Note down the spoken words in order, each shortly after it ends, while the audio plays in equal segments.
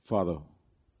Father,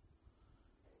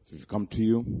 we've come to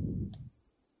you.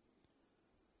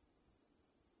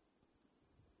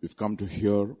 We've come to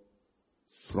hear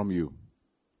from you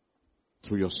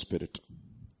through your Spirit.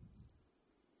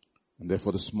 And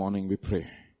therefore this morning we pray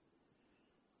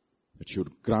that you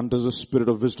would grant us a spirit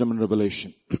of wisdom and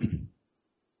revelation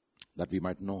that we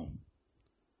might know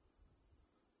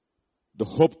the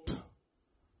hope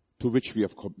to which we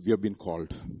have been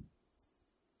called.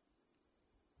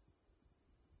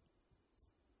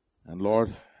 And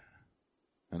Lord,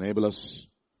 enable us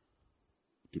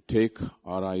to take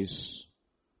our eyes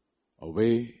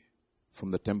away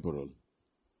from the temporal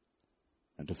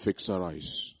and to fix our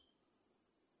eyes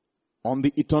on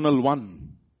the eternal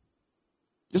one.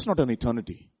 Just not an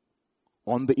eternity,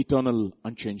 on the eternal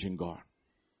unchanging God.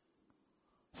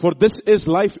 For this is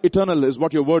life eternal, is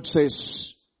what your word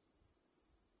says.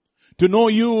 To know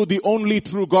you, the only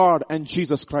true God, and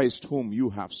Jesus Christ whom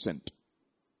you have sent.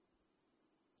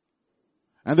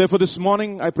 And therefore this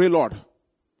morning I pray, Lord,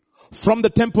 from the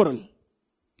temporal,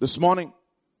 this morning,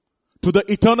 to the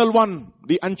eternal one,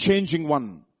 the unchanging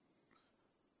one,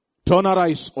 turn our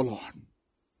eyes, O Lord,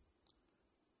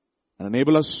 and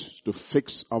enable us to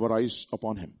fix our eyes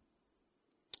upon Him,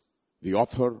 the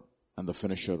author and the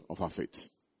finisher of our faith.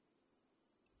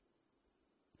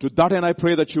 To that end I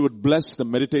pray that you would bless the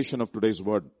meditation of today's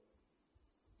word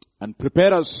and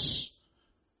prepare us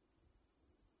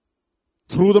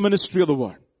through the ministry of the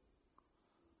word,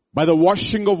 by the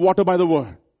washing of water by the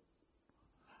word,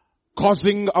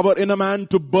 causing our inner man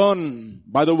to burn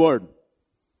by the word,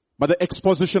 by the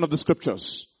exposition of the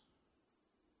scriptures.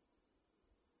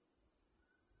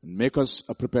 And make us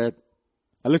a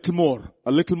little more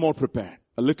prepared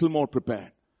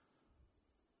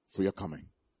for your coming.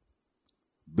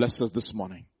 Bless us this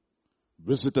morning.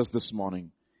 Visit us this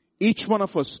morning. Each one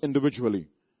of us individually.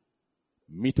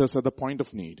 Meet us at the point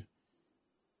of need.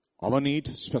 Our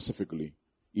need specifically,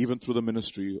 even through the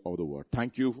ministry of the word.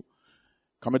 Thank you.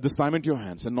 Commit this time into your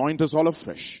hands. Anoint us all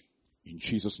afresh. In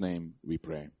Jesus' name we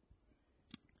pray.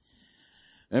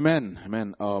 Amen.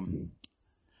 Amen.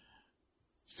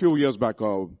 Few years back,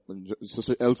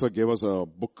 Sister Elsa gave us a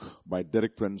book by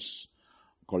Derek Prince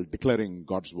called Declaring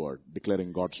God's Word.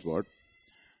 Declaring God's Word.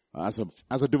 As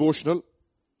a devotional.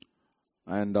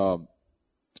 And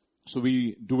so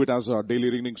we do it as our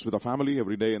daily readings with our family.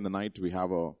 Every day in the night we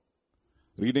have a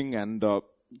reading, and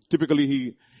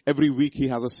typically every week he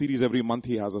has a series, every month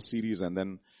he has a series, and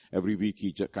then every week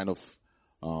he just kind of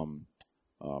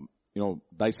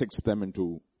dissects them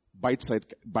into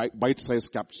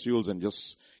bite-sized capsules and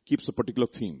just keeps a particular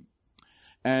theme.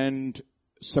 And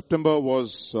September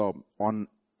was on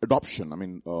adoption.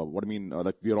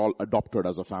 That we are all adopted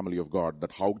as a family of God,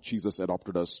 that how Jesus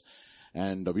adopted us.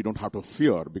 And we don't have to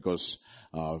fear, because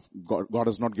God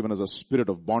has not given us a spirit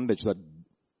of bondage that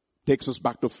takes us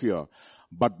back to fear,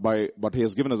 but He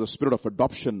has given us a spirit of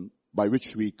adoption by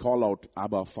which we call out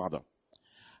Abba, Father.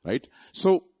 Right?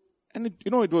 So, and he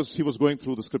was going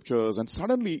through the scriptures, and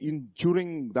suddenly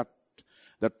during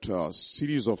that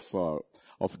series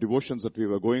of devotions that we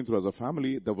were going through as a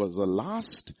family, there was a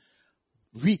last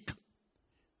week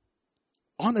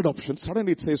on adoption.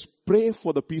 Suddenly it says, pray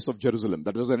for the peace of Jerusalem.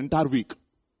 That was an entire week.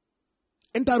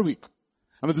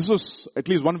 This was at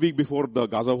least 1 week before the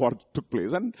Gaza war took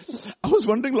place. And I was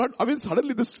wondering, Lord,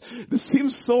 suddenly this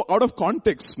seems so out of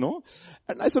context, no?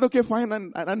 And I said, okay, fine.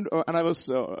 And I was,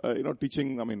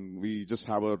 teaching. We just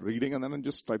have a reading and then I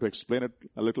just try to explain it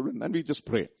a little bit, and then we just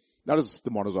pray. That is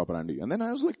the modus operandi. And then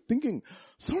I was thinking,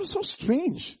 so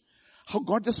strange how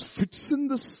God just fits in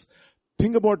this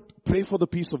thing about pray for the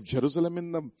peace of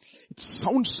Jerusalem it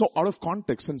sounds so out of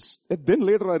context. And then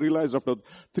later I realized after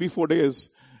 3-4 days,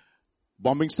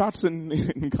 bombing starts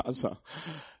in Gaza.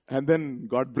 And then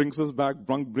God brings us back,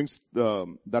 brings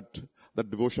that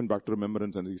devotion back to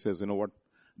remembrance, and He says, you know what?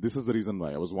 This is the reason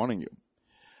why I was warning you.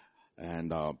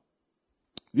 And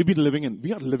we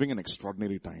are living in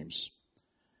extraordinary times.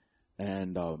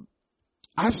 And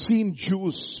I've seen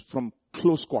Jews from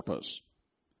close quarters.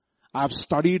 I've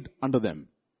studied under them.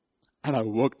 And I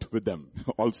worked with them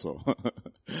also.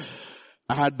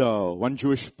 I had one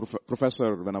Jewish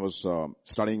professor when I was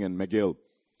studying in McGill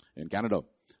in Canada.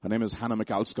 Her name is Hannah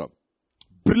Michalska.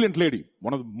 Brilliant lady.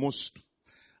 One of the most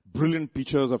brilliant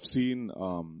teachers I've seen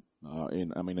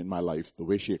in my life. The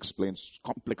way she explains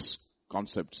complex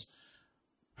concepts.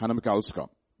 Hannah Michalska.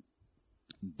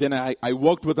 Then I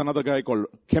worked with another guy called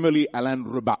Kemeli Alan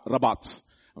Rabat.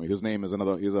 His name is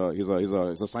another. He's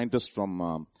a scientist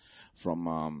from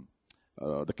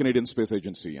the Canadian Space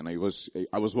Agency, and I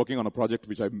was working on a project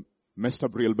which I messed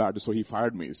up real bad, so he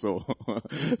fired me. So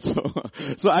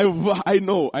I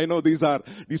know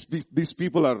these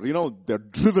people are, they're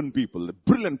driven people, they're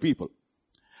brilliant people.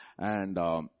 And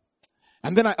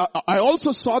then I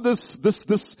also saw this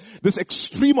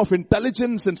extreme of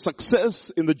intelligence and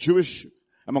success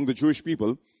among the Jewish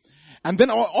people. And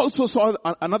then I also saw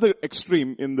another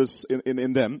extreme in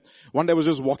them. One day I was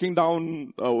just walking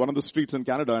down one of the streets in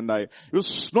Canada, and it was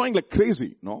snowing like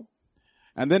crazy,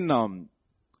 And then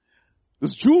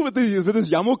this Jew with his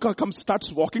yarmulke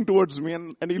starts walking towards me,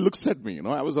 and he looks at me.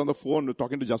 I was on the phone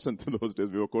talking to Justin in those days.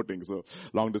 We were quoting, so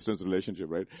long distance relationship,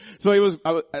 right? So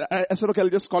I said, okay, I'll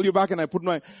just call you back, and I put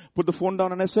the phone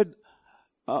down, and I said,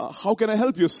 how can I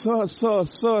help you? Sir,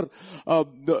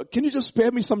 can you just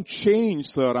spare me some change,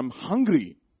 sir? I'm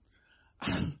hungry.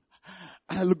 And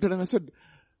I looked at him and I said,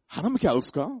 Hana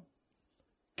Mikhailska,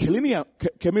 Kemilia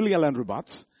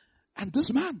Landrubats, and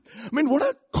this man. I mean, what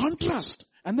a contrast.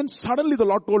 And then suddenly the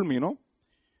Lord told me,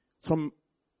 from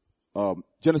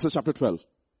Genesis chapter 12,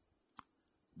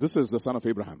 this is the son of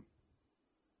Abraham.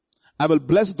 I will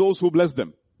bless those who bless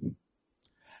them,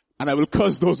 and I will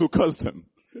curse those who curse them.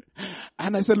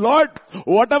 And I said, Lord,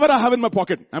 whatever I have in my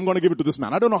pocket, I'm going to give it to this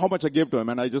man. I don't know how much I gave to him,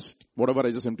 and I just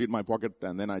emptied my pocket,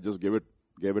 and then I just gave it,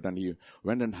 and he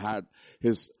went and had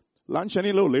his lunch. And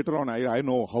later on, I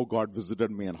know how God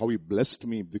visited me and how he blessed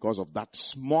me because of that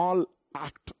small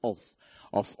act of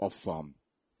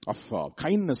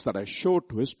kindness that I showed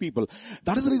to his people.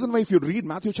 That is the reason why if you read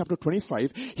Matthew chapter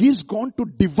 25, he's going to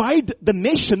divide the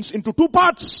nations into two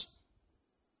parts.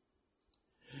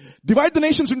 Divide the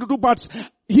nations into two parts.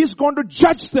 He's going to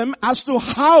judge them as to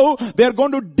how they're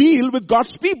going to deal with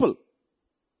God's people.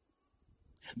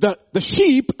 The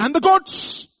sheep and the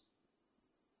goats.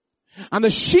 And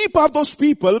the sheep are those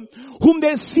people whom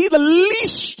they see the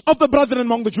least of the brethren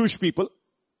among the Jewish people.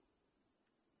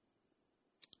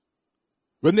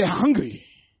 When they're hungry,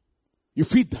 you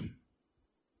feed them.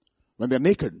 When they're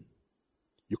naked,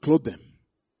 you clothe them.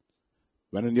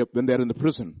 When they're in the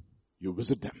prison, you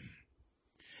visit them.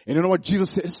 And you know what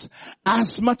Jesus says?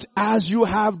 As much as you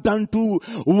have done to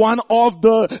one of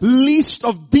the least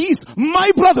of these,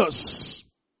 my brothers,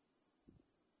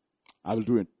 I will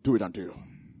do it unto you.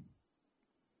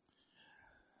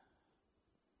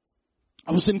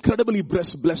 I was incredibly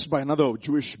blessed by another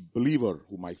Jewish believer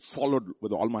whom I followed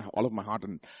with all of my heart,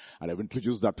 and I've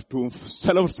introduced that to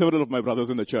several of my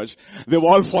brothers in the church. They've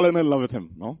all fallen in love with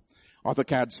him, Arthur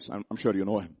Katz, I'm sure you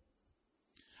know him.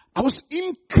 I was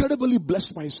incredibly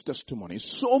blessed by his testimony.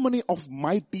 So many of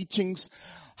my teachings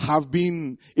have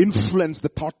been influenced, the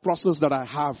thought process that I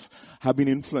have been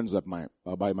influenced by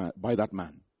that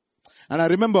man. And I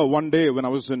remember one day when I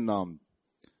was in Auntie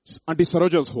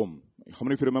Saroja's home. How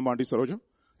many of you remember Auntie Saroja?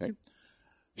 Right?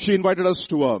 She invited us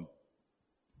to a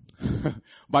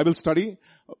Bible study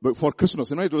for Christmas.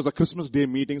 It was a Christmas Day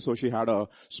meeting, so she had a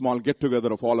small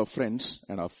get-together of all her friends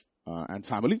and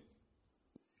family.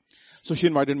 So she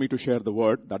invited me to share the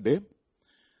word that day.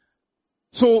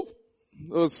 So it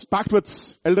was packed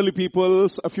with elderly people,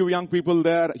 a few young people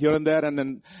there, here and there, and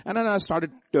then I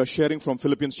started sharing from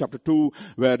Philippians chapter 2,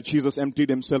 where Jesus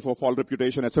emptied himself of all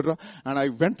reputation, etc. And I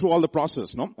went through all the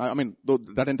process, I mean,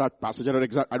 that entire passage,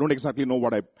 I don't exactly know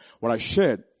what I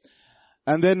shared.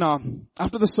 And then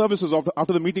after the services,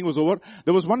 after the meeting was over,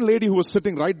 there was one lady who was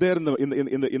sitting right there in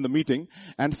the meeting.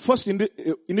 And first,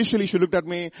 initially, she looked at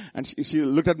me, and she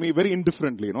looked at me very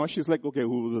indifferently. She's like, okay,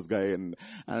 who is this guy?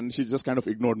 And she just kind of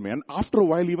ignored me. And after a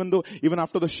while, even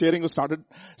after the sharing was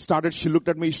started, she looked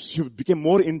at me. She became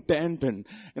more intent, and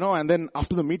then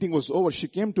after the meeting was over, she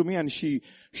came to me and she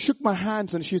shook my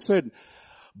hands and she said,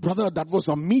 "Brother, that was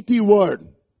a meaty word."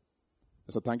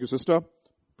 I said, "Thank you, sister.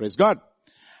 Praise God."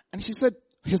 And she said,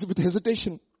 with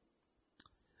hesitation,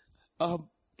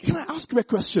 "Can I ask you a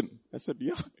question?" I said,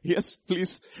 yes,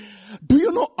 please. "Do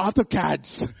you know Arthur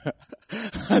Katz?"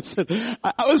 I said,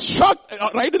 I was shocked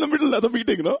right in the middle of the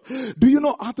meeting, "Do you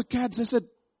know Arthur Katz?" I said,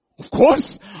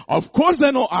 Of course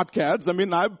I know Art Katz. I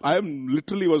mean, I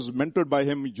literally was mentored by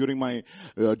him during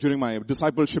my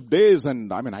discipleship days,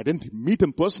 and I mean, I didn't meet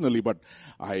him personally, but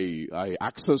I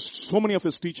accessed so many of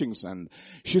his teachings. And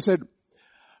she said,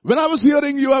 "When I was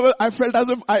hearing you, I felt as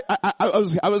if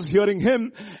I was hearing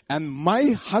him, and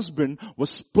my husband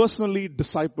was personally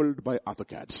discipled by Arthur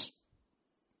Katz."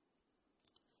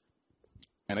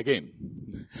 And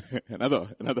again, another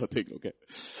thing, okay.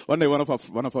 One day, one of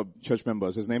our church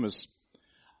members, his name is,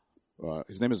 what's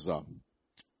his name?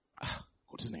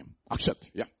 Akshat,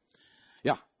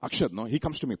 yeah, Akshat, no? He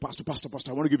comes to me, Pastor,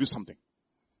 I want to give you something.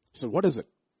 I said, "What is it?"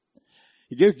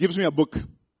 He gives me a book,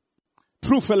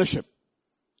 True Fellowship.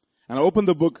 And I opened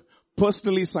the book,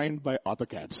 personally signed by Arthur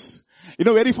Katz. You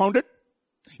know where he found it?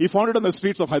 He found it on the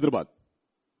streets of Hyderabad.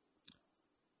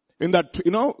 In that,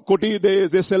 Koti,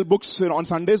 they sell books on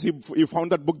Sundays. He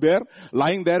found that book there,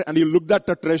 lying there, and he looked at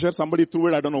the treasure. Somebody threw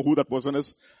it. I don't know who that person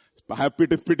is. I have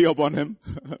pity upon him.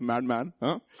 Madman.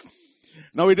 Huh?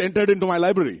 Now it entered into my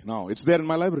library. Now it's there in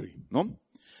my library. No?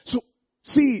 So,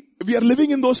 see, we are living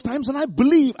in those times, and I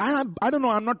believe, I don't know,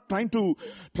 I'm not trying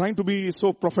to be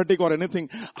so prophetic or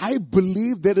anything. I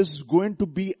believe there is going to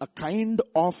be a kind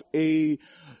of a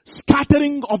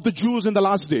scattering of the Jews in the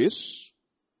last days.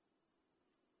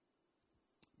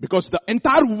 Because the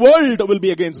entire world will be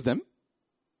against them.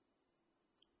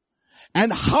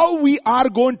 And how we are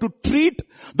going to treat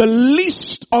the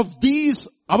least of these,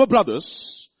 our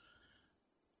brothers,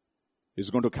 is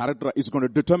going to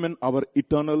determine our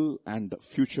eternal and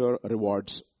future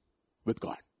rewards with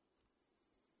God.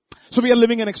 So we are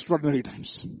living in extraordinary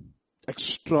times.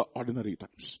 Extraordinary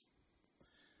times.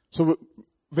 So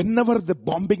whenever the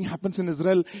bombing happens in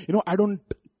Israel, I don't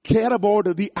care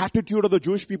about the attitude of the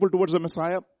Jewish people towards the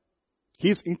Messiah. He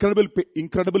is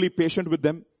incredibly patient with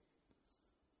them.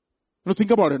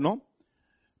 Think about it, no?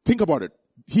 Think about it.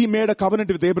 He made a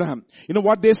covenant with Abraham. You know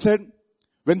what they said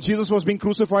when Jesus was being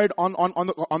crucified on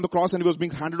the cross and he was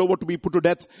being handed over to be put to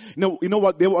death? You know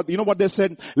what they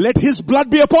said? Let his blood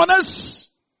be upon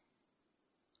us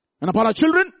and upon our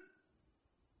children.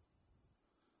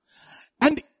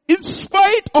 And in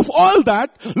spite of all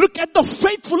that, look at the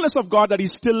faithfulness of God that he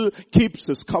still keeps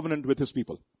his covenant with his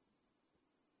people.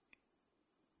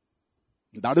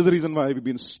 That is the reason why we've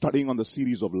been studying on the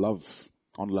series of love,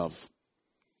 on love.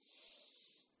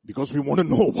 Because we want to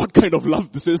know what kind of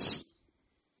love this is.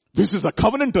 This is a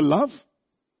covenantal love.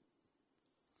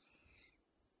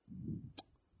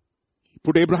 He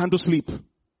put Abraham to sleep.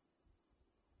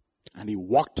 And he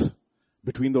walked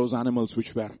between those animals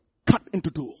which were cut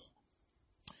into two.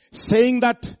 Saying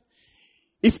that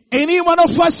if any one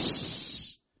of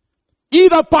us,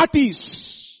 either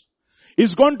parties,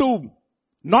 is going to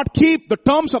not keep the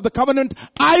terms of the covenant,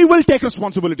 I will take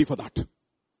responsibility for that.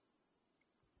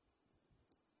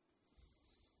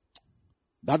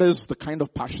 That is the kind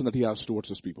of passion that he has towards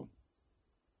his people.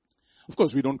 Of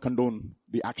course, we don't condone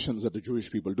the actions that the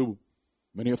Jewish people do.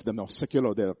 Many of them are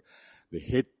secular. They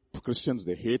hate Christians.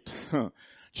 They hate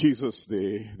Jesus.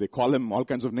 They call him all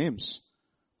kinds of names.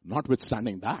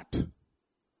 Notwithstanding that,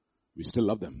 we still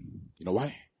love them. You know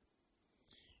why?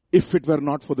 If it were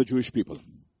not for the Jewish people,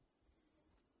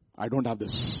 I don't have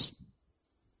this.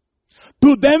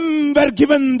 To them were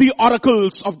given the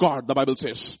oracles of God, the Bible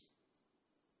says.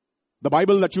 The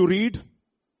Bible that you read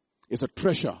is a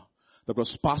treasure that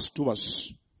was passed to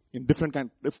us in different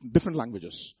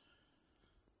languages.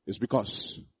 It's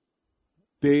because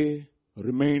they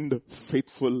remained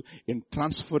faithful in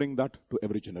transferring that to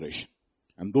every generation.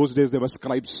 And those days there were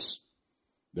scribes.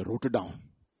 They wrote it down.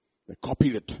 They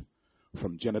copied it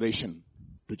from generation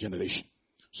to generation.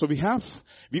 So we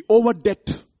owe debt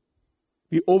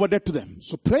to them.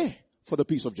 So pray for the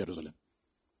peace of Jerusalem.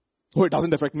 Oh, it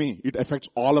doesn't affect me. It affects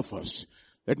all of us.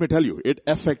 Let me tell you, it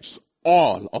affects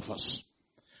all of us.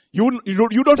 You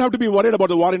don't have to be worried about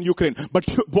the war in Ukraine, but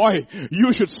boy,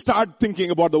 you should start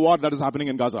thinking about the war that is happening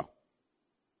in Gaza.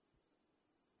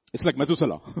 It's like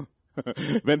Methuselah.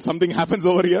 When something happens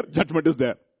over here, judgment is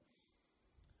there.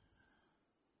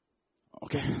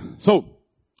 Okay. So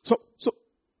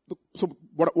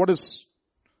what is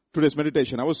today's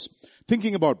meditation? I was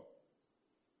thinking about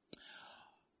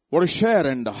what to share,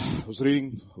 and I was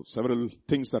reading several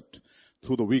things that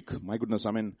through the week, my goodness,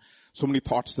 so many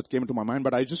thoughts that came into my mind,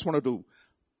 but I just wanted to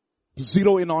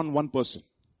zero in on one person.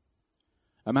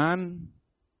 A man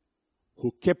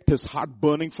who kept his heart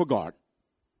burning for God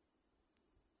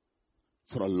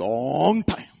for a long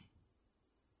time.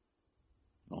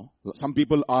 No? Some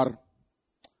people are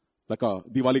like a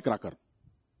Diwali cracker.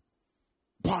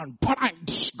 Burn,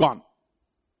 gone.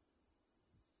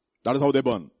 That is how they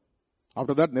burn.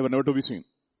 After that, they were never to be seen.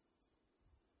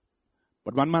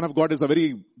 But one man of God is a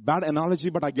very bad analogy,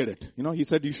 but I get it. He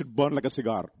said you should burn like a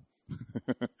cigar.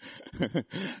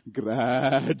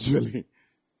 Gradually,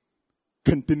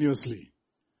 continuously,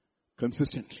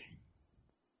 consistently,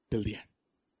 till the end.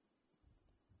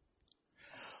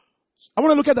 I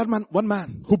want to look at that man, one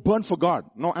man who burned for God.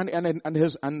 No,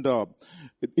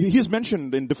 he's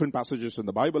mentioned in different passages in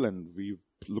the Bible, and we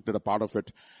looked at a part of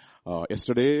it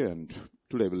yesterday, and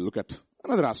today we'll look at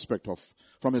another aspect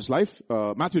from his life.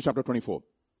 Matthew chapter 24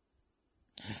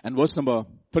 and verse number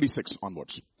 36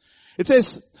 onwards. It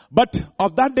says, "But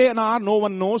of that day and hour no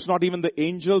one knows, not even the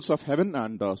angels of heaven,"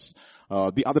 and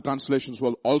the other translations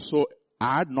will also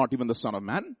add, "not even the Son of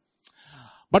Man.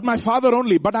 But my father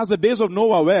only, but as the days of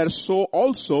Noah were, so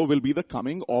also will be the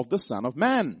coming of the Son of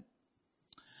Man.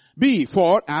 B,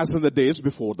 for as in the days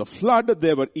before the flood,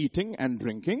 they were eating and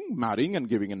drinking, marrying and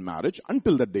giving in marriage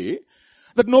until the day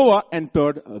that Noah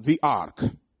entered the ark.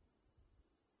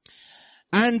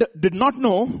 And did not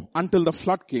know until the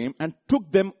flood came and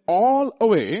took them all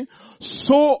away,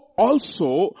 so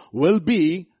also will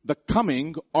be the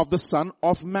coming of the Son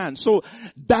of Man. So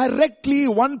directly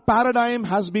one paradigm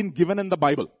has been given in the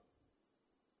Bible.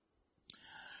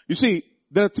 You see,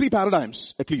 there are three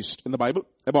paradigms, at least, in the Bible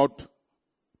about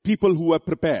people who are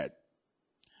prepared.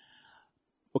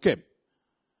 Okay.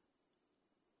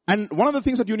 And one of the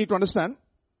things that you need to understand,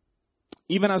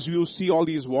 even as you see all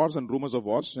these wars and rumors of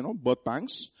wars, birth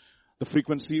pangs, the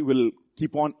frequency will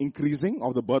keep on increasing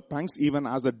of the birth pangs even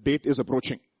as the date is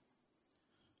approaching.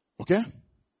 Okay?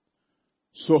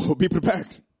 So be prepared.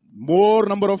 More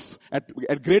number of,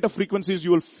 at greater frequencies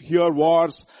you will hear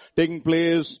wars taking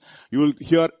place, you will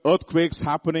hear earthquakes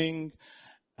happening.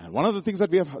 And one of the things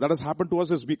that has happened to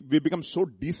us is we become so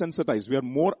desensitized. We are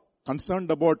more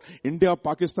concerned about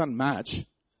India-Pakistan match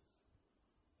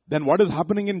than what is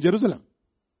happening in Jerusalem.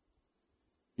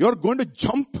 You're going to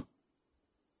jump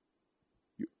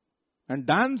and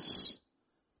dance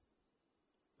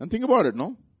and think about it,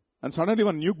 no? And suddenly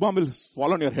one nuke bomb will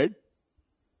fall on your head.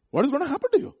 What is going to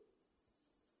happen to you?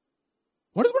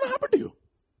 What is going to happen to you?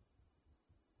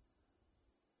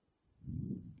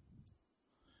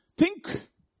 Think.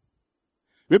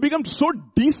 We become so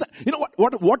decent. You know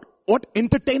what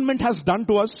entertainment has done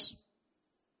to us?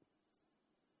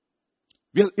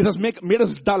 It has made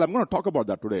us dull. I'm going to talk about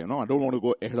that today. I don't want to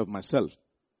go ahead of myself.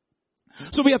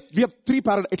 So we have three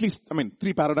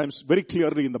paradigms very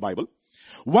clearly in the Bible.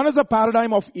 One is the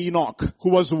paradigm of Enoch,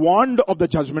 who was warned of the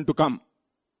judgment to come.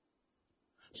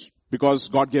 Because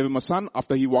God gave him a son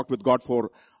after he walked with God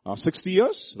for 60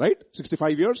 years, right?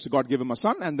 65 years, God gave him a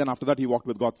son, and then after that he walked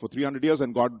with God for 300 years,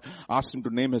 and God asked him to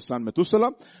name his son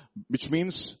Methuselah, which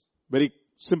means, very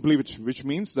simply, which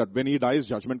means that when he dies,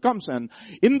 judgment comes. And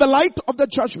in the light of the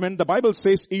judgment, the Bible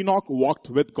says Enoch walked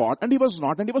with God, and he was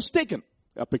taken.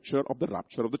 A picture of the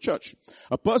rapture of the church.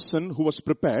 A person who was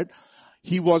prepared,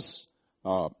 he was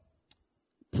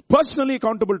personally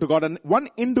accountable to God, and one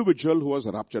individual who was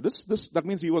raptured. That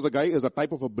means he was is a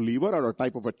type of a believer or a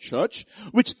type of a church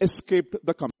which escaped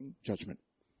the coming judgment.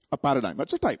 A paradigm.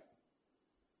 That's a type.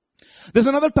 There's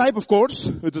another type, of course,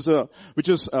 which is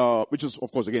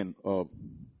of course again,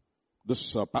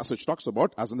 this passage talks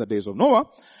about, as in the days of Noah.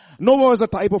 Noah is a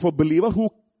type of a believer who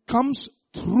comes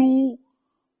through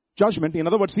judgment. In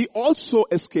other words, he also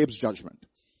escapes judgment.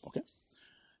 Okay?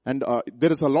 And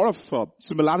there is a lot of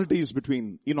similarities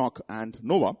between Enoch and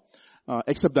Noah,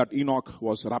 except that Enoch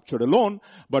was raptured alone,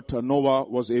 but Noah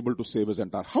was able to save his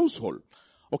entire household.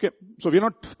 Okay, so we're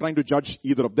not trying to judge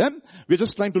either of them. We're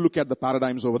just trying to look at the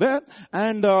paradigms over there.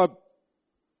 And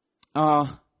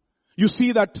you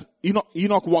see that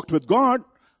Enoch walked with God.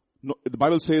 The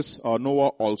Bible says Noah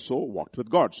also walked with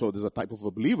God. So there's a type of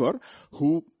a believer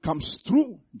who comes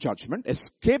through judgment,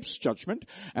 escapes judgment.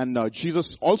 And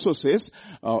Jesus also says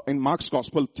in Mark's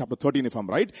Gospel, chapter 13, if I'm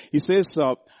right, he says,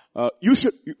 you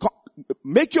should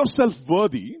make yourself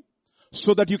worthy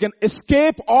so that you can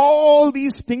escape all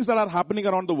these things that are happening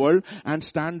around the world and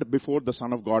stand before the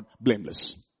Son of God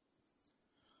blameless.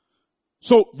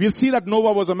 So we'll see that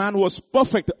Noah was a man who was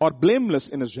perfect or blameless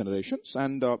in his generations,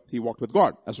 and he walked with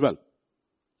God as well.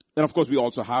 Then of course we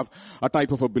also have a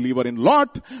type of a believer in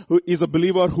Lot, who is a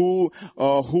believer who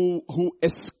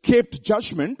escaped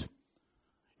judgment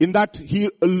in that he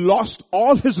lost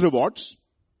all his rewards.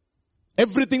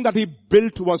 Everything that he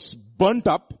built was burnt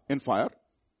up in fire.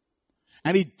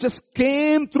 And he just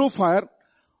came through fire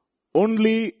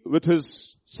only with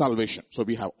his salvation. So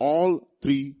we have all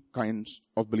three kinds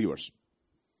of believers.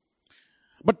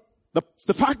 But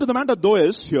the fact of the matter though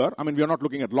is here, we are not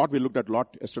looking at Lot. We looked at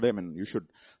Lot yesterday. You should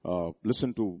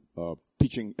listen to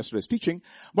yesterday's teaching.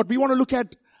 But we want to look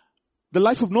at the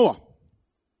life of Noah.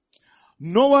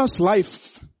 Noah's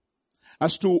life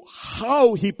as to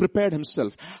how he prepared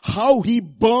himself, how he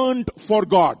burned for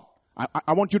God.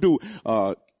 I want you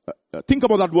to think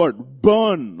about that word,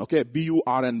 burn, okay,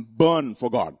 B-U-R-N, burn for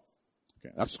God.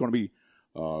 Okay, that's going to be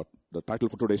the title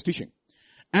for today's teaching.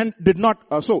 And did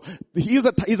not, so he's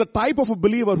a type of a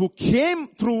believer who came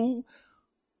through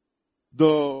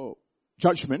the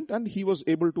judgment, and he was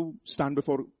able to stand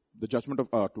before the judgment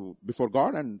of, before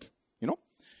God, and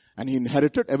he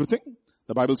inherited everything.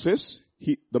 The Bible says,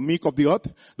 the meek of the earth,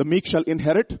 the meek shall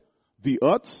inherit the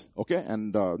earth, okay,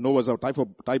 and Noah is a type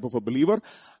of a believer.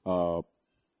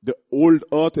 The old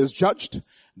earth is judged.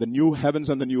 The new heavens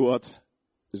and the new earth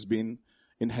is being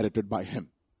inherited by him.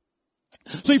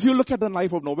 So if you look at the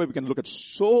life of Noah, we can look at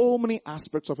so many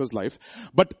aspects of his life,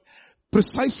 but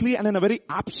precisely and in a very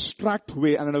abstract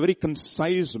way and in a very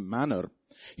concise manner,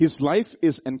 his life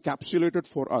is encapsulated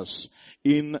for us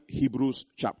in Hebrews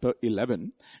chapter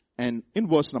 11 and in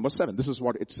verse number 7. This is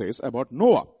what it says about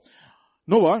Noah.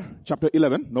 Noah, chapter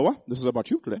 11, Noah, this is about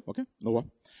you today, okay? Noah,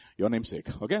 your namesake,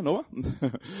 okay, Noah?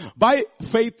 By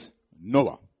faith,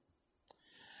 Noah.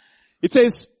 It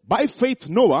says, by faith,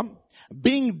 Noah,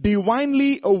 being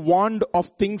divinely warned of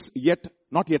things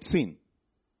not yet seen,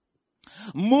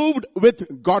 moved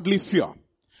with godly fear,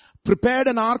 prepared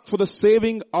an ark for the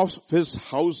saving of his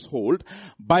household,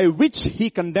 by which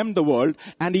he condemned the world,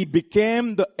 and he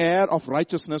became the heir of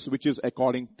righteousness, which is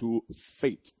according to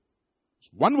faith.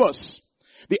 One verse.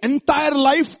 The entire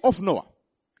life of Noah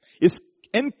is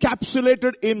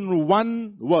encapsulated in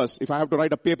one verse. If I have to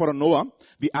write a paper on Noah,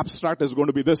 the abstract is going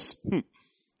to be this.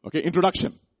 Okay,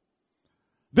 introduction.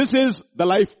 This is the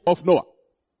life of Noah.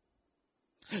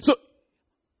 So,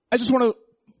 I just want to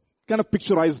kind of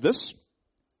picturize this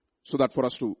so that for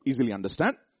us to easily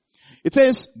understand. It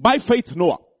says, by faith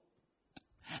Noah.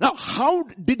 Now, how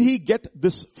did he get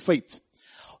this faith?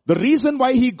 The reason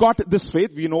why he got this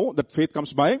faith, we know that faith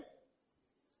comes by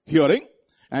hearing,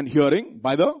 and hearing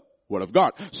by the word of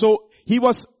God. So, he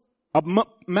was a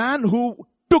man who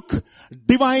took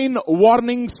divine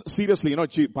warnings seriously. You know,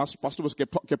 Pastor was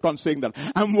kept on saying that,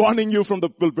 I'm warning you from the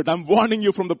pulpit, I'm warning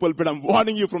you from the pulpit, I'm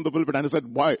warning you from the pulpit. And I said,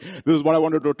 why? This is what I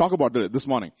wanted to talk about this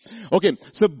morning. Okay,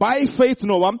 so by faith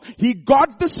Noah, he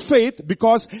got this faith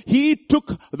because he took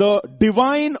the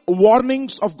divine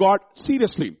warnings of God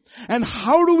seriously. And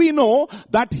how do we know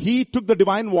that he took the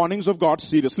divine warnings of God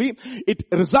seriously? It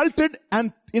resulted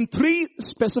in 3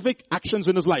 specific actions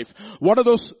in his life. What are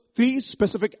those 3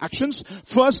 specific actions?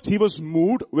 First, he was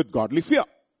moved with godly fear.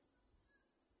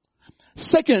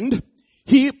 Second,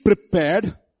 he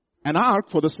prepared an ark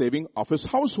for the saving of his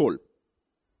household.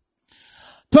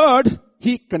 Third,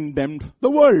 he condemned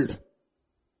the world.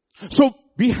 So,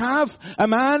 we have a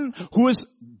man who is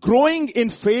growing in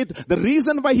faith. The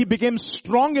reason why he became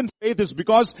strong in faith is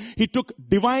because he took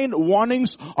divine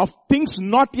warnings of things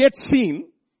not yet seen.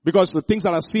 Because the things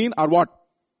that are seen are what?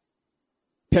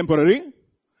 Temporary.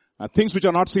 Things which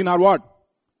are not seen are what?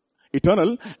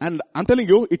 Eternal. And I'm telling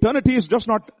you, eternity is just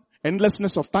not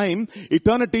endlessness of time.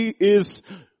 Eternity is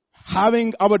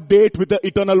having our date with the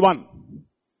eternal one.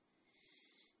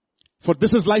 For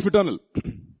this is life eternal.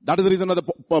 That is the reason that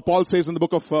Paul says in the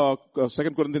book of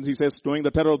 2 Corinthians, he says, knowing the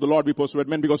terror of the Lord we persuade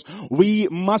men, because we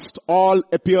must all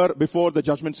appear before the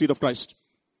judgment seat of Christ.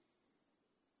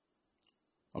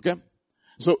 Okay?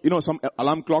 So, you know, some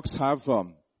alarm clocks have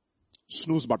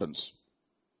snooze buttons.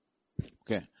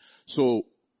 Okay. So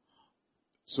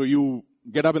you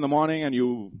get up in the morning and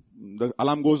the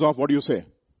alarm goes off, what do you say?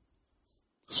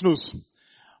 Snooze.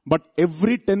 But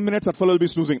every 10 minutes that fellow will be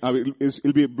snoozing,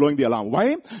 he'll be blowing the alarm.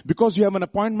 Why? Because you have an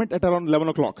appointment at around 11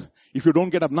 o'clock. If you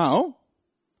don't get up now,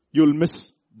 you'll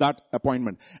miss that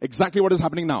appointment. Exactly what is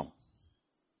happening now.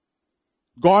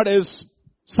 God is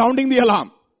sounding the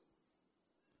alarm.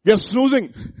 We are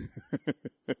snoozing.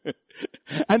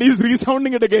 And he's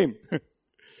resounding it again.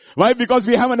 Why? Because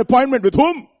we have an appointment with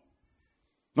whom?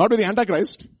 Not with the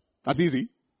Antichrist. That's easy.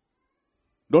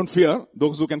 Don't fear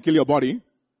those who can kill your body.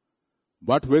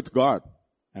 But with God.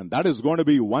 And that is going to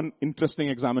be one interesting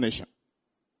examination.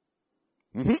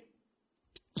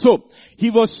 So,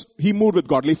 he moved with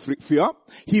godly fear.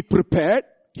 He prepared.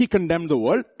 He condemned the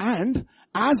world. And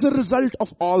as a result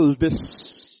of all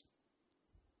this,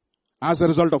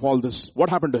 what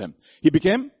happened to him? He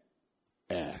became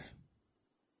heir.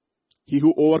 He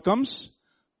who overcomes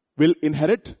will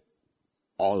inherit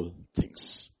all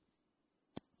things.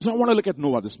 So I want to look at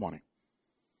Noah this morning.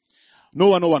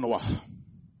 Noah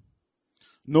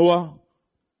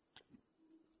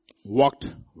walked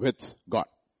with God.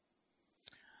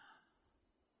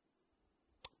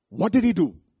 What did he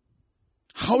do?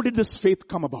 How did this faith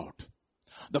come about?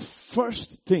 The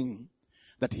first thing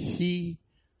that he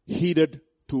heeded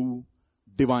to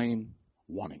divine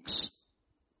warnings.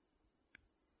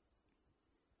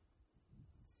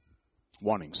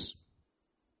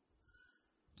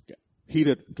 Okay.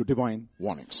 Heeded to divine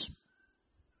warnings.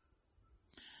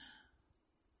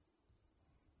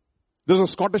 There's a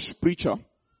Scottish preacher.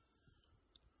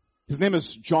 His name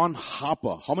is John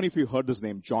Harper. How many of you heard this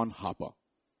name, John Harper?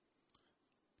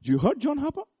 You heard John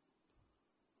Harper?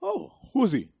 Oh, who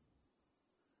is he?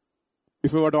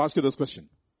 If I were to ask you this question.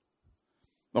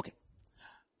 Okay.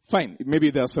 Fine.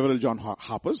 Maybe there are several John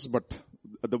Harpers, but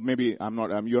maybe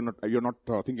you're not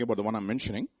thinking about the one I'm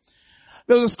mentioning.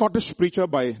 There's a Scottish preacher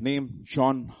by name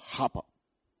John Harper.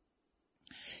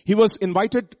 He was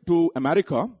invited to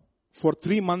America for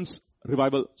 3 months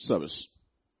revival service,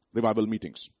 revival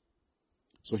meetings.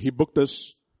 So he booked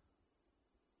his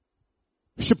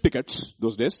ship tickets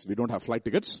those days. We don't have flight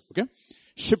tickets, okay?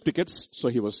 Ship tickets. So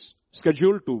he was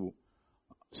scheduled to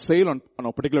sail on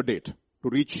a particular date to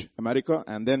reach America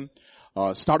and then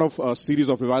start off a series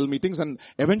of revival meetings. And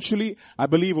eventually, I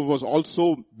believe it was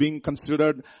also being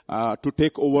considered to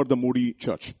take over the Moody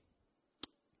Church.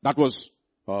 That was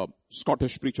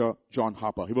Scottish preacher John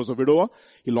Harper. He was a widower.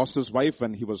 He lost his wife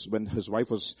when his wife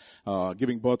was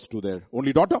giving birth to their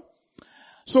only daughter.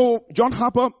 So John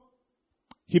Harper,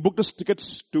 he booked his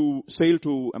tickets to sail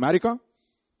to America.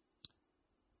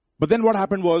 But then what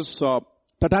happened was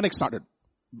Titanic started.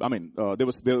 I mean,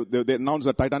 they announced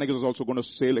that Titanic was also going to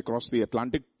sail across the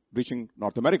Atlantic, reaching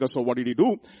North America. So what did he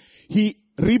do? He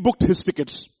rebooked his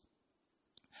tickets,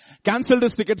 canceled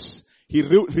his tickets. He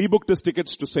rebooked his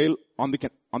tickets to sail on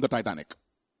the Titanic.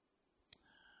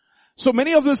 So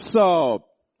many of his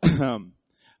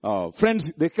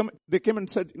friends, they came and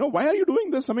said, why are you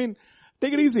doing this? I mean,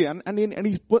 take it easy. And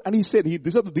he said,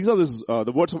 these are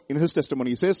the words in his testimony.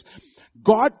 He says,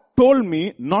 God told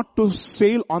me not to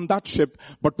sail on that ship,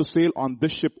 but to sail on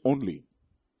this ship only.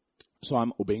 So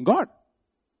I'm obeying God.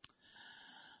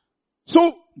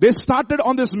 So they started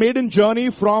on this maiden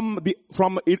journey from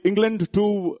England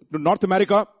to North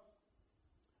America.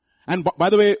 And by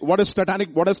the way, what does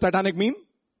Titanic mean?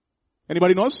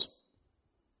 Anybody knows?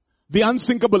 The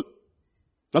unsinkable.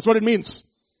 That's what it means.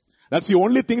 That's the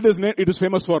only thing it is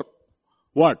famous for.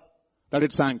 What? That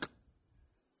it sank.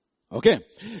 Okay.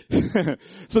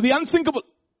 So the unsinkable.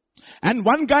 And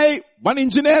one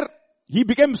engineer, he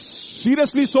became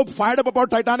seriously so fired up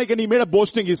about Titanic and he made a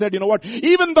boasting. He said, you know what?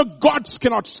 Even the gods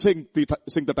cannot sink the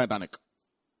Titanic.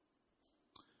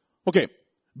 Okay.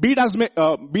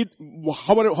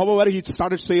 However he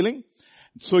started sailing.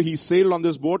 So he sailed on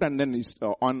this boat and then he's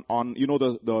on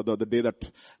the day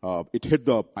that it hit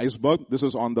the iceberg. This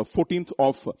is on the 14th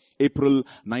of April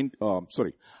 14th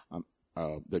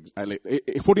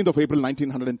of April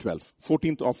 1912.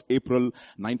 14th of April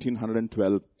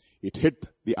 1912. It hit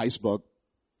the iceberg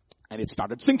and it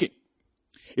started sinking.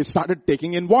 It started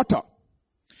taking in water.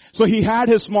 So he had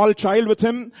his small child with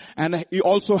him and he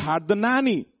also had the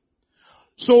nanny.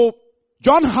 So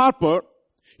John Harper,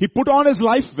 he put on his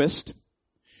life vest.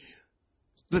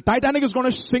 The Titanic is going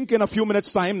to sink in a few minutes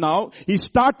time now. He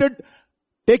took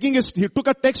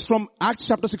a text from Acts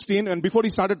chapter 16 and before he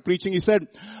started preaching, he said,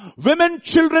 women,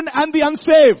 children and the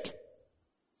unsaved,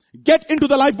 get into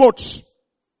the lifeboats.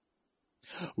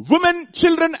 Women,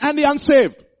 children and the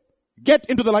unsaved, get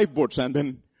into the lifeboats. And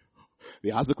then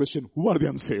they asked the question, who are the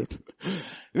unsaved?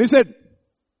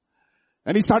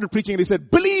 And he started preaching and he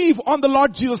said, believe on the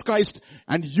Lord Jesus Christ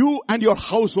and you and your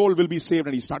household will be saved.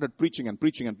 And he started preaching and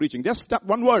preaching and preaching. Just that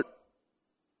one word.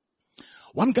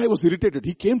 One guy was irritated.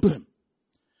 He came to him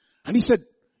and he said,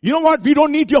 you know what? We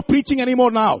don't need your preaching anymore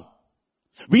now.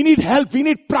 We need help. We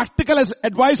need practical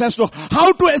advice as to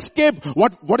how to escape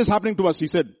what is happening to us. He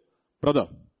said, brother,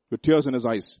 with tears in his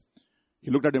eyes,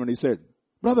 he looked at him and he said,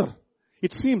 brother,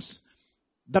 it seems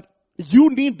that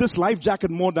you need this life jacket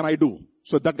more than I do.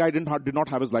 So that guy did not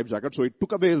have his life jacket. So he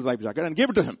took away his life jacket and gave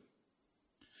it to him.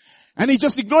 And he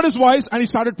just ignored his voice and he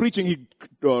started preaching. He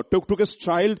took his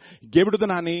child, gave it to the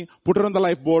nanny, put her on the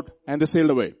lifeboat and they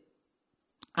sailed away.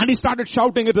 And he started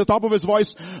shouting at the top of his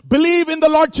voice, believe in the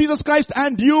Lord Jesus Christ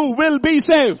and you will be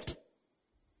saved.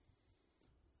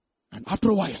 And after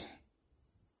a while,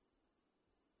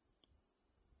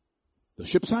 the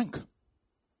ship sank.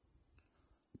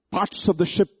 Parts of the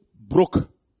ship broke.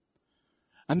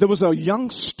 And there was a young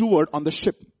steward on the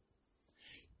ship.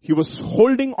 He was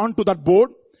holding on to that board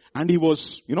and he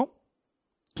was,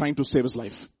 trying to save his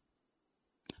life.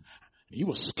 He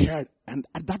was scared and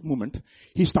at that moment,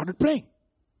 he started praying.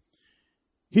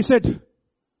 He said,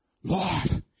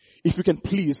 Lord, if you can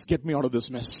please get me out of this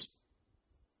mess.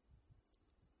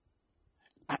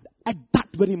 At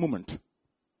that very moment,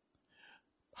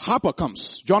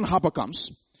 John Harper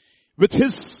comes with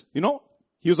his,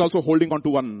 he was also holding on to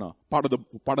one part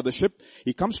of the ship.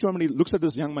 He comes to him and he looks at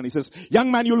this young man. He says,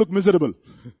 young man, you look miserable.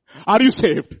 Are you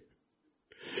saved?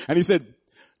 And he said,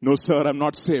 no sir, I'm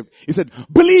not saved. He said,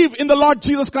 believe in the Lord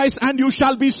Jesus Christ and you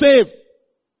shall be saved.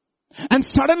 And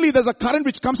suddenly there's a current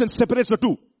which comes and separates the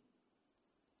two.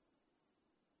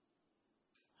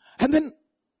 And then,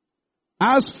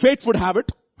 as fate would have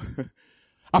it,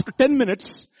 after 10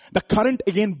 minutes, the current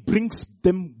again brings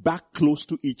them back close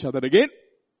to each other again.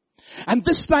 And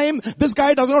this time, this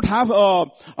guy does not have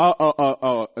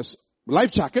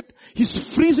life jacket.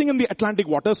 He's freezing in the Atlantic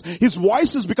waters. His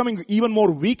voice is becoming even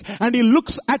more weak, and he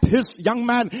looks at his young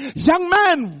man. Young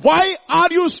man, why are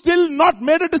you still not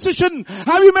made a decision?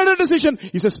 Have you made a decision?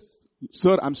 He says,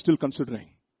 sir, I'm still considering.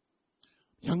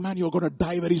 Young man, you're going to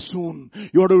die very soon.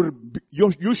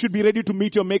 You should be ready to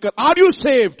meet your maker. Are you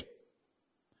saved?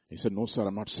 He said, no sir,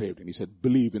 I'm not saved. And he said,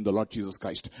 believe in the Lord Jesus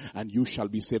Christ and you shall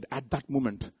be saved. At that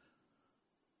moment,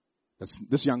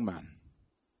 this young man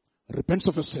repents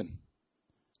of his sin,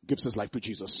 gives his life to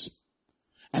Jesus.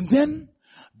 And then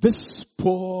this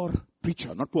poor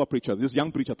preacher, not poor preacher, this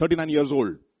young preacher, 39 years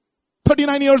old,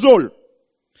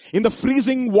 in the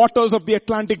freezing waters of the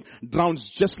Atlantic, drowns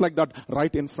just like that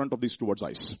right in front of these stewards'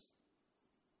 eyes.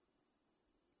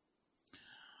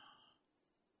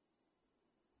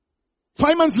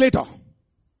 Five months later,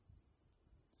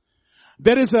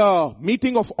 there is a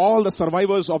meeting of all the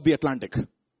survivors of the Atlantic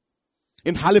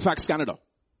in Halifax, Canada.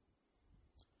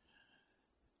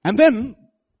 And then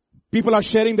people are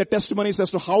sharing their testimonies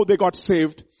as to how they got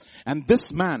saved. And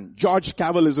this man, George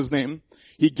Cavell is his name,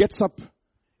 he gets up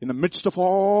in the midst of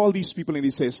all these people and he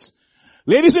says,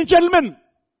 ladies and gentlemen,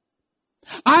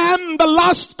 I am the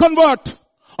last convert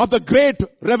of the great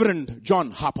Reverend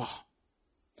John Harper.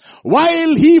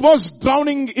 While he was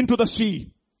drowning into the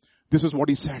sea, this is what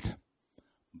he said,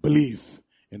 believe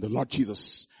in the Lord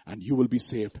Jesus and you will be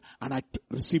saved. And I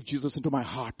received Jesus into my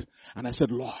heart and I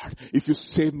said, Lord, if you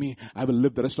save me, I will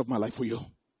live the rest of my life for you.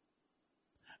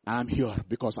 I'm here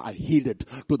because I heeded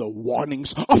to the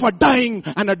warnings of a dying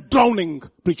and a drowning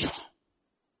preacher.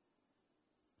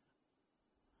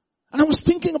 And I was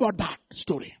thinking about that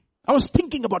story. I was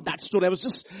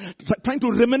just trying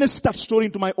to reminisce that story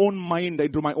into my own mind,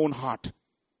 into my own heart.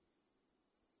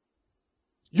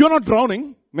 You're not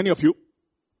drowning, many of you.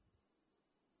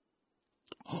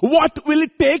 What will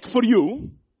it take for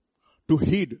you to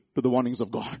heed to the warnings of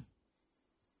God?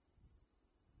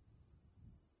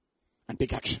 And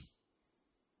take action.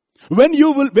 When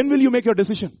will you make your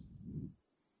decision?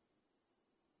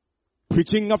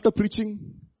 Preaching after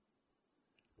preaching,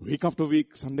 week after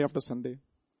week, Sunday after Sunday.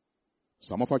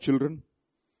 Some of our children,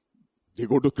 they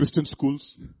go to Christian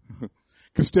schools,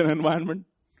 Christian environment,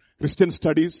 Christian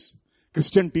studies,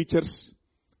 Christian teachers,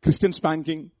 Christian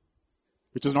spanking,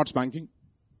 which is not spanking.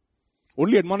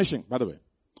 Only admonishing, by the way.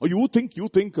 Or you think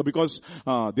because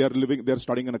they're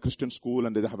studying in a Christian school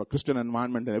and they have a Christian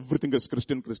environment and everything is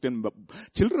Christian. But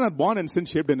children are born in sin,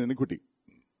 shaped in iniquity.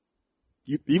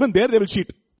 Even there they will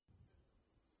cheat.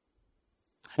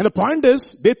 And the point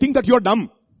is, they think that you're dumb,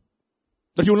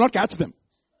 that you will not catch them.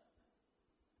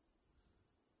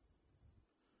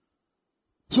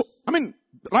 So,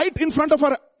 right in front of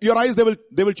your eyes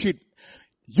they will cheat.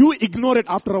 You ignore it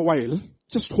after a while,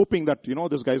 just hoping that,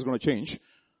 this guy is going to change.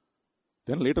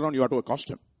 Then later on you have to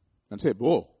accost him and say,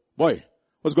 boy,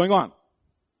 what's going on?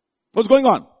 What's going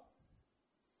on?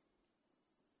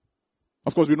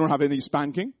 Of course we don't have any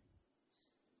spanking.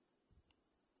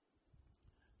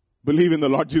 Believe in the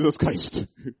Lord Jesus Christ.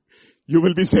 You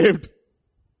will be saved.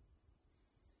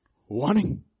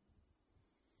 Warning.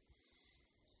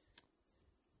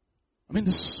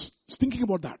 Thinking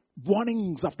about that.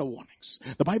 Warnings after warnings.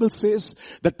 The Bible says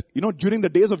that, during the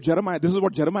days of Jeremiah, this is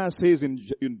what Jeremiah says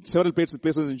in several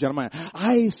places in Jeremiah.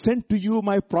 I sent to you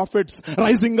my prophets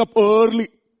rising up early,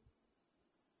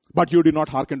 but you did not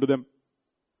hearken to them.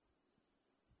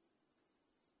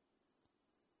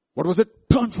 What was it?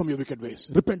 Turn from your wicked ways.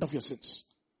 Repent of your sins.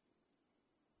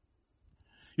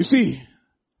 You see,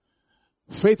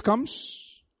 faith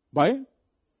comes by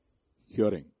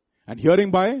hearing. And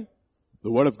hearing by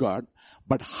the word of God.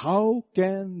 But how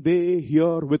can they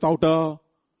hear without a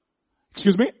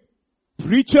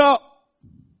preacher?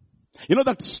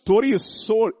 That story is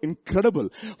so incredible.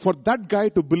 For that guy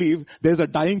to believe there's a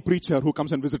dying preacher who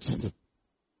comes and visits him.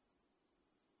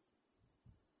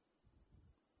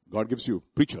 God gives you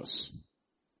preachers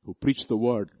who preach the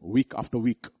word week after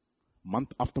week,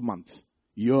 month after month,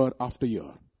 year after year.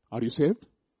 Are you saved?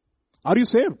 Are you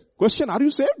saved? Question, are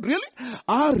you saved? Really?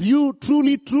 Are you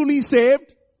truly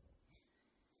saved?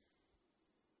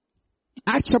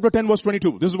 Acts chapter 10 verse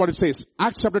 22. This is what it says.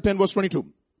 Acts chapter 10 verse 22.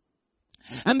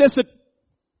 And they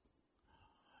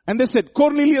said,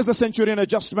 Cornelius the centurion, a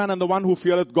just man and the one who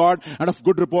feareth God and of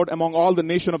good report among all the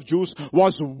nation of Jews,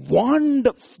 was warned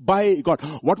by God.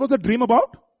 What was the dream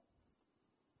about?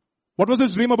 What was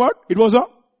his dream about? What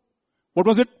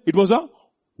was it? It was a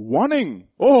warning.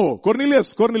 Oh,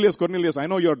 Cornelius. I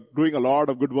know you're doing a lot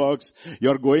of good works.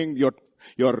 You're giving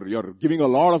a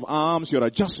lot of alms. You're a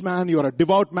just man. You're a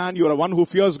devout man. You're a one who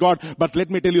fears God. But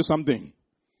let me tell you something.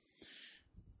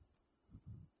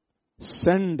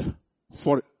 Send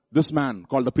for this man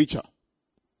called the preacher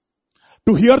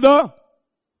to hear the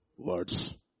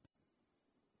words.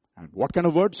 And what kind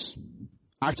of words?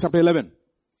 Acts chapter 11.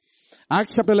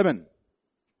 Acts chapter 11.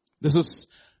 This is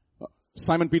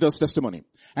Simon Peter's testimony.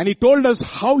 And he told us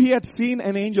how he had seen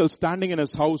an angel standing in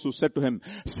his house who said to him,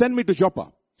 send me to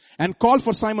Joppa and call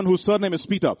for Simon, whose surname is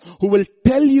Peter, who will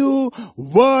tell you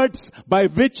words by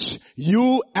which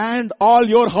you and all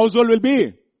your household will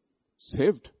be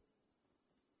saved.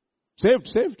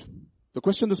 Saved. The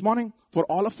question this morning for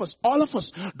all of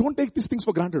us, don't take these things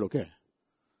for granted, okay?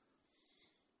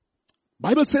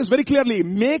 Bible says very clearly,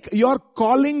 make your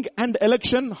calling and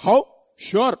election how?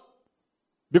 Sure.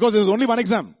 Because there is only one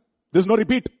exam. There is no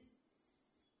repeat.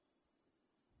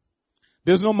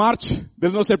 There is no March. There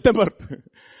is no September.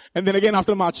 And then again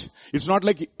after March. It's not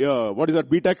like,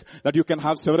 BTech, that you can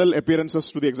have several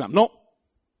appearances to the exam. No.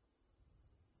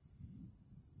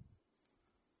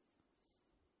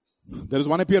 There is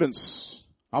one appearance.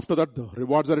 After that, the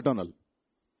rewards are eternal.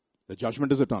 The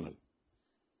judgment is eternal.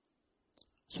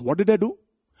 So what did they do?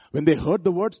 When they heard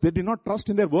the words, they did not trust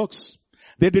in their works.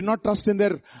 They did not trust in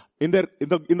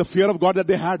the fear of God that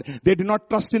they had. They did not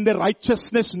trust in their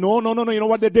righteousness. No. You know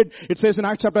what they did? It says in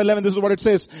Acts chapter 11, this is what it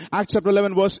says. Acts chapter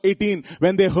 11 verse 18.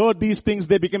 When they heard these things,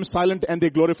 they became silent and they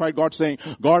glorified God, saying,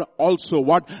 God also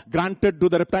what? Granted to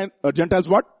the Gentiles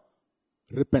what?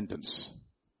 Repentance.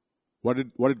 What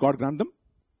did God grant them?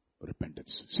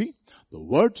 Repentance. See, the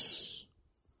words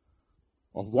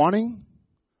of warning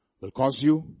will cause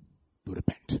you to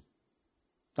repent.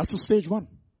 That's the stage one.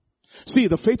 See,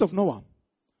 the faith of Noah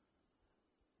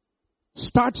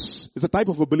is a type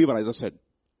of a believer, as I said,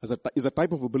 is a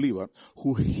type of a believer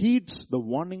who heeds the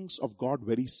warnings of God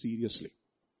very seriously.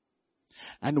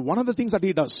 And one of the things that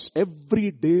he does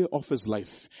every day of his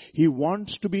life, he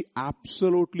wants to be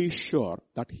absolutely sure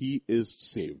that he is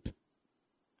saved.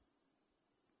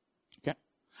 Okay?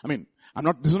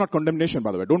 This is not condemnation,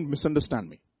 by the way. Don't misunderstand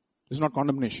me. This is not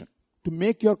condemnation. To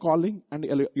make your calling and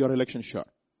your election sure.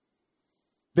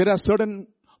 There are certain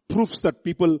proofs that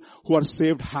people who are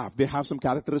saved have. They have some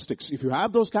characteristics. If you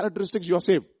have those characteristics, you are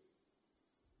saved.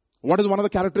 What is one of the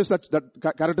characteristics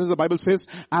characteristics the Bible says?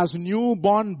 As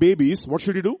newborn babies, what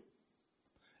should you do?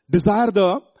 Desire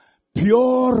the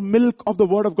pure milk of the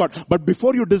Word of God. But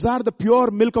before you desire the pure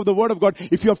milk of the Word of God,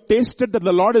 if you have tasted that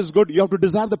the Lord is good, you have to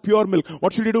desire the pure milk.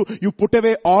 What should you do? You put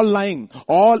away all lying,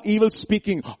 all evil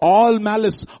speaking, all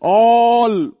malice,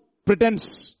 all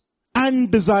pretense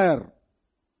and desire.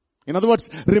 In other words,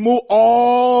 remove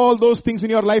all those things in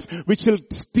your life which will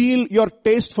steal your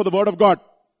taste for the Word of God.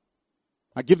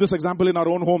 I give this example in our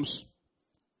own homes.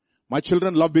 My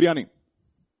children love biryani.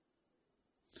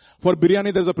 For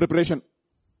biryani there is a preparation.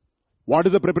 What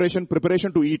is the preparation?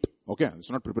 Preparation to eat. Okay, it's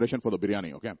not preparation for the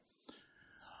biryani, okay.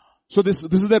 So this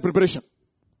is their preparation.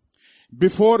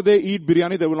 Before they eat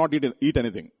biryani, they will not eat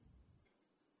anything.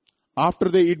 After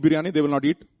they eat biryani, they will not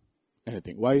eat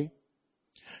anything. Why?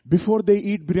 Before they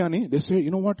eat biryani, they say,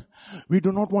 you know what? We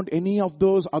do not want any of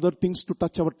those other things to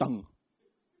touch our tongue.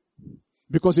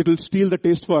 Because it will steal the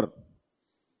taste for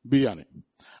biryani.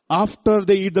 After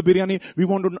they eat the biryani,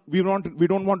 we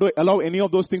don't want to allow any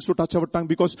of those things to touch our tongue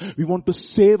because we want to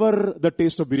savor the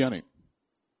taste of biryani.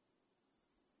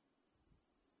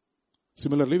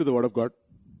 Similarly with the Word of God.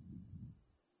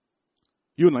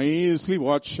 You nicely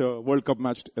watch World Cup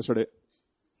match yesterday.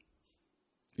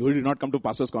 You did not come to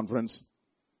pastor's conference.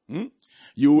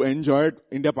 You enjoyed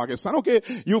India-Pakistan. Okay,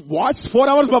 you watched 4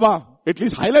 hours, Baba. At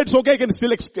least highlights, okay, I can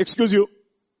still excuse you.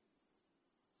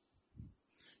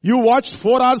 You watched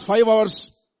 4 hours, 5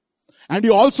 hours. And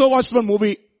you also watched one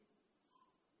movie.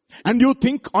 And you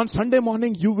think on Sunday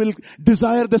morning you will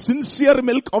desire the sincere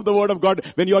milk of the Word of God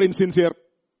when you are insincere.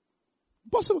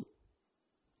 Impossible.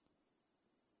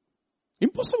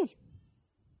 Impossible.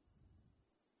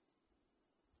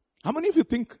 How many of you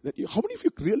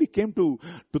really came to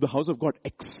the house of God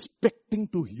expecting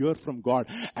to hear from God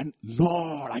and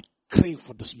Lord, I crave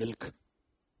for this milk.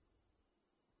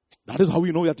 That is how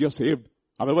you know that you are saved.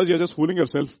 Otherwise you are just fooling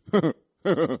yourself.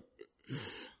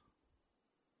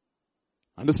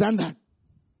 Understand that.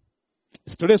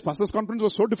 Yesterday's pastor's conference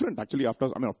was so different actually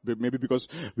maybe because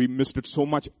we missed it so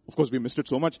much. Of course we missed it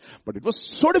so much, but it was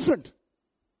so different.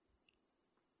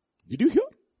 Did you hear?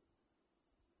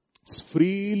 It's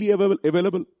freely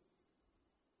available.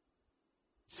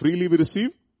 Freely we receive.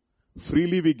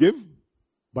 Freely we give.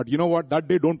 But you know what? That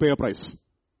day don't pay a price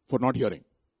for not hearing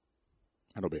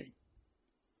and obeying.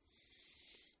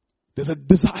 There's a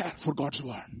desire for God's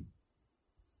Word.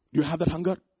 Do you have that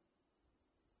hunger?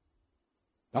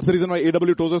 That's the reason why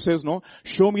A.W. Tozer says, no,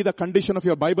 show me the condition of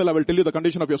your Bible, I will tell you the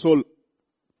condition of your soul.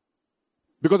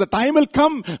 Because the time will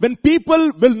come when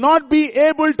people will not be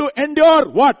able to endure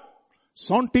what?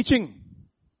 Sound teaching.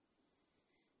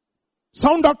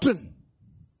 Sound doctrine.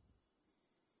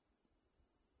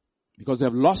 Because they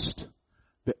have lost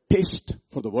the taste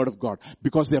for the word of God.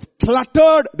 Because they have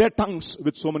cluttered their tongues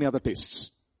with so many other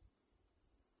tastes.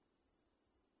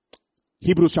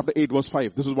 Hebrews chapter 8 verse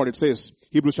 5. This is what it says.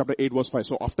 Hebrews chapter 8 verse 5.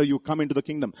 So after you come into the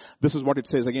kingdom, this is what it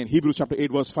says again. Hebrews chapter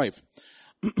 8 verse 5.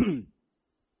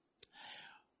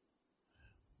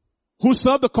 Who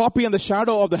serve the copy and the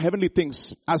shadow of the heavenly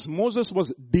things, as Moses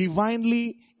was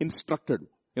divinely instructed.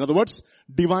 In other words,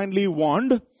 divinely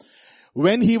warned.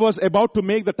 When he was about to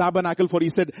make the tabernacle, for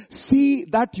he said, see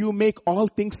that you make all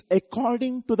things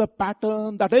according to the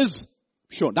pattern that is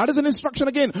shown. That is an instruction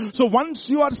again. So once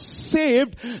you are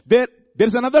saved,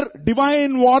 there's another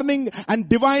divine warning and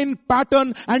divine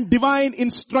pattern and divine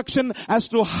instruction as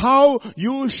to how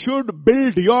you should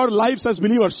build your lives as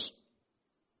believers.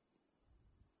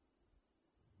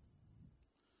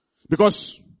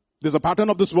 Because there's a pattern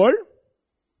of this world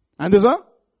and there's a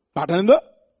pattern in the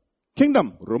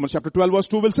kingdom. Romans chapter 12 verse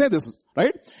 2 will say this,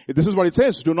 right? This is what it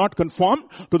says. Do not conform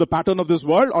to the pattern of this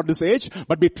world or this age,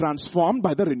 but be transformed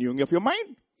by the renewing of your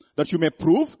mind, that you may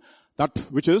prove that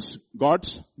which is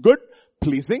God's good,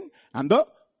 pleasing, and the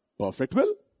perfect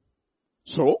will.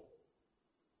 So,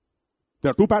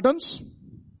 there are two patterns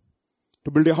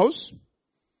to build a house.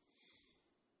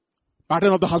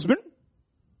 Pattern of the husband.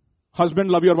 Husband,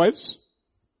 love your wives.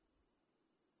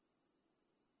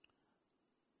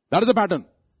 That is the pattern.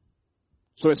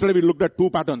 So yesterday we looked at two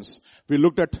patterns. We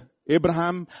looked at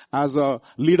Abraham as a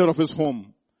leader of his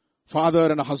home,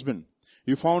 father and a husband.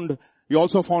 You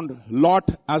also found Lot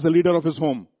as a leader of his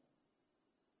home.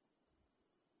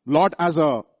 Lot as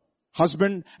a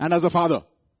husband and as a father.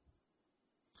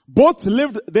 Both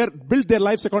built their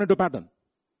lives according to pattern.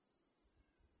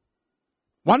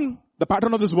 One, the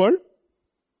pattern of this world.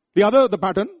 The other, the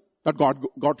pattern that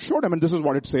God showed him. And this is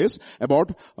what it says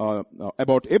about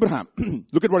Abraham.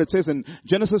 Look at what it says in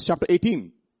Genesis chapter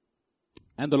 18.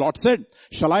 And the Lord said,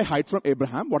 shall I hide from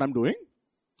Abraham what I'm doing?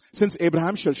 Since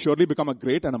Abraham shall surely become a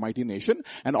great and a mighty nation,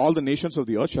 and all the nations of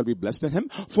the earth shall be blessed in him,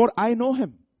 for I know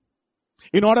him,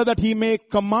 in order that he may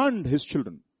command his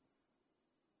children.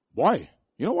 Boy,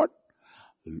 you know what?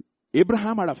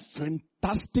 Abraham had a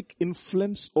fantastic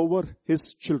influence over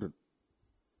his children.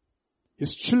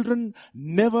 His children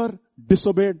never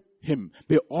disobeyed him.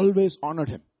 They always honored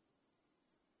him.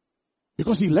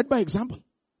 Because he led by example.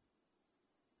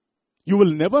 You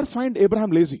will never find Abraham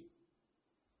lazy.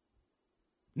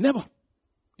 Never.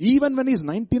 Even when he's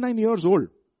 99 years old.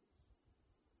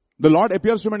 The Lord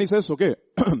appears to him and he says, okay,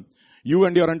 you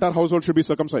and your entire household should be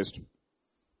circumcised.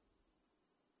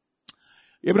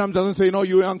 Abraham doesn't say,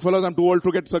 you young fellows, I'm too old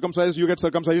to get circumcised, you get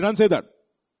circumcised. He doesn't say that.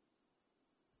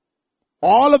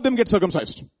 All of them get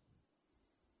circumcised.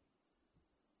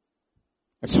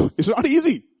 It's not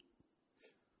easy.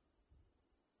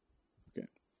 Okay.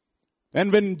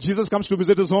 And when Jesus comes to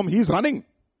visit his home, he's running.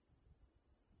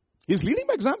 He's leading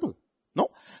by example. No?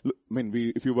 I mean,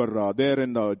 if you were there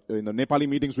in the Nepali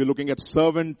meetings, we're looking at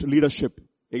servant leadership.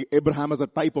 Abraham as a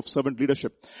type of servant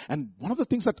leadership. And one of the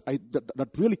things that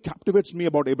really captivates me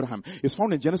about Abraham is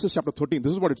found in Genesis chapter 13.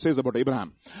 This is what it says about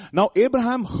Abraham. Now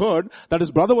Abraham heard that his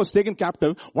brother was taken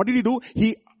captive. What did he do?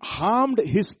 He harmed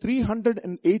his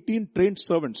 318 trained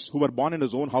servants who were born in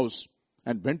his own house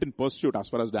and went in pursuit as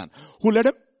far as Dan. Who led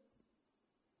him?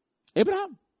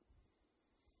 Abraham.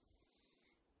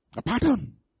 A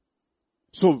pattern.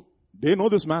 So they know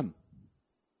this man.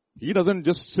 He doesn't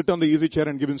just sit on the easy chair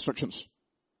and give instructions.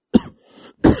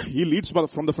 He leads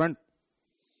from the front.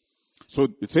 So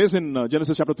it says in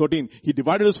Genesis chapter 13, he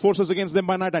divided his forces against them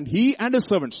by night, and he and his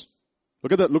servants,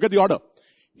 look at the order.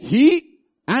 He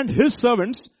and his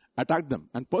servants attacked them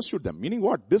and pursued them. Meaning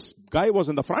what? This guy was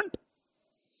in the front.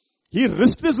 He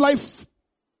risked his life.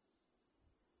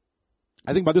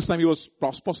 I think by this time he was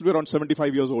possibly around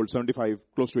 75 years old, 75,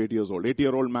 close to 80 years old.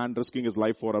 80-year-old man risking his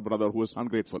life for a brother who was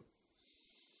ungrateful.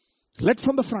 Led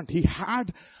from the front. He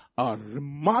had a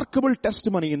remarkable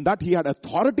testimony in that he had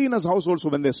authority in his household. So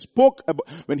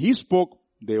when he spoke,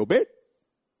 they obeyed.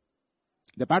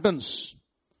 The patterns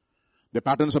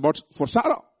for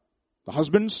Sarah, the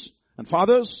husbands and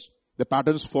fathers, the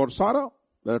patterns for Sarah,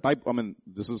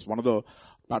 this is one of the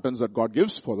patterns that God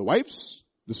gives for the wives.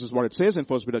 This is what it says in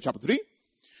 1 Peter chapter 3.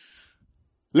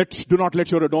 Do not let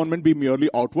your adornment be merely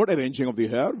outward, arranging of the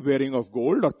hair, wearing of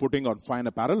gold, or putting on fine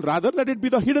apparel. Rather, let it be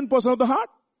the hidden person of the heart,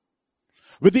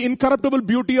 with the incorruptible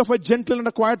beauty of a gentle and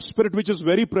a quiet spirit, which is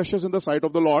very precious in the sight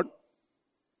of the Lord.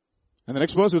 And the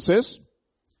next verse it says,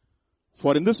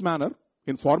 for in this manner,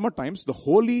 in former times, the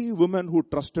holy women who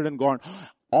trusted in God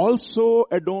also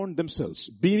adorned themselves,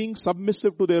 being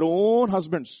submissive to their own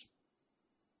husbands.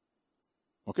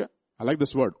 Okay? I like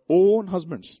this word, own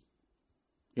husbands.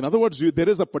 In other words, there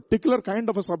is a particular kind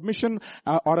of a submission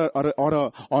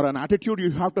or an attitude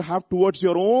you have to have towards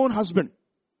your own husband.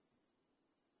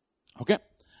 Okay?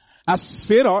 As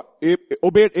Sarah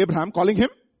obeyed Abraham, calling him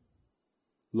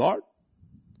Lord.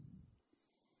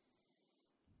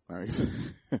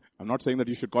 I'm not saying that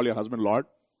you should call your husband Lord.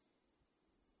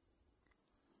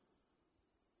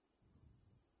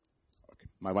 Okay.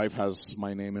 My wife has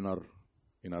my name in her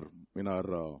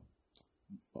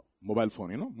mobile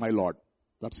phone, my Lord.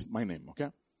 That's my name, okay?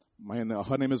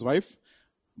 Her name is wife.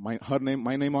 My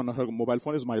name on her mobile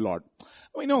phone is my Lord.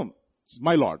 It's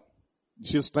my Lord.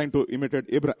 She's trying to imitate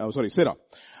Sarah.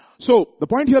 So, the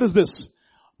point here is this.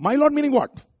 My Lord meaning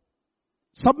what?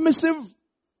 Submissive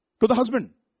to the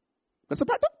husband. That's the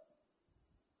pattern.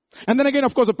 And then again,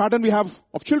 of course, the pattern we have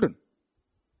of children.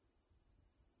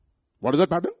 What is that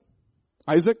pattern?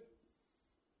 Isaac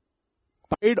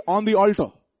died on the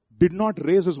altar, did not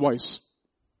raise his voice.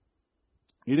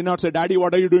 He did not say, Daddy,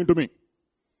 what are you doing to me?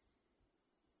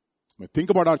 Think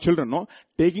about our children, no?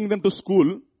 Taking them to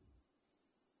school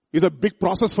is a big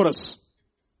process for us.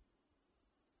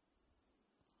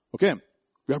 Okay?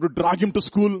 We have to drag him to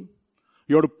school.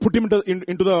 You have to put him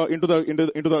into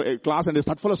the class, and this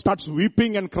fellow starts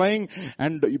weeping and crying,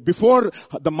 and before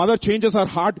the mother changes her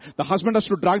heart, the husband has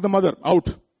to drag the mother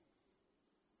out.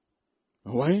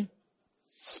 Why?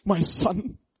 My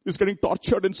son is getting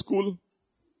tortured in school.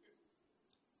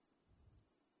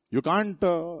 You can't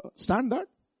stand that.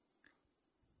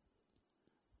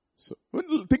 So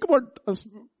think about a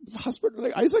husband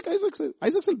like Isaac.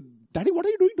 Isaac said, Daddy, what are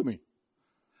you doing to me?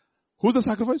 Who's the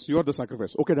sacrifice? You are the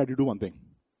sacrifice. Okay, Daddy, do one thing.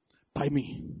 Tie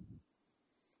me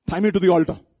to the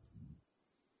altar.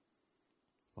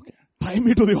 Okay, tie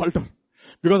me to the altar.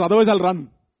 Because otherwise I'll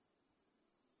run.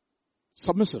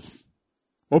 Submissive.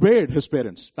 Obeyed his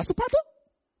parents. That's a pattern.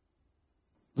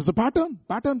 There's a pattern.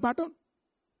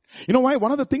 You know why?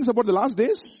 One of the things about the last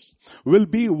days will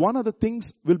be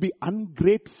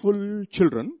ungrateful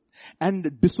children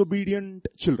and disobedient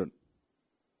children.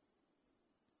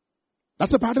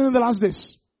 That's the pattern in the last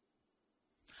days.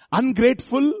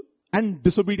 Ungrateful and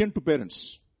disobedient to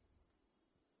parents.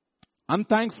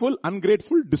 Unthankful,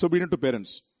 ungrateful, disobedient to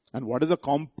parents. And what is the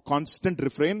constant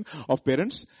refrain of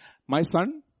parents? My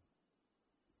son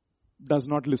does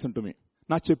not listen to me.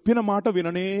 Na cheppina maata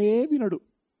vinane vinadu.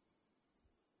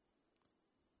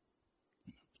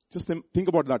 Just think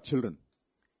about that, children.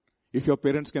 If your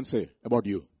parents can say about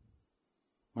you,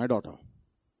 my daughter,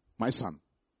 my son,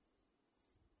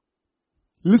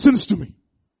 listens to me.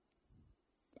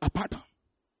 A pattern.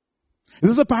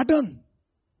 This is a pattern.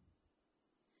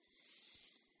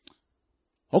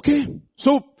 Okay.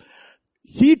 So,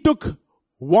 he took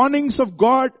warnings of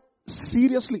God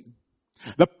seriously.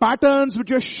 The patterns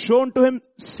which were shown to him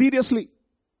seriously.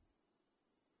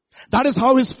 That is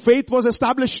how his faith was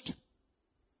established.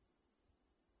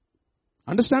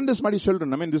 Understand this, my dear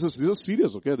children. I mean, this is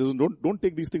serious, okay? Don't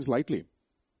take these things lightly.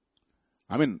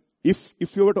 I mean, if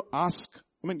you were to ask,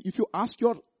 if you ask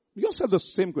yourself the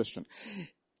same question,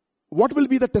 what will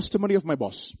be the testimony of my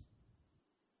boss?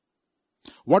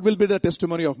 What will be the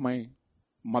testimony of my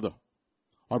mother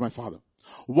or my father?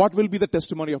 What will be the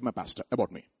testimony of my pastor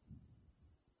about me?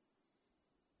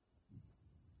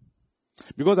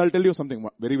 Because I'll tell you something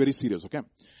very, very serious, okay?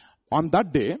 On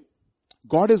that day,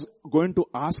 God is going to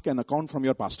ask an account from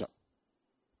your pastor.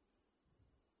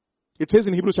 It says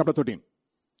in Hebrews chapter 13.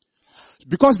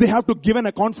 Because they have to give an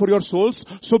account for your souls,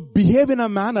 so behave in a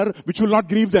manner which will not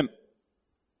grieve them.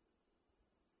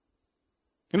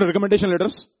 Recommendation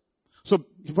letters. So,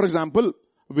 for example,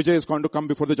 Vijay is going to come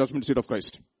before the judgment seat of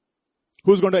Christ.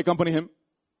 Who's going to accompany him?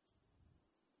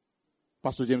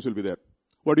 Pastor James will be there.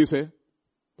 What do you say?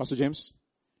 Pastor James,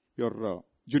 your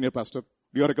junior pastor,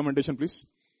 your recommendation please.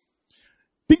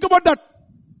 Think about that.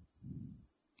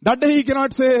 That day he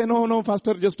cannot say, no,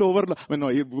 pastor, just overlook.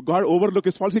 God overlook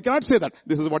his faults. He cannot say that.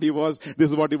 This is what he was,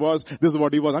 this is what he was, this is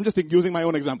what he was. I'm just using my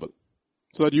own example.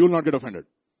 So that you will not get offended.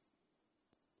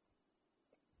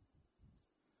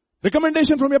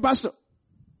 Recommendation from your pastor.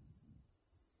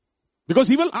 Because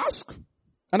he will ask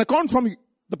an account from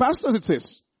the pastors, it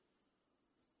says.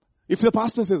 If the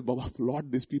pastor says, Baba,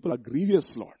 Lord, these people are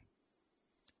grievous, Lord.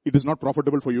 It is not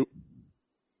profitable for you.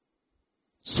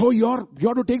 So you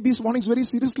have to take these warnings very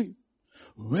seriously.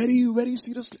 Very, very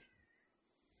seriously.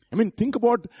 Think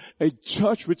about a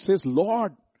church which says,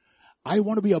 Lord, I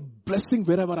want to be a blessing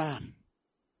wherever I am.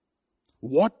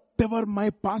 What whatever my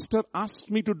pastor asks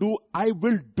me to do, I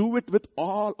will do it with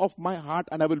all of my heart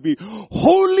and I will be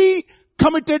wholly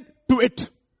committed to it.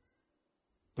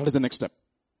 That is the next step.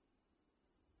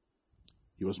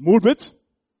 He was moved with,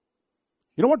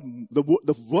 you know what,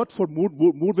 the word for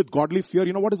moved with godly fear,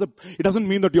 you know what is it doesn't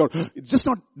mean that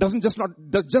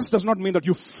does not mean that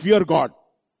you fear God.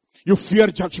 You fear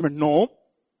judgment. No.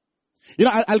 You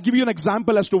know, I'll give you an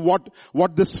example as to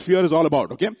what this fear is all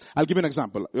about, okay? I'll give you an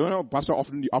example. You know, pastor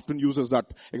often uses that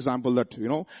example that, you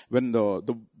know, when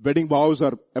the wedding vows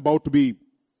are about to be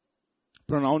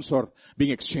pronounced or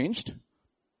being exchanged,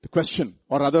 the question,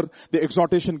 or rather the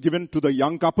exhortation given to the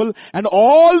young couple and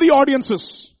all the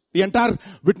audiences, the entire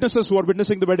witnesses who are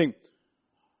witnessing the wedding.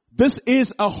 This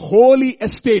is a holy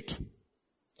estate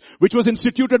which was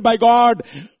instituted by God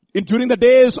during the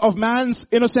days of man's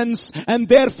innocence, and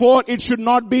therefore it should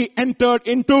not be entered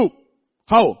into.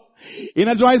 How?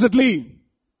 Inadvisedly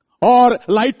or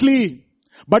lightly,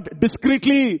 but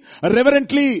discreetly,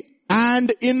 reverently,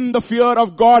 and in the fear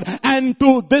of God, and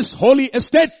to this holy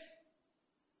estate.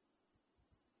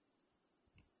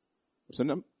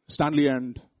 Stanley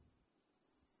and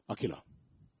Aquila.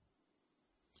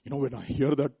 You know, when I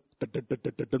hear that,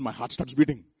 my heart starts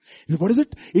beating. What is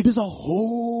it? It is a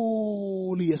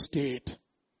holy estate.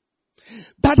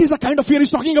 That is the kind of fear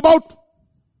he's talking about.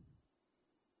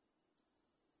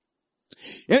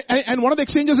 And one of the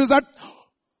exchanges is that,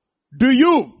 do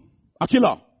you,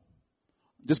 Aquila,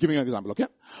 just giving an example, okay?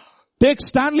 Take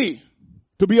Stanley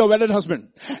to be your wedded husband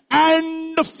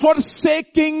and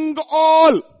forsaking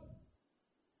all.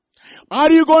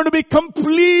 Are you going to be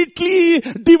completely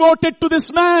devoted to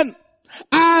this man?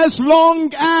 As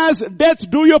long as death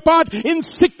do your part, in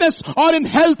sickness or in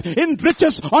health, in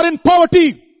riches or in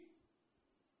poverty.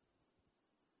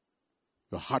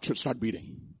 Your heart should start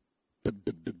beating. Dug,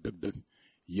 dug, dug, dug, dug.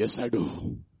 Yes, I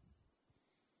do.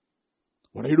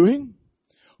 What are you doing?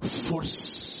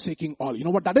 Forsaking all. You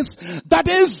know what that is? That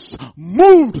is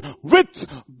moved with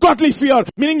godly fear.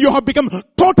 Meaning you have become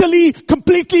totally,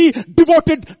 completely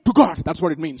devoted to God. That's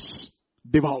what it means.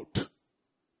 Devout.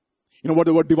 You know what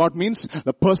the word devout means?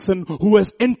 The person who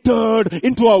has entered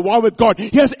into a vow with God.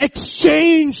 He has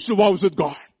exchanged vows with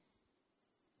God.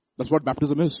 That's what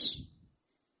baptism is.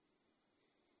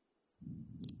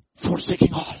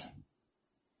 Forsaking all.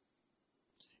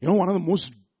 You know, one of the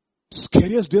most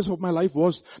scariest days of my life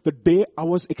was the day I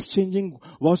was exchanging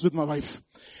vows with my wife.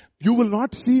 You will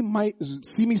not see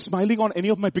me smiling on any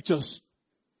of my pictures.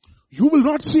 You will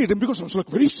not see it, and because I was like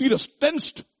very serious,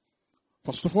 tensed.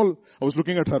 First of all, I was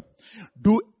looking at her.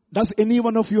 Does any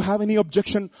one of you have any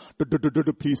objection?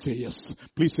 Please say yes.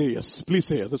 Please say yes. Please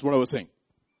say yes. That's what I was saying.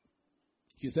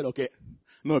 She said, okay.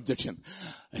 No objection.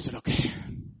 I said, okay.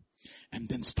 And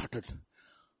then started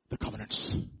the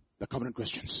covenants. The covenant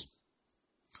questions.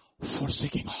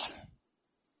 Forsaking all.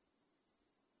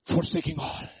 Forsaking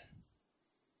all.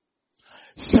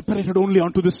 Separated only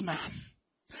unto this man.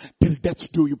 Till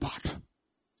death do you part.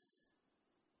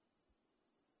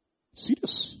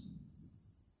 Serious.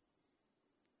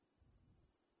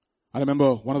 I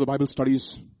remember one of the Bible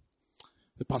studies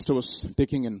the pastor was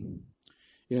taking in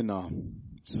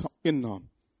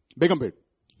Begumpet,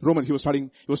 Roman. He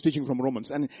was teaching from Romans.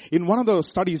 And in one of the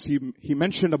studies he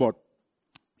mentioned about,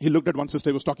 he looked at one sister,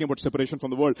 he was talking about separation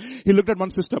from the world. He looked at one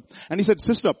sister and he said,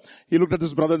 sister, he looked at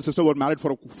his brother and sister who were married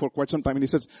for quite some time, and he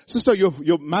says, sister,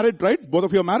 you're married, right? Both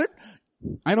of you are married?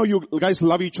 I know you guys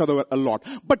love each other a lot.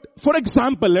 But for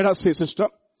example, let us say, sister,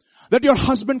 that your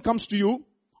husband comes to you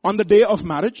on the day of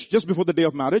marriage, just before the day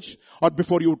of marriage, or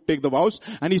before you take the vows,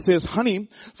 and he says, honey,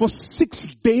 for 6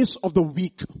 days of the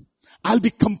week, I'll be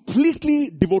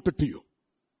completely devoted to you.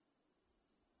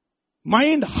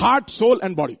 Mind, heart, soul,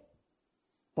 and body.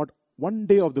 But 1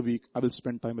 day of the week, I will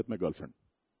spend time with my girlfriend.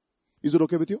 Is it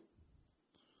okay with you?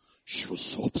 She was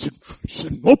so upset. She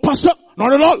said, no, pastor,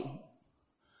 not at all.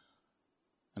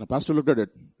 And the pastor looked at it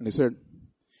and he said,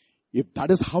 if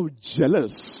that is how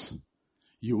jealous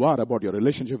you are about your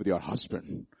relationship with your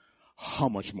husband, how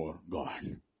much more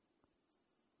God?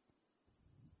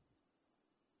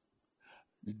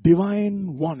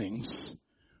 Divine warnings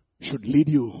should lead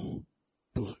you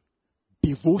to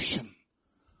devotion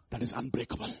that is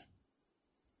unbreakable.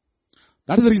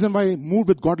 That is the reason why moved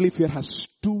with godly fear has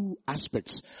 2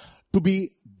 aspects. To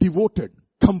be devoted,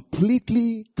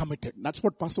 completely committed. That's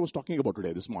what pastor was talking about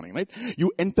today, this morning, right?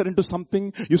 You enter into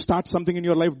something, you start something in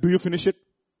your life, do you finish it?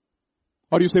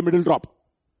 Or you say middle drop?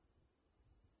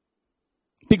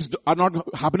 Things are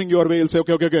not happening your way, you'll say,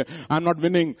 okay, I'm not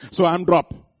winning, so I'm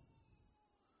drop.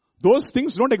 Those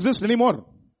things don't exist anymore.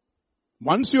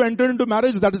 Once you enter into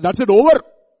marriage, that's it, over.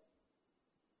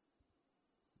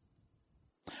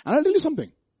 And I'll tell you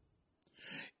something.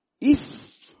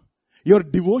 If your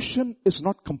devotion is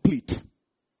not complete,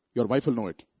 your wife will know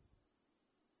it.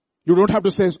 You don't have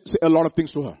to say a lot of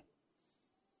things to her.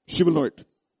 She will know it.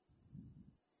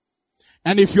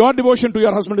 And if your devotion to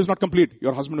your husband is not complete,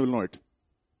 your husband will know it.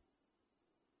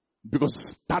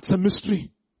 Because that's a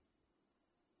mystery.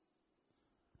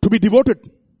 To be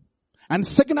devoted. And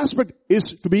second aspect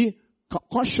is to be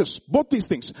cautious. Both these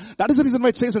things. That is the reason why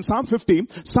it says in Psalm 50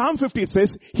 it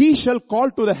says, He shall call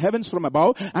to the heavens from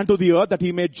above and to the earth that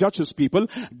He may judge His people.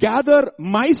 Gather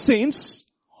my saints,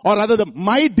 or rather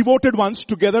my devoted ones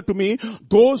together to me,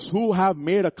 those who have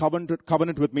made a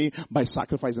covenant with me by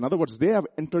sacrifice. In other words, they have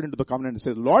entered into the covenant and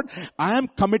said, Lord, I am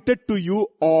committed to you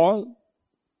all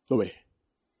the way.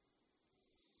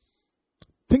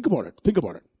 Think about it. Think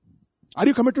about it. Are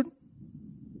you committed?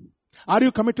 Are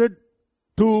you committed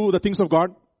to the things of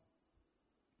God?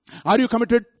 Are you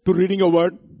committed to reading your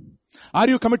word? Are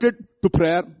you committed to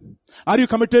prayer? Are you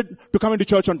committed to coming to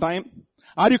church on time?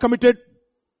 Are you committed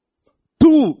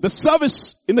to the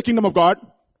service in the kingdom of God?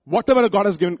 Whatever God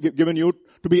has given you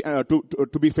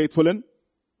to be faithful in.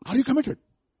 Are you committed?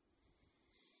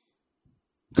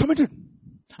 Committed.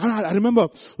 And I remember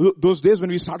those days when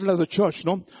we started as a church,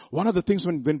 one of the things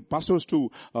when pastor was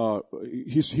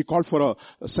he called for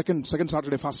a second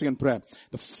Saturday fasting and prayer.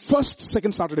 The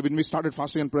second Saturday when we started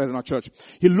fasting and prayer in our church,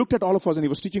 he looked at all of us and he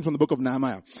was teaching from the book of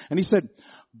Nehemiah. And he said,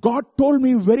 God told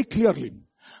me very clearly,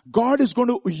 God is going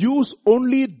to use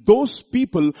only those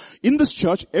people in this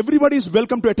church. Everybody is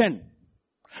welcome to attend.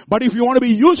 But if you want to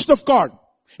be used of God,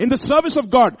 in the service of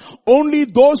God, only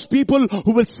those people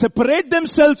who will separate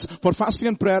themselves for fasting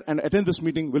and prayer and attend this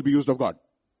meeting will be used of God.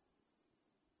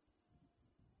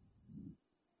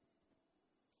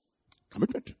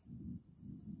 Commitment.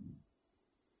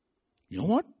 You know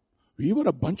what? We were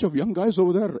a bunch of young guys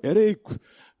over there. Eric,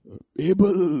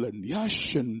 Abel and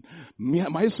Yash and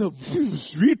myself.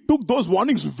 We took those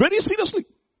warnings very seriously.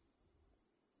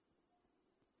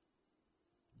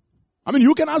 I mean,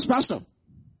 you can ask pastor.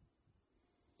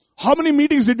 How many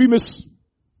meetings did we miss?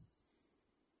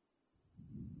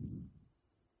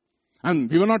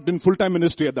 And we were not in full-time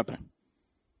ministry at that time.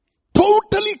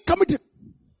 Totally committed.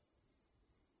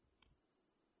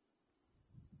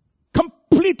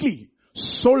 Completely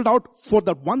sold out for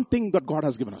the one thing that God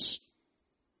has given us.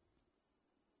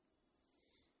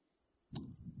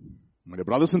 My dear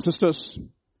brothers and sisters,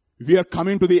 we are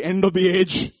coming to the end of the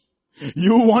age.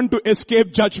 You want to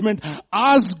escape judgment.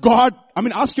 Ask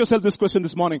yourself this question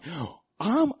this morning.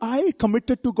 Am I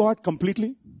committed to God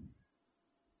completely?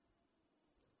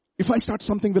 If I start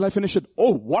something, will I finish it?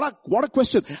 Oh, what a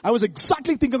question. I was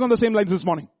exactly thinking on the same lines this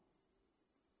morning.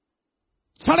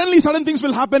 Suddenly, certain things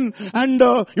will happen and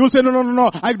you will say, no,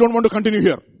 I don't want to continue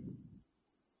here.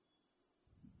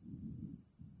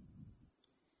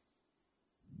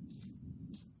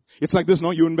 It's like this,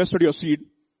 you invested your seed.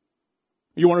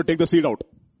 You want to take the seed out.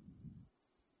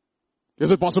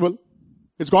 Is it possible?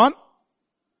 It's gone?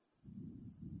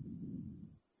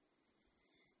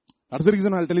 That's the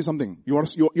reason I'll tell you something. You want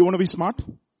to be smart?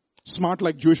 Smart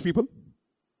like Jewish people?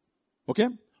 Okay?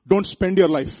 Don't spend your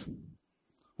life.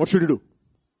 What should you do?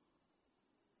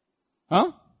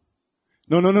 Huh?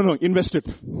 No. Invest it.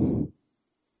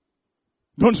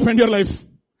 Don't spend your life.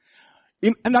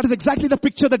 And that is exactly the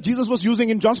picture that Jesus was using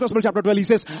in John's Gospel chapter 12. He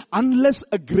says, unless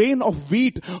a grain of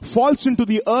wheat falls into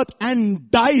the earth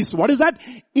and dies. What is that?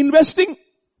 Investing.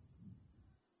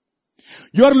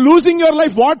 You are losing your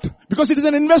life. What? Because it is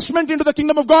an investment into the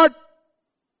kingdom of God.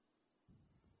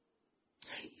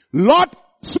 Lot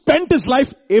spent his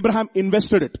life. Abraham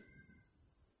invested it.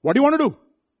 What do you want to do?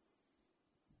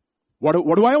 What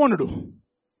do I want to do?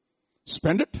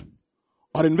 Spend it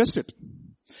or invest it?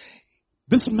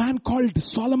 This man called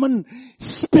Solomon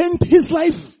spent his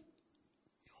life.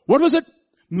 What was it?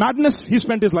 Madness he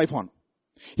spent his life on.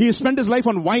 He spent his life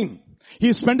on wine.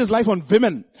 He spent his life on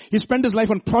women. He spent his life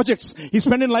on projects. He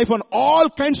spent his life on all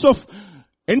kinds of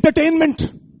entertainment.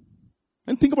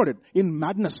 And think about it. In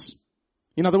madness.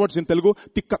 In other words, in Telugu,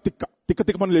 tikka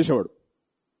pani leshavaadu.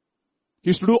 He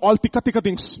used to do all tikka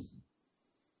things.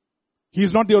 He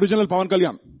is not the original Pawan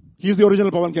Kalyan. He is the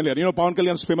original Pawan Kalyan. You know Pawan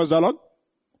Kalyan's famous dialogue?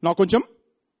 Now koncham.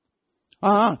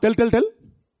 Tell.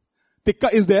 Tikka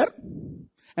is there.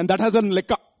 And that has a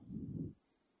lekka.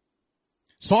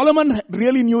 Solomon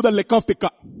really knew the lekka of tikka.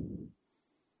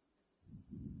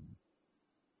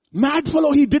 Mad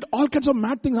fellow, he did all kinds of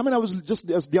mad things. I was just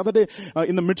the other day,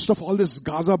 in the midst of all this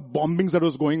Gaza bombings that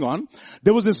was going on,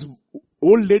 there was this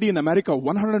old lady in America,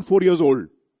 104 years old.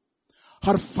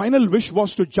 Her final wish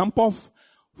was to jump off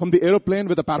from the aeroplane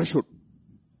with a parachute.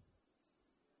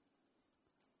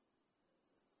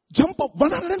 Jump up,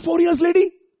 104 years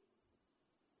lady.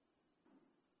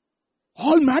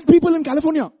 All mad people in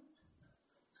California.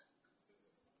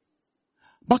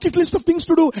 Bucket list of things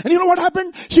to do. And you know what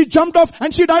happened? She jumped off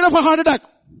and she died of a heart attack.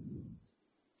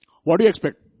 What do you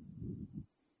expect?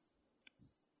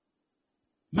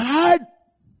 Mad.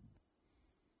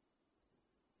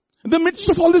 In the midst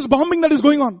of all this bombing that is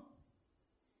going on.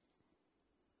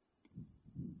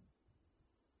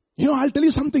 You know, I'll tell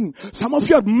you something. Some of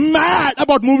you are mad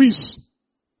about movies.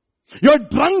 You're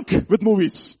drunk with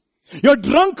movies. You're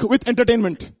drunk with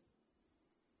entertainment.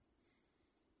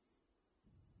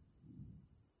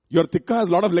 Your tikka has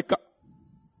a lot of lekka.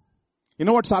 You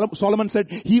know what Solomon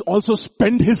said? He also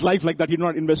spent his life like that. He did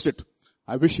not invest it.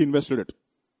 I wish he invested it.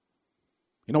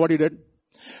 You know what he did?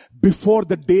 Before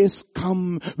the days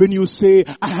come when you say,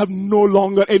 I have no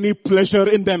longer any pleasure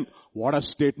in them. What a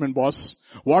statement, boss.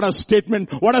 What a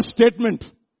statement. What a statement.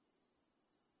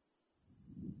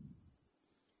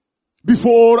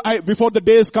 Before the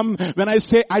days come when I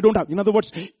say I don't have. In other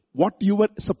words, what you were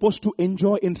supposed to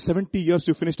enjoy in 70 years,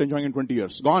 you finished enjoying in 20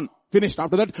 years. Gone. Finished.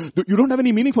 After that, you don't have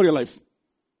any meaning for your life.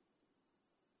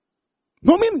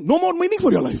 No more meaning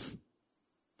for your life.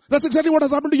 That's exactly what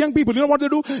has happened to young people. You know what they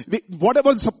do?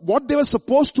 What they were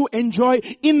supposed to enjoy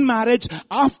in marriage,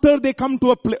 after they come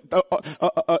to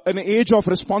an age of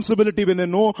responsibility, when they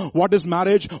know what is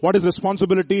marriage, what is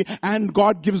responsibility, and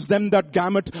God gives them that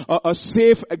gamut, a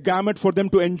safe gamut for them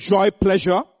to enjoy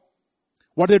pleasure.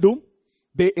 What they do?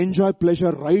 They enjoy pleasure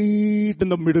right in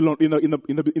the middle, in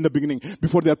the beginning,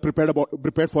 before they are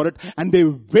prepared for it, and they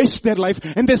waste their life,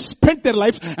 and they spent their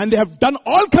life, and they have done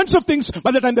all kinds of things.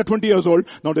 By the time they're 20 years old,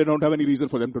 now they don't have any reason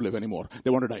for them to live anymore. They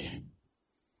want to die.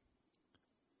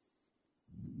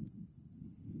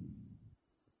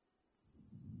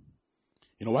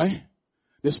 You know why?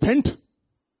 They spent.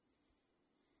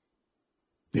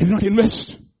 They did not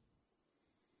invest.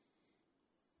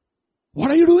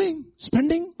 What are you doing?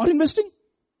 Spending or investing?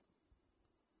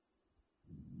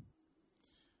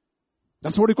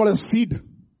 That's what we call a seed.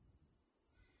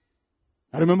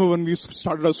 I remember when we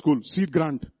started our school, seed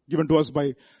grant given to us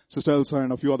by Sister Elsa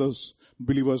and a few others,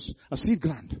 believers, a seed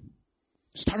grant.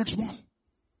 Started small.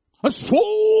 And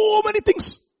so many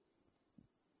things.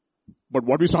 But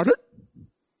what we started?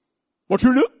 What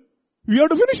should we do? We have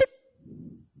to finish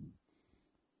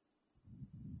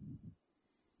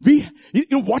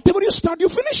it. Whatever you start, you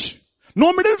finish.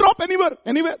 No middle drop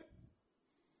anywhere.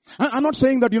 I'm not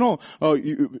saying that, you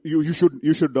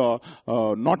should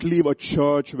not leave a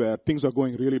church where things are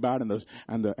going really bad and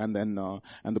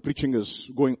the preaching is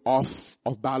going off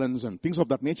balance and things of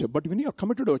that nature. But when you are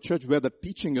committed to a church where the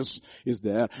teaching is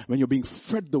there, when you're being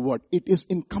fed the word, it is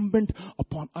incumbent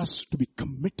upon us to be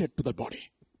committed to the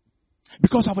body.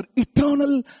 Because our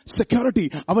eternal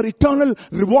security, our eternal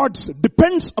rewards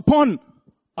depends upon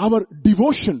our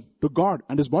devotion to God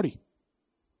and His body.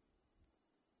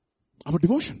 Our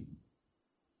devotion.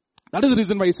 That is the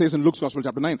reason why he says in Luke's Gospel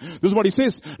chapter 9. This is what he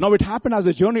says. Now it happened as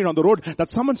they journeyed on the road that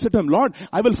someone said to him, Lord,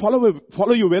 I will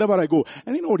follow you wherever I go.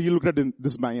 And you know what? He looked at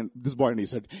this boy and he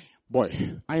said,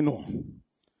 boy, I know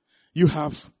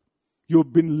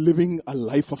you've been living a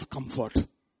life of comfort.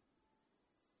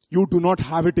 You do not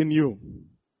have it in you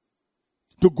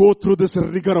to go through this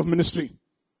rigor of ministry.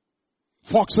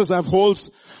 Foxes have holes.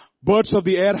 Birds of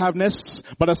the air have nests,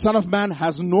 but a son of man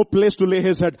has no place to lay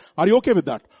his head. Are you okay with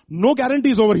that? No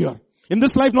guarantees over here. In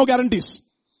this life, no guarantees.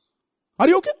 Are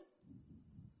you okay?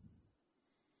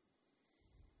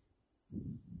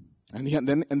 And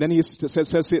then he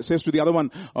says to the other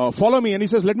one, follow me. And he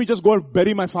says, let me just go and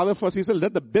bury my father first. He said,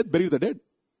 let the dead bury the dead.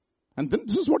 And then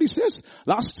this is what he says.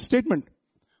 Last statement.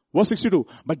 Verse 62.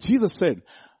 But Jesus said,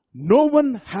 no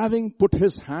one having put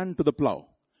his hand to the plow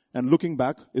and looking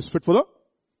back is fit for the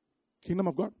kingdom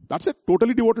of God. That's it.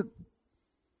 Totally devoted.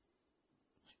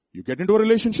 You get into a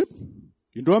relationship,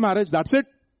 into a marriage, that's it.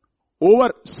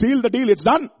 Over. Seal the deal. It's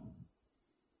done.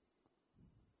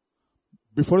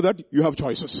 Before that, you have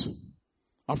choices.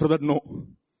 After that, no.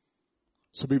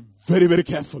 So be very, very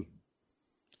careful.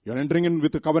 You're entering in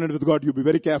with a covenant with God, you be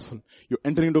very careful. You're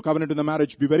entering into a covenant in the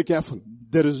marriage, be very careful.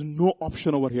 There is no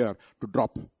option over here to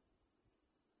drop.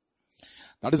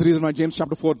 That is the reason why James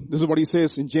chapter 4, this is what he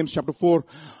says in James chapter 4,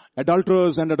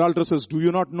 adulterers and adulteresses, do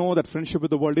you not know that friendship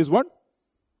with the world is what?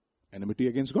 Enmity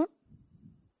against God.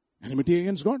 Enmity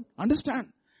against God.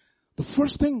 Understand. The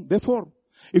first thing, therefore,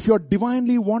 if you are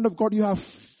divinely warned of God, you have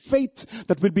faith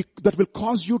that will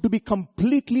cause you to be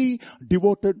completely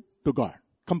devoted to God.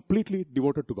 Completely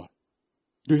devoted to God.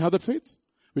 Do you have that faith?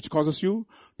 Which causes you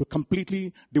to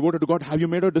completely devoted to God. Have you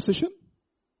made a decision?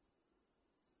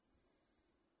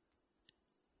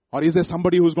 Or is there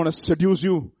somebody who's going to seduce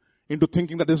you into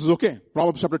thinking that this is okay.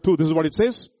 Proverbs chapter 2, this is what it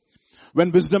says.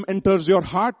 When wisdom enters your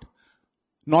heart,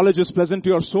 knowledge is pleasant to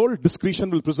your soul, discretion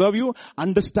will preserve you,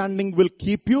 understanding will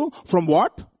keep you from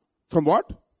what? From what?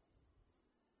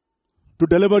 To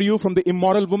deliver you from the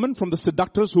immoral woman, from the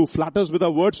seductress who flatters with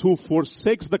her words, who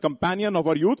forsakes the companion of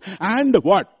her youth, and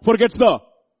what? Forgets the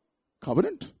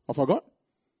covenant of our God.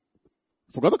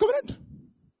 Forgot the covenant.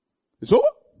 It's over.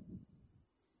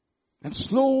 And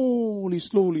slowly,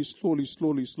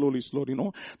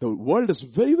 the world is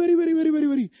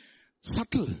very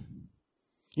subtle.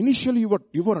 Initially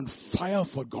you were on fire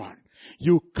for God.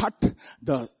 You cut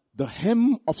the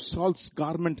hem of Saul's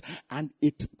garment and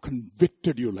it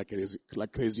convicted you like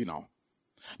crazy now.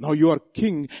 Now you are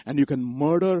king and you can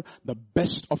murder the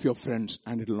best of your friends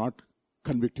and it will not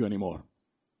convict you anymore.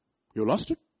 You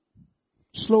lost it.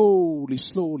 Slowly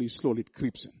it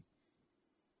creeps in.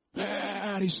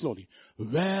 Very slowly,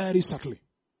 very subtly.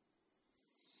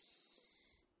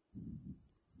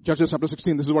 Judges chapter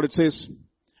 16, this is what it says.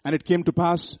 And it came to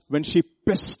pass when she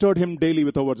pestered him daily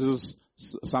with her words, this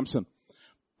is Samson,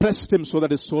 pressed him so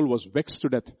that his soul was vexed to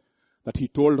death, that he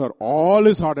told her all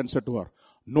his heart and said to her,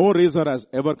 no razor has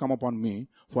ever come upon me,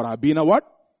 for I've been a what?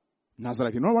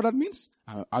 Nazarite. You know what that means?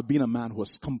 I've been a man who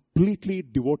has completely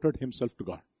devoted himself to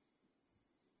God.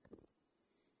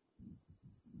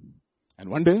 And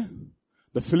one day,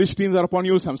 the Philistines are upon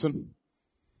you, Samson.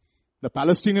 The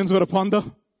Palestinians were upon the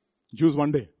Jews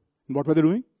one day. And what were they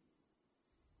doing?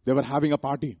 They were having a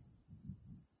party.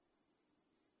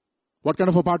 What kind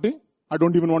of a party? I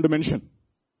don't even want to mention.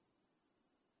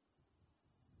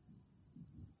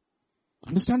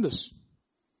 Understand this.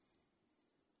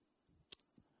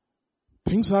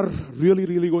 Things are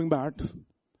really going bad.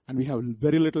 And we have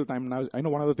very little time now. I know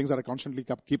one of the things that I constantly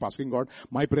keep asking God,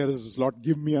 my prayer is, Lord,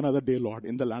 give me another day, Lord,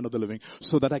 in the land of the living,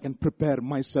 so that I can prepare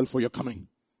myself for your coming.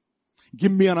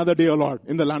 Give me another day, O Lord,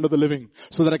 in the land of the living,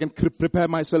 so that I can prepare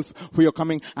myself for your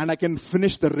coming and I can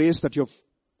finish the race that you've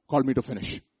called me to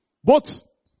finish. Both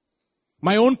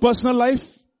my own personal life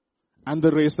and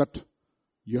the race that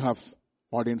you have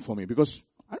ordained for me. Because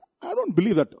I don't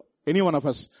believe that any one of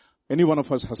us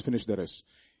has finished the race.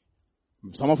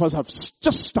 Some of us have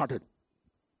just started.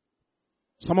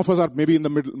 Some of us are maybe in the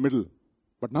middle,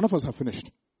 but none of us have finished.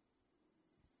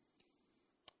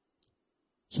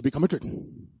 So be committed.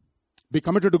 Be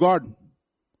committed to God.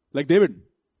 Like David.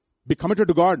 Be committed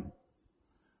to God.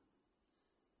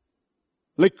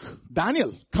 Like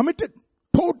Daniel. Committed.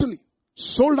 Totally.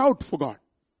 Sold out for God.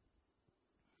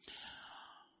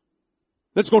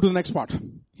 Let's go to the next part.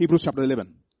 Hebrews chapter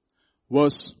 11.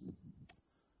 Verse.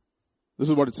 This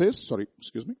is what it says.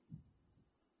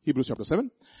 Hebrews chapter 7.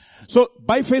 So,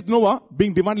 by faith Noah,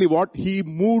 being divinely what? He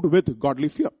moved with godly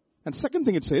fear. And second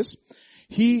thing it says,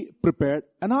 he prepared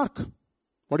an ark.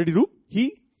 What did he do?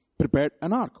 He prepared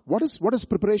an ark. What is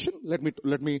preparation?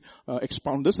 Let me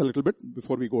expound this a little bit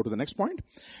before we go to the next point.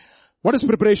 What is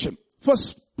preparation?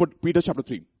 First, put Peter chapter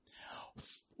 3.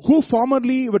 Who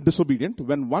formerly were disobedient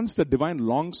when once the divine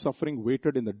long suffering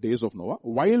waited in the days of Noah,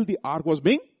 while the ark was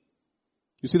being,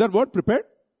 you see that word, prepared?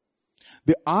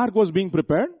 The ark was being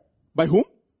prepared by whom?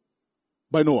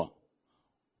 By Noah.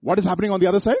 What is happening on the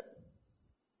other side?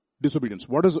 Disobedience.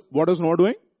 What is Noah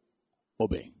doing?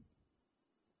 Obeying.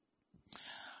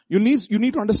 You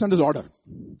need to understand this order.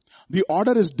 The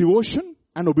order is devotion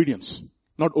and obedience,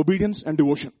 not obedience and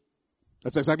devotion.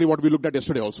 That's exactly what we looked at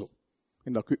yesterday also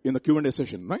in the Q&A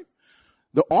session, right?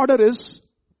 The order is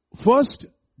first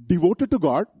devoted to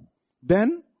God,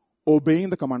 then obeying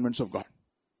the commandments of God.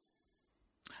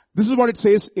 This is what it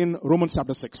says in Romans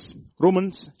chapter 6.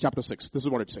 Romans chapter 6. This is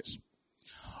what it says.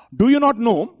 Do you not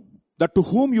know that to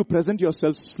whom you present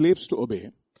yourselves slaves to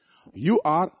obey, you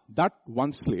are that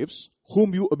one slaves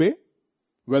whom you obey,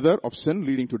 whether of sin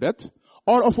leading to death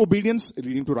or of obedience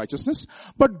leading to righteousness.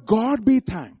 But God be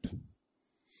thanked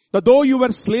that though you were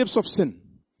slaves of sin,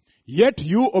 yet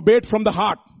you obeyed from the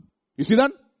heart. You see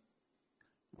that?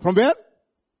 From where?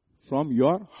 From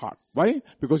your heart. Why?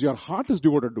 Because your heart is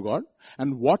devoted to God,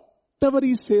 and whatever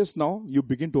He says now, you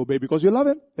begin to obey because you love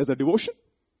Him. There's a devotion.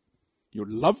 You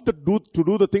love to do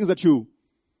the things that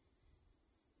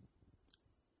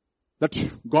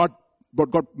God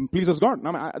pleases God.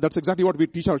 I mean, that's exactly what we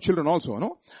teach our children also, you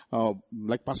know.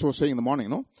 Like Pastor was saying in the morning,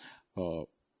 you know.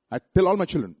 I tell all my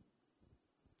children,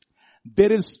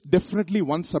 there is definitely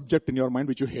one subject in your mind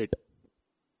which you hate.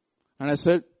 And I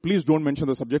said, please don't mention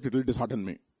the subject, it will dishearten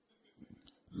me.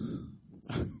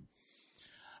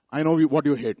 I know what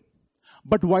you hate.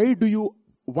 But why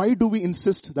do we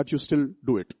insist that you still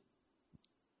do it?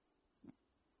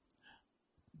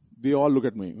 They all look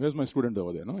at me. Where's my student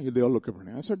over there? No? They all look at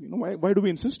me. I said, why do we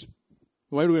insist?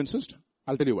 Why do you insist?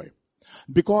 I'll tell you why.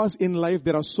 Because in life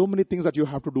there are so many things that you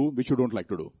have to do which you don't like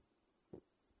to do.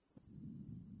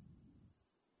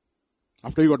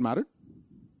 After you got married,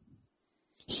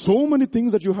 so many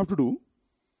things that you have to do,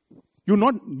 you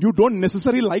don't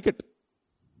necessarily like it.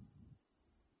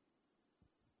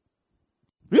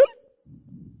 Really?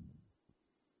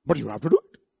 But you have to do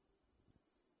it.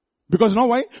 Because now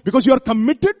why? Because you are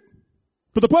committed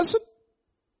to the person.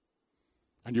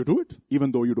 And you do it,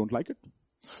 even though you don't like it.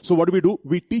 So what do?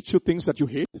 We teach you things that you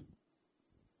hate.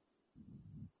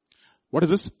 What is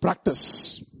this?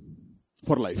 Practice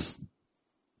for life.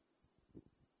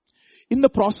 In the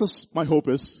process, my hope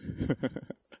is,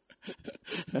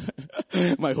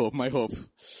 my hope,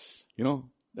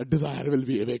 that desire will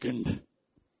be awakened.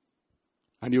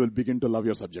 And you will begin to love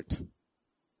your subject.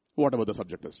 Whatever the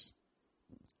subject is.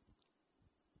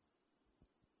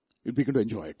 You'll begin to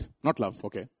enjoy it. Not love,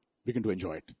 okay. Begin to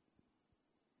enjoy it.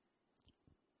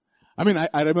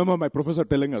 I remember my professor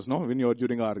telling us,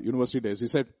 during our university days, he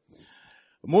said,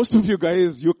 most of you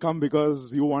guys, you come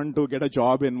because you want to get a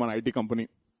job in one IT company.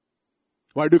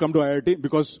 Why do you come to IIT?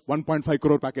 Because 1.5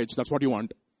 crore package, that's what you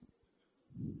want.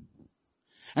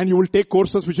 And you will take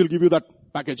courses which will give you that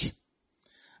package.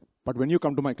 But when you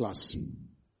come to my class,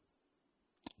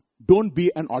 don't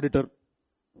be an auditor.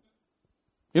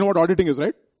 You know what auditing is,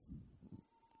 right?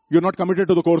 You're not committed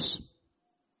to the course.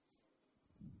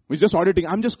 We're just auditing.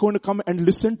 I'm just going to come and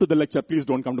listen to the lecture. Please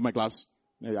don't come to my class.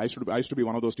 I used to be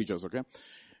one of those teachers, okay?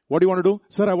 What do you want to do?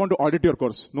 Sir, I want to audit your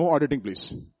course. No auditing,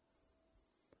 please.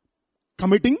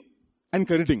 Committing and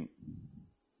crediting.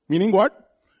 Meaning what?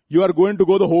 You are going to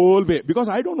go the whole way. Because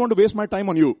I don't want to waste my time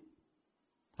on you.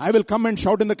 I will come and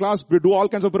shout in the class, we do all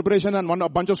kinds of preparation, and a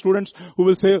bunch of students who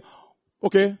will say,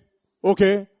 okay,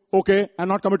 I'm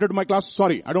not committed to my class.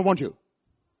 Sorry, I don't want you.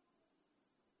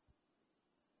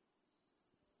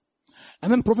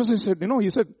 And then professor said,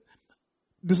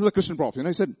 this is a Christian prof,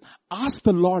 he said, ask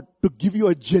the Lord to give you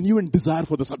a genuine desire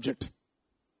for the subject.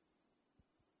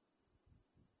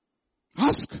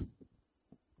 Ask.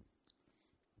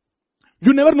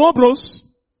 You never know, bros.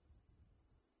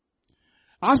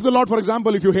 Ask the Lord, for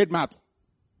example, if you hate math.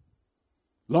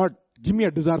 Lord, give me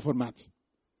a desire for math.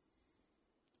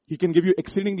 He can give you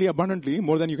exceedingly abundantly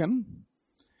more than you can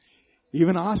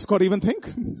even ask or even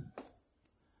think.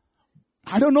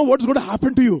 I don't know what's going to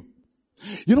happen to you.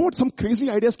 You know what? Some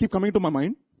crazy ideas keep coming to my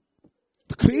mind.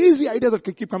 The crazy ideas that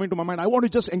keep coming to my mind. I want to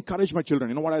just encourage my children.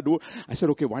 You know what I do? I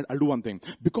said, okay, I'll do one thing.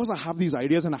 Because I have these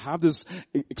ideas and I have this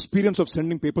experience of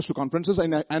sending papers to conferences,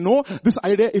 and I know this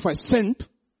idea, if I send,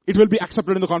 it will be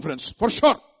accepted in the conference. For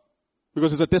sure.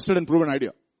 Because it's a tested and proven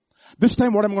idea. This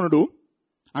time what I'm going to do,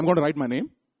 I'm going to write my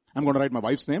name. I'm going to write my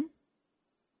wife's name.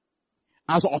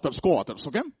 As authors, co-authors,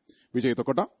 okay? Vijay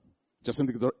Itokota,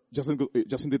 Jacinth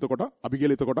Itokota,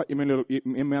 Abigail Itokota, Emmanuel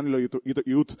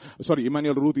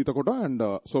Ruth Itokota, and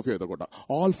Sophia Itokota.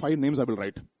 All 5 names I will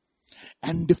write.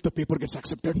 And if the paper gets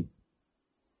accepted,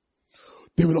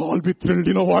 they will all be thrilled.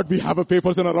 You know what? We have a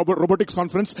papers in a robotics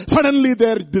conference. Suddenly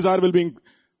their desire will be.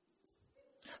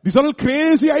 These are all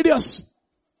crazy ideas.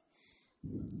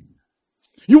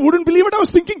 You wouldn't believe it. I was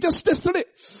thinking just yesterday.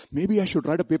 Maybe I should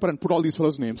write a paper and put all these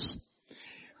fellows' names.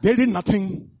 They did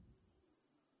nothing.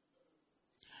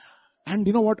 And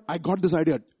you know what? I got this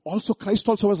idea. Also, Christ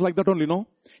also was like that only, no?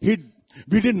 We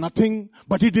did nothing,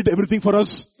 but He did everything for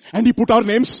us. And He put our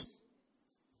names.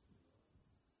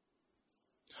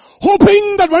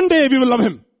 Hoping that one day we will love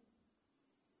Him.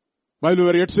 While we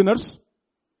were yet sinners.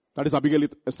 That is Abigail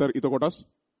Esther Itokotas.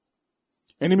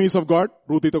 Enemies of God,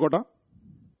 Ruth Itokota.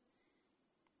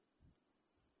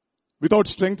 Without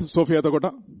strength, Sophia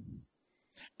Itokota.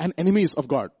 And enemies of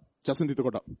God, Jacinth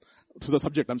Itokota. To the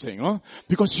subject I'm saying,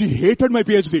 because she hated my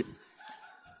PhD.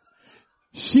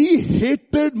 She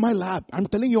hated my lab. I'm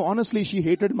telling you honestly, she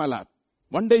hated my lab.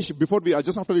 One day,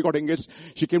 just after we got engaged,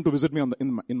 she came to visit me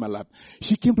in my lab.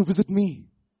 She came to visit me.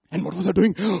 And what was I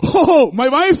doing? Oh, my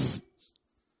wife!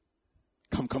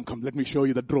 Come, let me show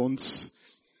you the drones.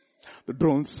 The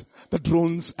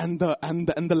drones and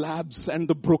the labs and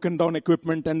the broken down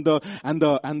equipment and the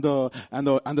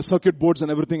circuit boards and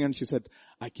everything. And she said,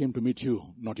 I came to meet you,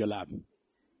 not your lab.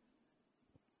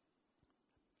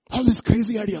 All these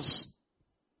crazy ideas.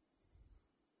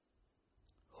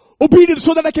 Obedience,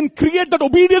 so that I can create that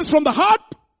obedience from the heart.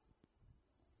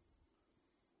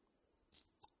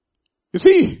 You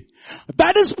see,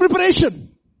 that is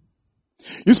preparation.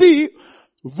 You see,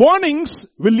 warnings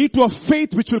will lead to a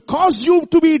faith which will cause you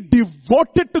to be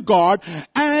devoted to God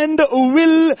and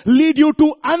will lead you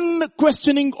to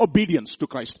unquestioning obedience to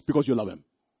Christ because you love Him.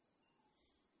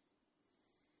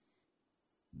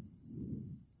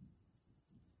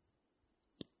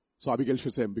 So Abigail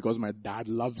should say, because my dad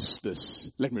loves this,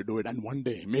 let me do it. And one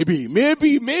day, maybe,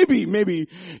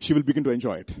 she will begin to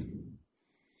enjoy it.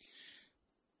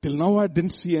 Till now I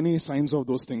didn't see any signs of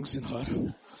those things in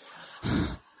her.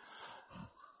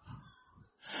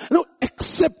 No,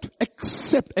 except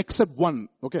one.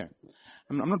 Okay.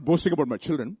 I'm not boasting about my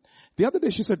children. The other day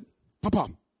she said, Papa.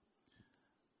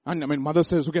 And mother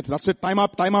says, okay, that's it. Time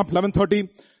up, 11:30.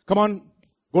 Come on,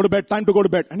 go to bed, time to go to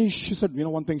bed. And she said,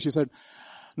 one thing, she said,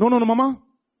 no, Mama,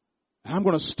 I'm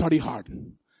going to study hard.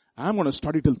 I'm going to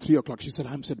study till 3 o'clock. She said,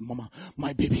 Mama,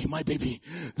 my baby,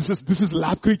 this is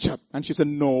lab creature. And she said,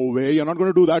 no way, you're not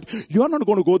going to do that. You are not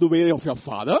going to go the way of your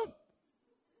father.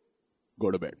 Go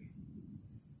to bed.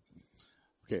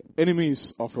 Okay,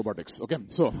 enemies of robotics. Okay,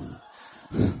 so,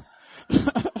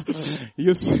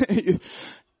 you see,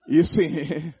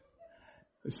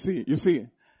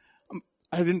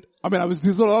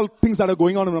 these are all things that are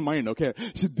going on in my mind, okay?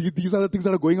 These are the things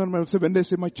that are going on in my mind. So when they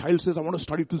say, my child says, I want to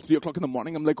study till 3 o'clock in the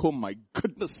morning, I'm like, oh my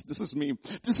goodness, this is me.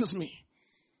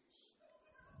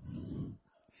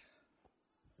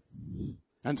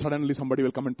 And suddenly somebody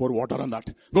will come and pour water on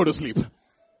that. Go to sleep.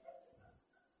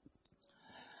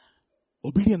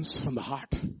 Obedience from the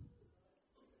heart.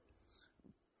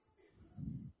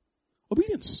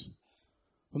 Obedience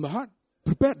from the heart.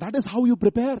 Prepare. That is how you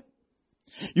prepare.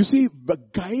 You see, the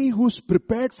guy who's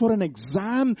prepared for an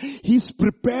exam, he's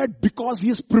prepared because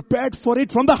he's prepared for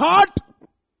it from the heart.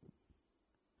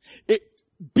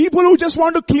 People who just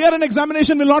want to clear an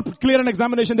examination will not clear an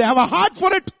examination. They have a heart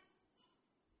for it.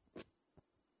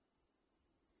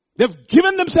 They've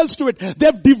given themselves to it.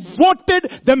 They've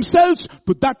devoted themselves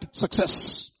to that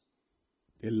success.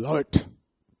 They love it.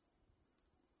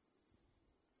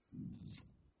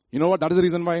 You know what? That is the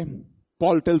reason why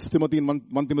Paul tells Timothy in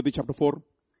 1 Timothy chapter 4,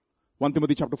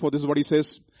 this is what he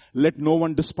says. Let no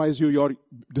one despise your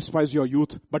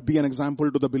youth, but be an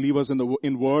example to the believers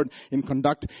in word, in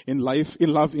conduct, in life,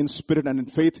 in love, in spirit and in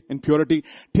faith, in purity.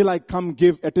 Till I come,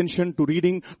 give attention to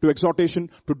reading, to exhortation,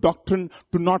 to doctrine,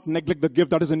 to not neglect the gift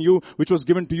that is in you, which was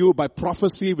given to you by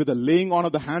prophecy with the laying on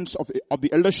of the hands of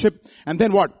the eldership. And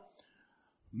then what?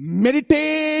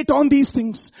 Meditate on these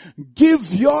things.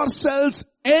 Give yourselves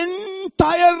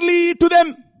entirely to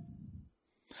them,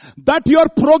 that your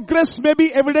progress may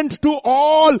be evident to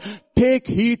all. Take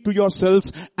heed to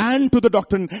yourselves and to the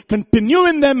doctrine. Continue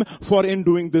in them, for in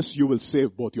doing this you will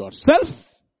save both yourself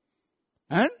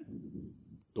and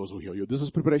those who hear you. This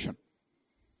is preparation.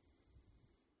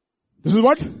 This is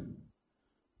what?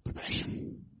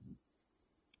 Preparation.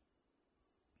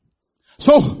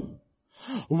 So,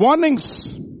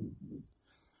 warnings,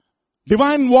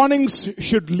 divine warnings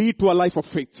should lead to a life of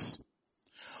faith,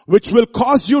 which will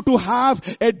cause you to have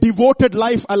a devoted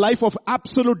life, a life of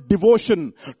absolute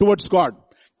devotion towards God.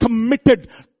 Committed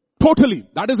totally.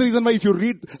 That is the reason why if you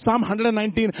read Psalm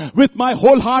 119, with my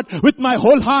whole heart, with my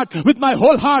whole heart, with my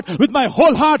whole heart, with my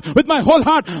whole heart, with my whole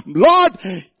heart, Lord,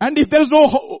 and if there's no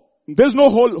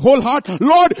whole heart,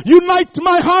 Lord, unite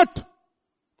my heart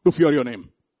to fear your name.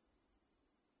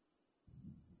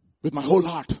 With my whole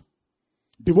heart.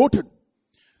 Devoted.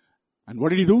 And what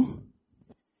did he do?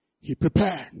 He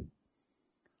prepared.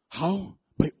 How?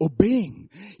 By obeying.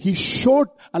 He showed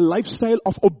a lifestyle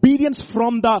of obedience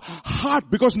from the heart,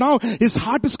 because now his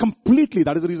heart is completely,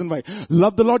 that is the reason why.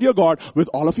 Love the Lord your God with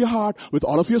all of your heart, with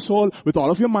all of your soul, with all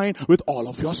of your mind, with all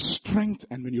of your strength.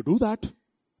 And when you do that,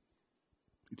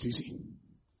 it's easy.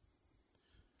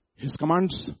 His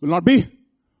commands will not be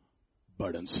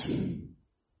burdens.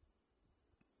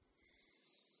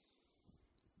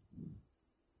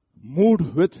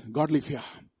 Moved with godly fear.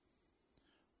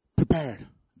 Prepared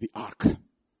the ark.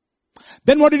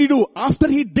 Then what did he do? After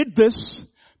he did this,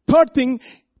 third thing,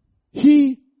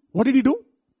 what did he do?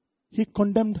 He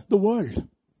condemned the world.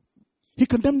 He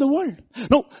condemned the world.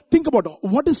 Now, think about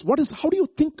how do you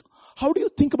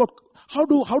think about,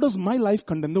 how does my life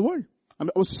condemn the world? I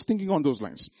was just thinking on those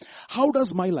lines. How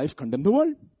does my life condemn the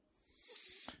world?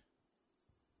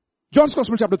 John's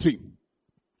Gospel chapter 3.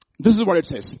 This is what it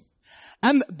says.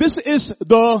 And this is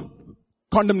the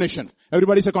condemnation.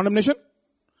 Everybody say condemnation?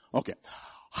 Okay.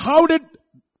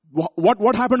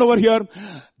 What happened over here?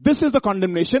 This is the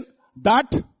condemnation,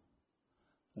 that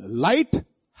light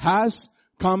has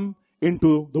come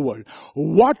into the world.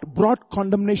 What brought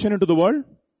condemnation into the world?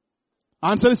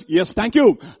 Answer is yes, thank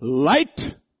you.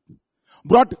 Light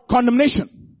brought condemnation.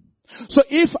 So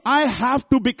if I have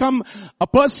to become a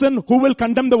person who will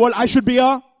condemn the world, I should be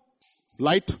a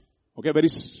light. Okay, very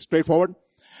straightforward.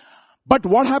 But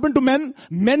what happened to men?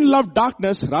 Men loved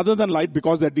darkness rather than light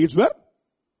because their deeds were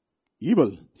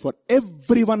evil. For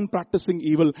everyone practicing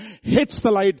evil hates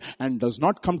the light and does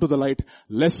not come to the light,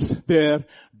 lest their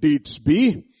deeds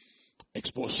be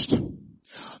exposed.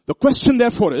 The question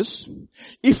therefore is,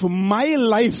 if my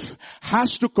life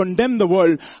has to condemn the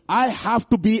world, I have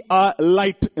to be a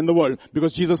light in the world.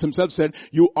 Because Jesus himself said,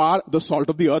 you are the salt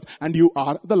of the earth and you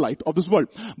are the light of this world.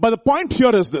 But the point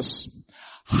here is this.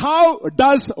 How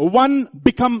does one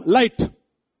become light?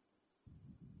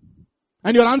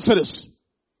 And your answer is,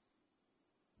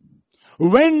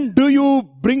 when do you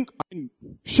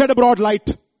shed abroad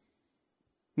light?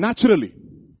 Naturally.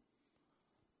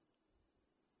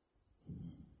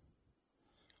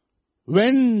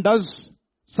 When does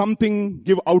something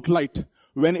give out light?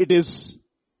 When it is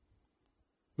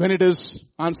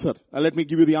answer. Let me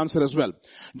give you the answer as well.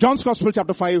 John's Gospel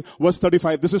chapter 5 verse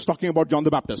 35. This is talking about John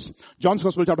the Baptist. John's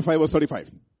Gospel chapter 5 verse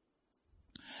 35.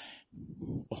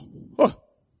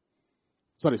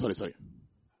 Sorry.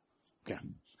 Okay.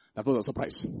 That was a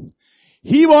surprise.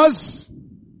 He was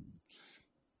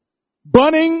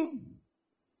burning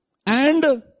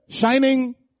and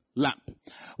shining lamp.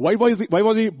 Why was he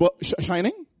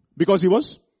shining? Because he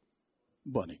was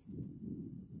burning.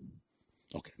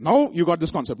 Okay. Now you got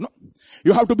this concept, no?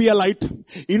 You have to be a light.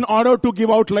 In order to give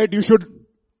out light, you should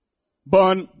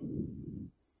burn.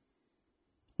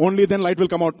 Only then light will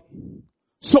come out.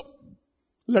 So,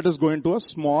 let us go into a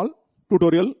small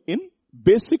tutorial in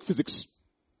basic physics.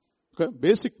 Okay?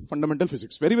 Basic fundamental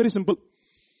physics. Very, very simple.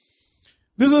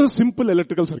 This is a simple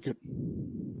electrical circuit.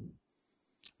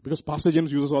 Because Pastor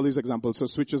James uses all these examples. So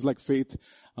switch is like faith,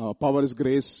 power is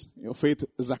grace, faith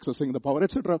is accessing the power,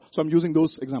 etc. So I'm using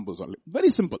those examples only. Very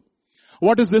simple.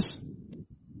 What is this?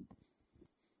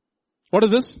 What is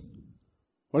this?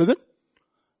 What is it?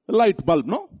 A light bulb,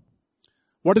 no?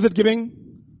 What is it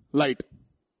giving? Light.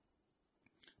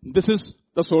 This is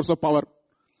the source of power.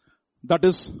 That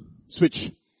is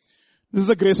switch. This is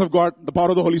the grace of God, the power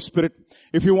of the Holy Spirit.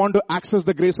 If you want to access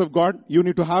the grace of God, you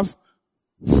need to have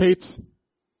faith.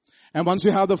 And once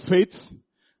you have the faith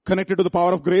connected to the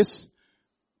power of grace,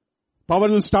 power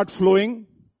will start flowing.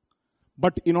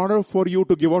 But in order for you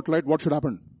to give out light, what should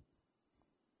happen?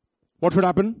 What should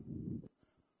happen?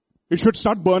 It should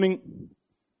start burning.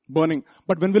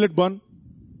 But when will it burn?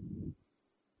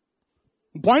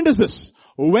 The point is this.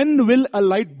 When will a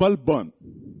light bulb burn?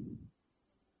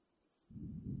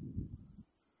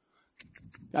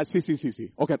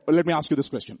 See. Okay, let me ask you this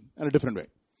question in a different way.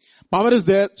 Power is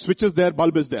there, switch is there,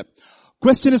 bulb is there.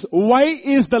 Question is, why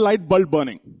is the light bulb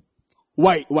burning?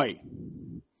 Why?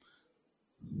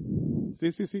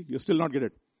 See, you still not get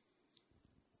it.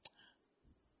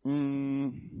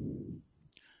 When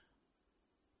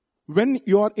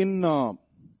you are in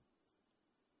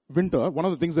winter, one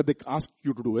of the things that they ask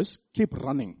you to do is keep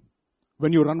running.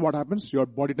 When you run, what happens? Your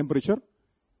body temperature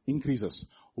increases.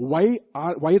 Why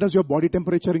does your body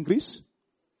temperature increase?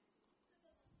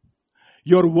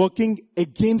 You're working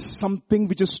against something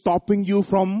which is stopping you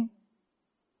from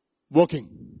working.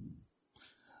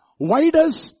 Why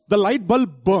does the light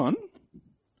bulb burn?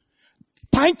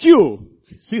 Thank you.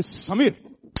 See, Samir,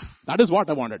 that is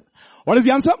what I wanted. What is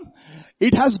the answer?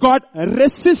 It has got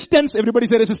resistance. Everybody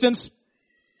say resistance.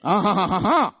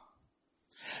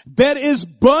 There is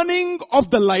burning of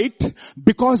the light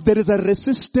because there is a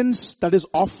resistance that is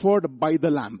offered by the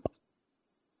lamp.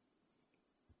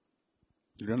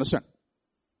 Do you understand?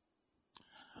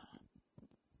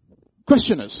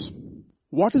 Question is,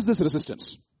 what is this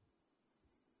resistance?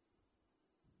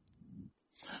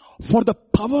 For the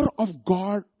power of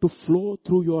God to flow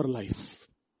through your life,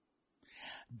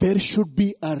 there should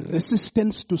be a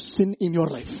resistance to sin in your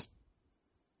life.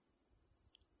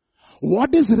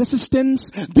 What is resistance?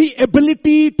 The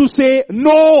ability to say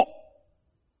no.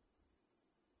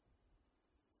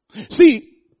 See,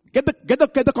 get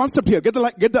the concept here. Get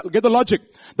the logic.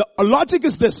 The logic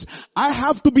is this. I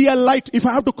have to be a light. If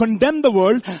I have to condemn the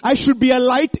world, I should be a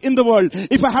light in the world.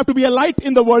 If I have to be a light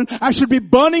in the world, I should be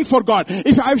burning for God.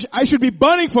 If I should be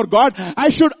burning for God, I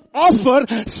should offer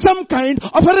some kind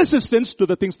of a resistance to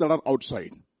the things that are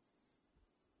outside.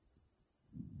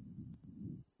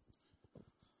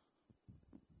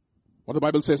 What the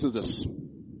Bible says is this.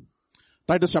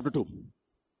 Titus chapter 2.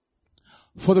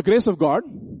 For the grace of God,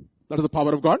 that is the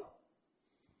power of God,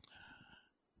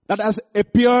 that has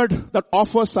appeared, that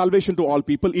offers salvation to all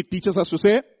people. It teaches us to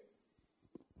say,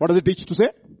 what does it teach to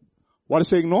say? What is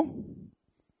saying no?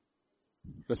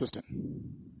 Resistant.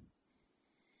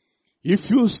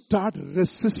 If you start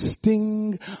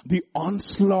resisting the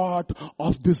onslaught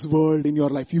of this world in your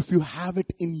life, if you have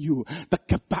it in you, the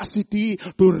capacity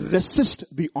to resist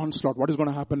the onslaught, what is going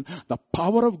to happen? The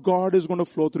power of God is going to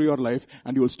flow through your life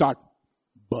and you will start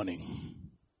burning.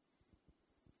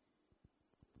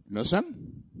 You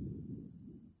understand?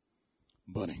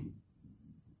 Burning.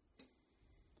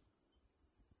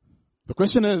 The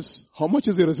question is, how much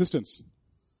is your resistance?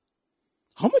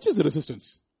 How much is the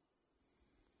resistance?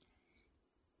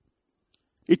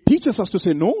 It teaches us to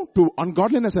say no to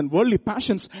ungodliness and worldly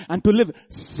passions and to live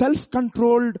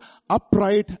self-controlled,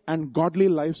 upright and godly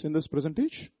lives in this present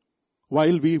age,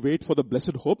 while we wait for the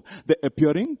blessed hope, the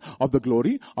appearing of the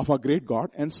glory of our great God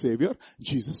and Savior,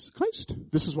 Jesus Christ.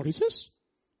 This is what he says.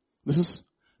 This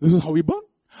is how we burn.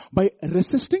 By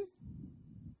resisting.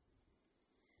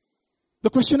 The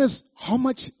question is, how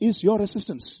much is your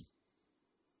resistance?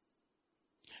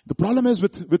 The problem is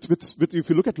with if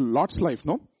you look at Lot's life,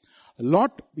 no?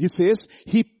 Lot, he says,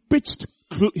 he pitched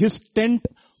his tent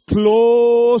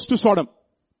close to Sodom.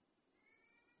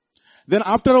 Then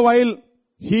after a while,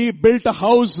 he built a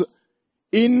house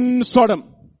in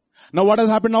Sodom. Now what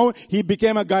has happened now? He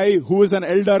became a guy who is an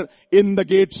elder in the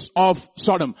gates of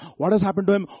Sodom. What has happened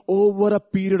to him? Over a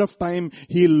period of time,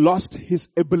 he lost his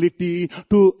ability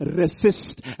to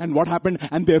resist. And what happened?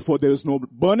 And therefore there is no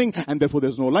burning, and therefore there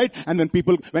is no light. And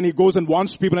when he goes and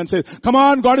warns people and says, come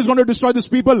on, God is going to destroy these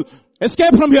people.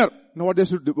 Escape from here. You know what they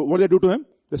do to him?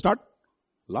 They start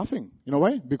laughing. You know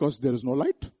why? Because there is no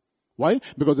light. Why?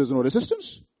 Because there is no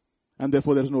resistance. And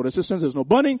therefore there is no resistance, there is no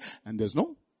burning, and there is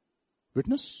no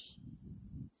witness.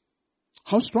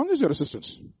 How strong is your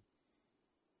resistance?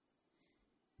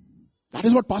 That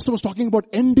is what Pastor was talking about.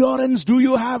 Endurance. Do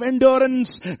you have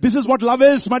endurance? This is what love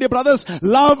is, my dear brothers.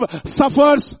 Love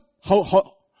suffers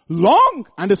how long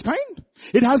and is kind.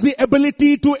 It has the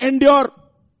ability to endure.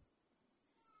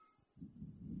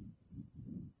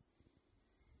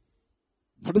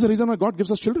 That is the reason why God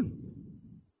gives us children.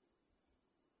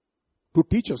 To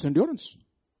teach us endurance.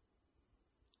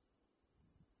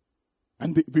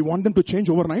 And we want them to change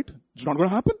overnight. It's not going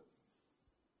to happen.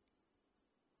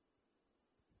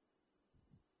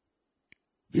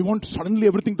 We want suddenly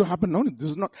everything to happen. No,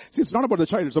 this is not. See, it's not about the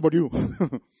child. It's about you.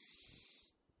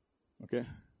 Okay?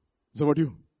 It's about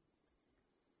you.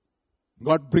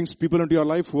 God brings people into your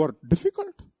life who are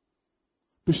difficult.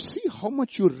 To see how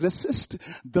much you resist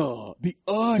the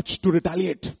urge to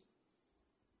retaliate.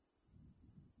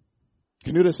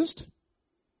 Can you resist?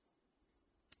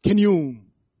 Can you,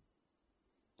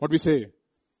 what we say,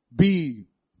 be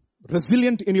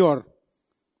resilient in your,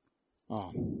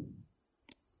 can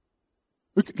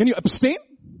you abstain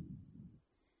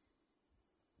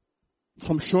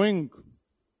from showing,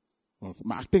 or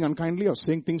from acting unkindly or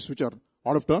saying things which are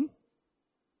out of turn?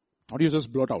 Or do you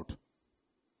just blurt out?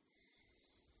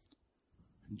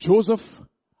 Joseph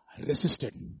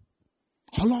resisted.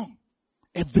 How long?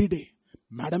 Every day.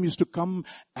 Madam used to come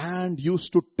and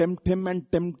used to tempt him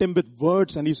with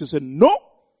words, and he used to say, no.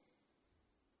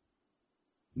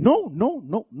 No.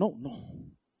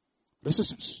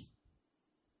 Resistance.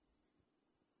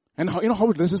 And how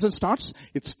resistance starts?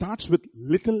 It starts with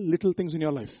little things in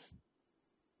your life.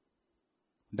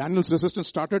 Daniel's resistance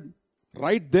started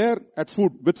right there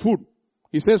with food.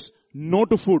 He says no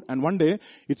to food. And one day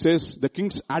it says, the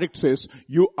king's addict says,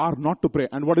 you are not to pray.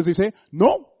 And what does he say?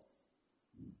 No.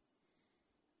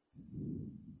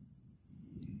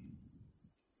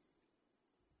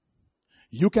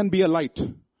 You can be a light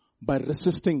by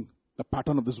resisting the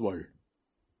pattern of this world.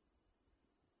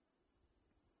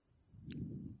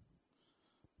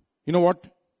 You know what?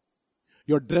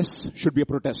 Your dress should be a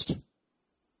protest.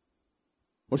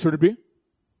 What should it be?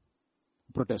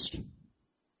 Protest.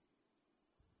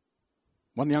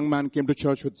 One young man came to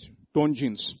church with torn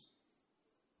jeans.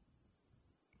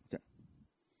 Okay.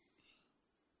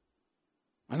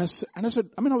 And I said,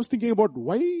 I was thinking about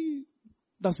why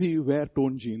does he wear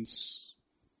torn jeans?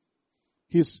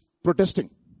 He's protesting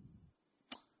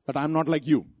that I'm not like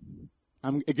you.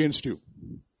 I'm against you.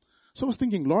 So I was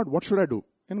thinking, Lord, what should I do?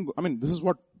 And this is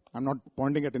what, I'm not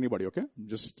pointing at anybody, okay?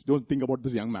 Just don't think about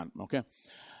this young man, okay?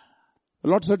 The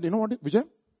Lord said, you know what, Vijay?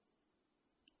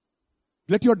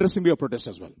 Let your dressing be a protest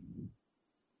as well.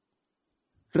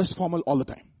 Dress formal all the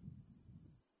time.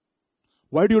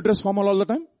 Why do you dress formal all the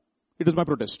time? It is my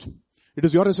protest. It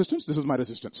is your resistance, this is my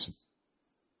resistance.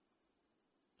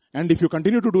 And if you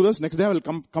continue to do this, next day I will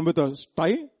come with a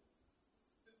tie.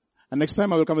 And next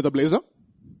time I will come with a blazer.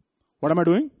 What am I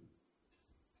doing?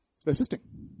 Resisting.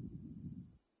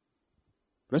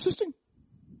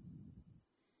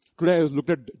 Today I looked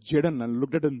at Jaden and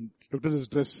looked at his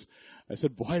dress. I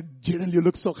said, boy, Jaden, you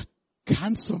look so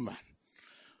handsome, man.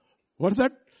 What's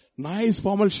that? Nice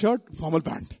formal shirt, formal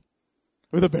pant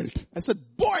with a belt. I said,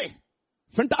 boy,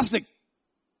 fantastic.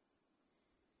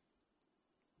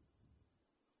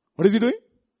 What is he doing?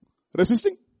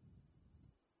 Resisting.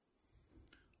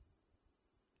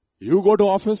 You go to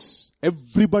office,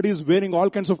 everybody is wearing all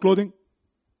kinds of clothing.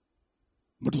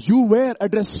 But you wear a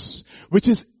dress which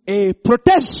is a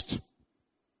protest.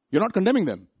 You're not condemning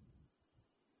them.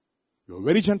 You're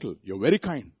very gentle. You're very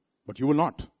kind. But you will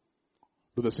not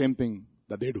do the same thing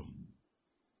that they do.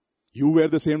 You wear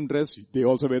the same dress. They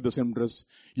also wear the same dress.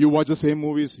 You watch the same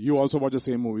movies. You also watch the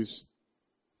same movies.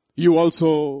 You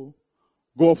also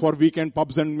go for weekend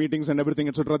pubs and meetings and everything,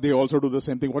 etc. They also do the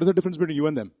same thing. What is the difference between you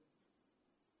and them?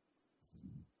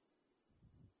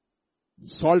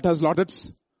 Salt has lost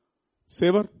its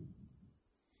savor.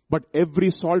 But every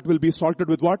salt will be salted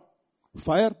with what?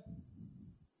 Fire.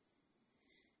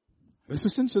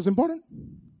 Resistance is important.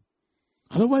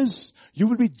 Otherwise, you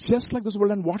will be just like this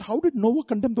world. And how did Noah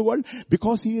condemn the world?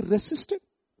 Because he resisted.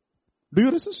 Do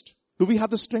you resist? Do we have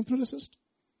the strength to resist?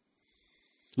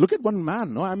 Look at one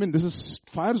man. No, I mean,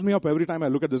 fires me up every time I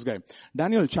look at this guy.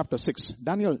 Daniel chapter 6.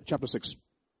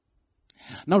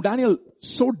 Now Daniel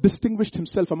so distinguished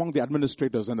himself among the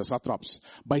administrators and the satraps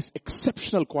by his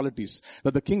exceptional qualities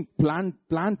that the king planned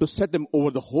to set him over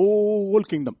the whole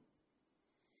kingdom.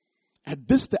 At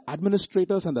this, the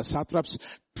administrators and the satraps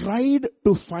tried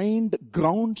to find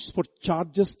grounds for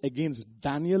charges against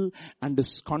Daniel and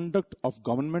his conduct of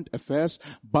government affairs,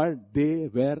 but they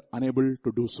were unable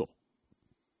to do so.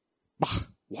 Bah,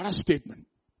 what a statement.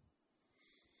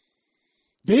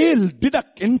 They did an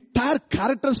entire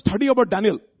character study about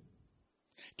Daniel.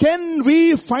 Can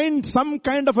we find some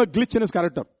kind of a glitch in his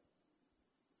character?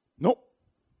 No.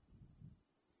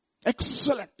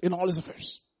 Excellent in all his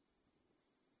affairs.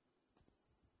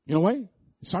 You know why?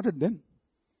 It started then.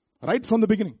 Right from the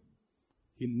beginning.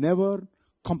 He never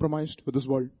compromised with this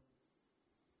world.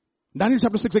 Daniel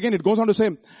chapter 6 again, it goes on to say,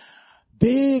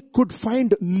 they could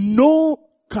find no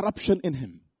corruption in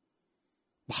him.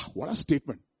 Wow, what a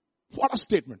statement. What a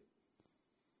statement.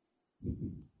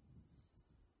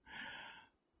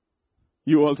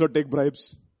 You also take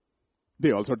bribes.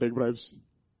 They also take bribes.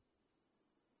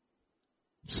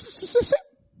 There's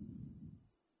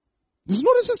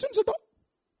no resistance at all.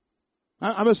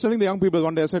 I was telling the young people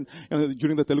one day, I said,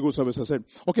 during the Telugu service, I said,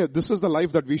 okay, this is the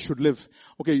life that we should live.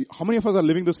 Okay, how many of us are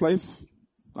living this life?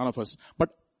 None of us. But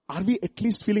are we at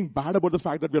least feeling bad about the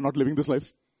fact that we are not living this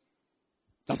life?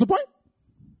 That's the point.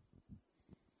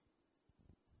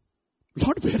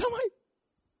 Lord, where am I?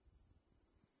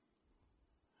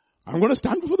 I'm going to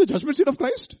stand before the judgment seat of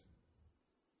Christ.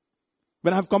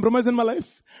 When I have compromised in my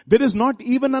life, there is not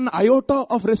even an iota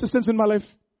of resistance in my life.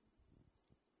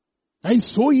 I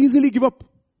so easily give up.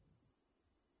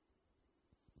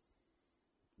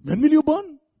 When will you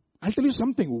burn? I'll tell you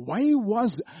something. Why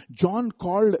was John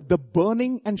called the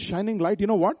burning and shining light? You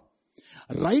know what?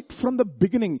 Right from the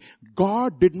beginning,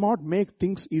 God did not make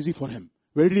things easy for him.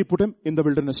 Where did he put him? In the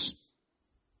wilderness.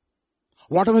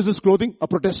 What was his clothing? A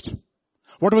protest.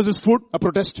 What was his food? A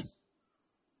protest.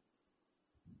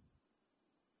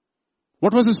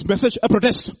 What was his message? A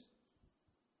protest.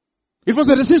 It was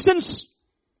a resistance.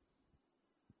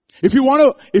 If you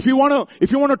want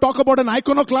to talk about an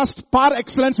iconoclast par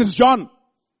excellence, it's John.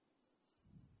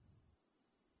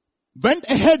 Went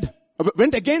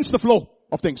against the flow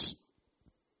of things.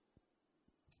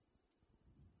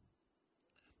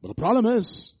 But the problem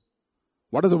is,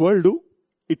 what does the world do?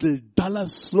 It will dull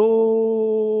us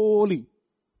slowly.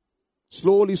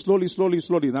 Slowly.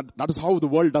 That is how the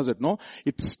world does it, no?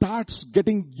 It starts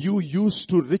getting you used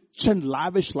to rich and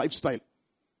lavish lifestyle.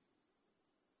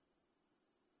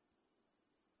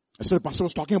 Yesterday, Pastor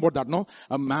was talking about that, no?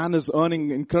 A man is earning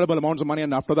incredible amounts of money,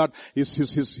 and after that, he's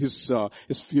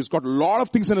got a lot of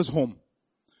things in his home.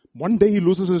 One day he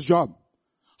loses his job.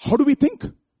 How do we think?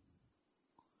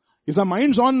 Is our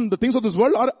minds on the things of this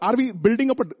world, or are we building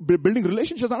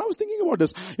relationships? And I was thinking about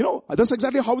this. That's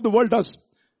exactly how the world does.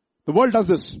 The world does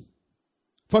this.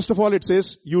 First of all, it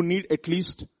says you need at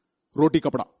least roti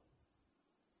kapda.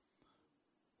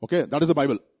 Okay, that is the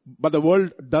Bible. But the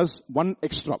world does one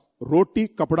extra. Roti,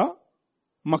 kapda,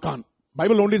 makan.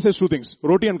 Bible only says two things.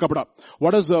 Roti and kapda.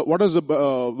 What does the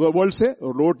world say?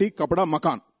 Roti, kapda,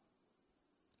 makan.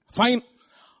 Fine.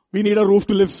 We need a roof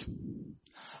to live.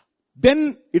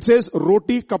 Then it says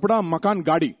roti, kapda, makan,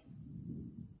 gadi.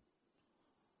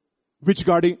 Which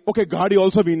gadi? Okay, gadi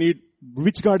also we need.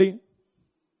 Which gadi?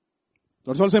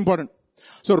 That's also important.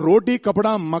 So roti,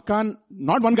 kapda, makan,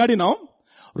 not one gadi now.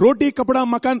 Roti, kapda,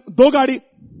 makan, do gadi.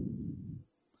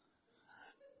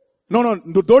 No,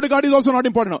 do gadi is also not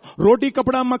important now. Roti,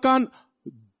 kapda, makan,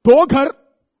 do ghar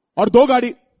or do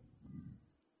gadi.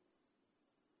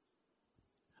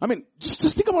 I mean,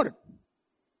 just think about it.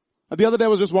 The other day I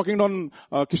was just walking down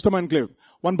Kishtama Enclave.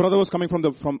 One brother was coming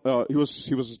he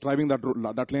was driving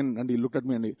that lane, and he looked at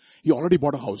me, and he already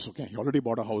bought a house, okay? He already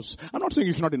bought a house. I'm not saying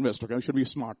you should not invest, okay? You should be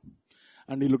smart.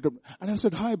 And he looked up, and I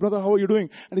said, "Hi brother, how are you doing?"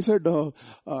 And he said,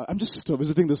 "I'm just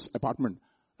visiting this apartment."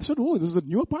 I said, "Oh, this is a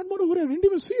new apartment over here. I didn't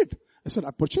even see it." I said,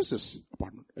 "I purchased this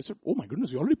apartment." I said, "Oh my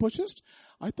goodness, you already purchased?"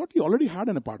 I thought you already had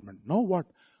an apartment. Now what?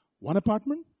 1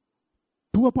 apartment?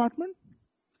 2 apartment?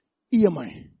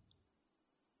 EMI.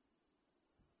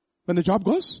 When the job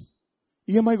goes,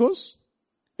 EMI goes,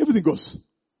 everything goes.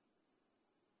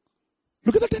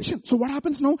 Look at the tension. So what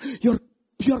happens now? Your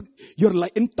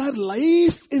entire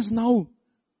life is now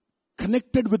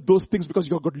connected with those things because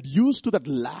you got used to that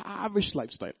lavish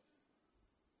lifestyle.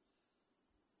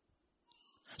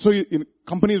 So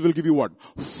companies will give you what?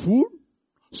 Food,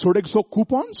 Sodexo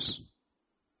coupons,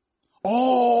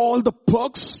 all the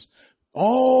perks,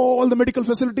 all the medical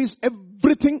facilities,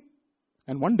 everything.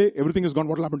 And one day, everything is gone.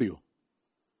 What will happen to you?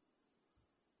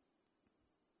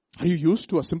 Are you used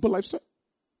to a simple lifestyle?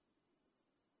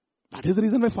 That is the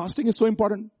reason why fasting is so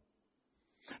important.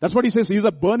 That's what he says. He is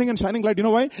a burning and shining light. You know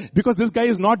why? Because this guy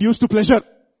is not used to pleasure.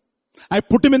 I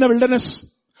put him in the wilderness.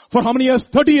 For how many years?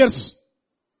 30 years.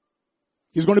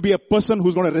 He's going to be a person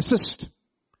who's going to resist.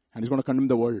 And he's going to condemn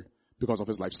the world because of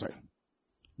his lifestyle.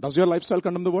 Does your lifestyle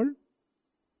condemn the world?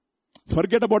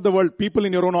 Forget about the world. People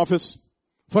in your own office.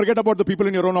 Forget about the people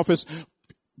in your own office.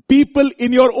 People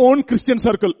in your own Christian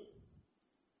circle.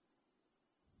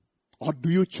 Or do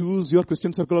you choose your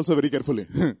Christian circle also very carefully?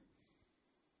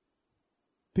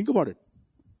 Think about it.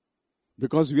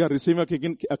 Because we are receiving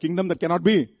a kingdom that cannot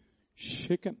be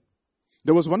shaken.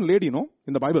 There was one lady,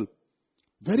 in the Bible.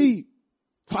 Very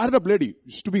fired up lady.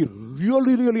 Used to be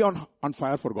really on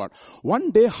fire for God.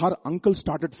 One day her uncle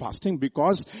started fasting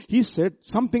because he said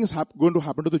something is going to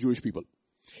happen to the Jewish people.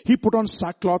 He put on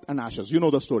sackcloth and ashes. You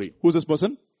know the story. Who's this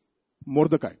person?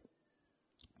 Mordecai.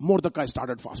 Mordecai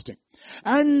started fasting.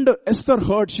 And Esther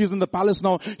heard, she's in the palace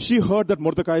now, she heard that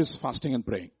Mordecai is fasting and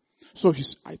praying. So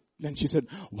then she said,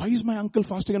 "Why is my uncle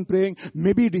fasting and praying?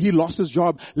 Maybe he lost his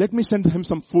job. Let me send him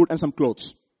some food and some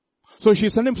clothes." So she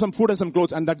sent him some food and some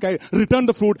clothes, and that guy returned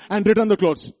the food and returned the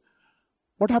clothes.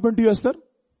 What happened to you, Esther?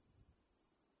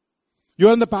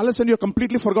 You're in the palace and you're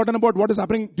completely forgotten about what is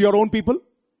happening to your own people.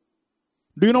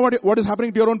 Do you know what is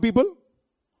happening to your own people?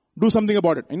 Do something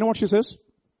about it. You know what she says?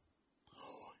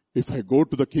 "If I go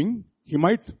to the king, he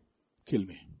might kill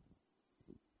me."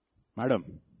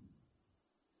 Madam,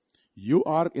 you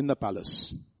are in the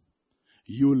palace.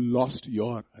 You lost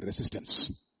your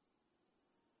resistance.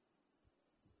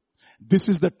 This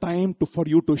is the time for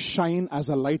you to shine as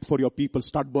a light for your people.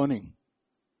 Start burning.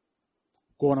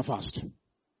 Go on a fast.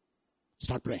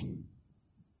 Start praying.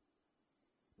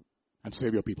 And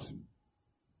save your people.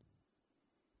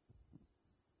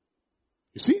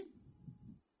 You see?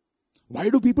 Why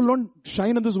do people not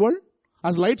shine in this world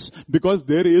as lights? Because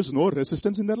there is no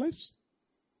resistance in their lives.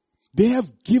 They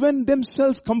have given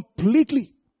themselves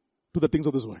completely to the things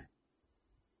of this world.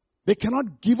 They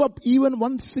cannot give up even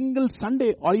one single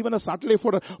Sunday or even a Saturday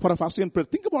for a fasting and prayer.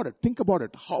 Think about it. Think about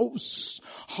it.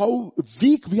 How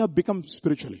weak we have become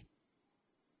spiritually.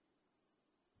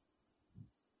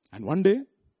 And one day,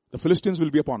 the Philistines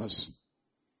will be upon us.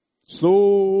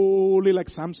 Slowly, like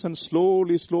Samson,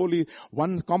 slowly,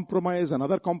 one compromise,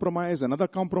 another compromise, another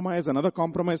compromise, another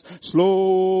compromise.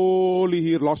 Slowly,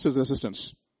 he lost his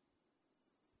resistance.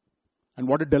 And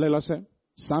what did Delilah say?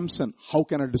 "Samson, how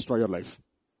can I destroy your life?"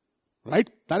 Right?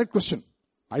 Direct question.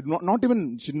 Not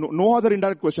even, no other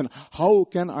indirect question. How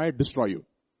can I destroy you?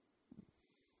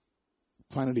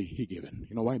 Finally, he gave in.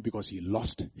 You know why? Because he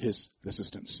lost his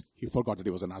resistance. He forgot that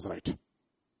he was a Nazarite.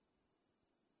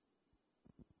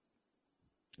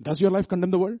 Does your life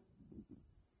condemn the world?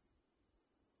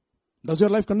 Does your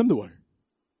life condemn the world?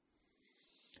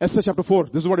 Esther chapter 4,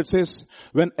 this is what it says.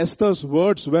 When Esther's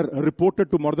words were reported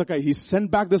to Mordecai, he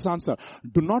sent back this answer.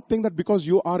 "Do not think that because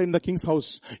you are in the king's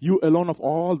house, you alone of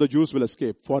all the Jews will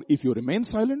escape. For if you remain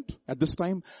silent at this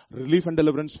time, relief and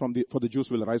deliverance for the Jews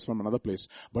will arise from another place.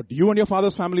 But you and your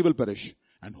father's family will perish.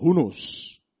 And who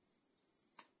knows?"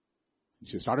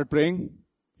 She started praying.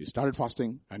 He started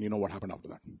fasting, and you know what happened after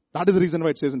that. That is the reason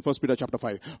why it says in 1 Peter chapter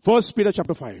 5. 1 Peter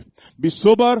chapter 5. "Be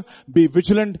sober, be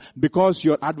vigilant, because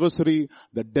your adversary,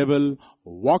 the devil,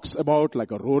 walks about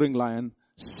like a roaring lion,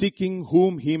 seeking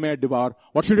whom he may devour."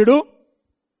 What should you do?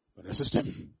 Resist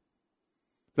him.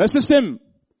 Resist him.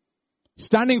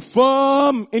 Standing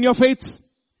firm in your faith.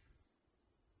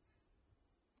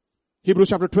 Hebrews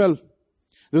chapter 12.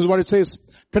 This is what it says.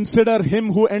 "Consider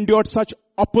him who endured such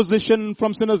opposition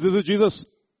from sinners." This is Jesus.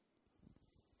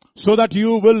 So that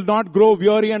you will not grow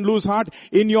weary and lose heart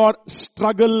in your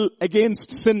struggle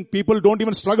against sin. People don't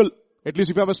even struggle. At least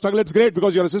if you have a struggle, it's great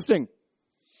because you're resisting.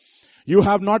 You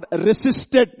have not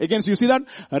resisted against, you see that?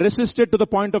 Resisted to the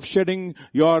point of shedding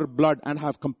your blood and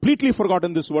have completely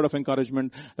forgotten this word of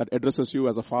encouragement that addresses you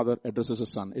as a father addresses a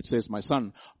son. It says, my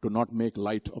son, do not make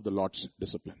light of the Lord's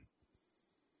discipline.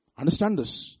 Understand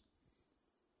this.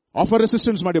 Offer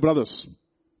resistance, my dear brothers.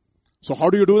 So how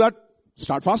do you do that?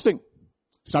 Start fasting.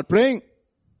 Start praying.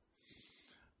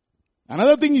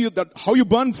 Another thing how you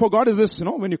burn for God is this,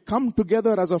 when you come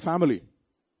together as a family.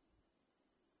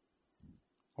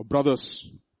 Or brothers,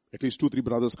 at least 2-3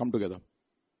 brothers come together.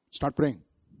 Start praying.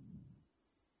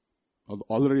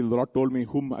 Already the Lord told me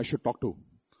whom I should talk to.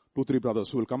 2-3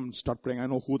 brothers who will come and start praying. I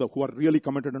know who are really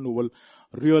committed and who will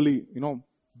really,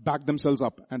 back themselves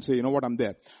up and say, you know what, I'm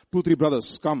there. 2-3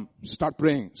 brothers come, start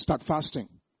praying, start fasting,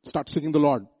 start seeking the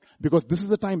Lord. Because this is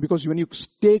the time, because when you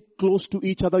stay close to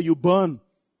each other, you burn.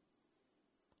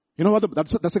 You know what?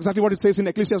 That's exactly what it says in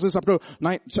Ecclesiastes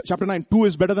chapter 9. 2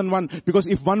 is better than 1. Because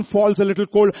if one falls a little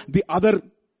cold, the other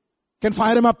can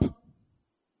fire him up.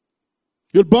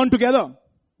 You'll burn together.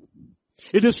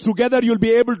 It is together you'll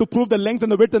be able to prove the length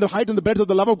and the width and the height and the breadth of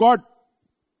the love of God.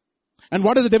 And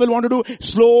what does the devil want to do?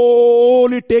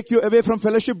 Slowly take you away from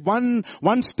fellowship one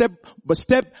step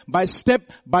by step.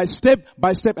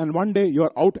 And one day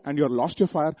you're out and you're lost your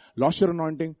fire, lost your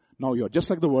anointing. Now you're just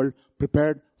like the world,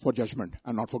 prepared for judgment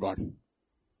and not for God.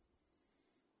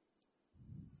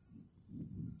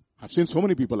 I've seen so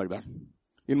many people like that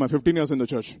in my 15 years in the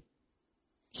church.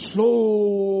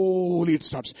 Slowly it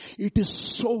starts. It is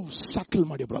so subtle,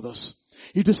 my dear brothers.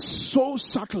 It is so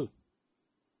subtle.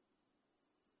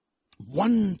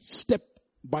 One step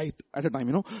at a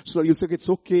time, So you'll say, it's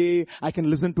okay, I can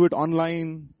listen to it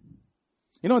online.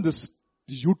 This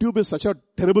YouTube is such a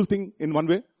terrible thing in one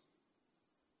way.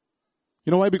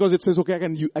 You know why? Because it says, okay,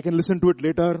 I can listen to it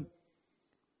later.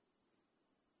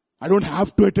 I don't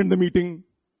have to attend the meeting.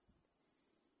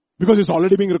 Because it's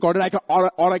already being recorded. I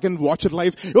can watch it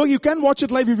live. Oh, you can watch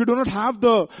it live if you do not have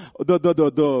the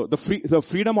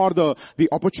freedom or the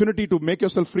opportunity to make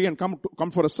yourself free and come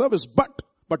for a service. But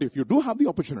if you do have the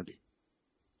opportunity,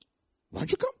 why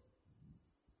don't you come?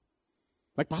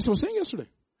 Like Pastor was saying yesterday.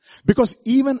 Because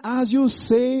even as you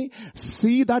see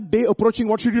that day approaching,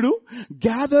 what should you do?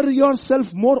 Gather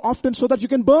yourself more often so that you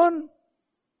can burn.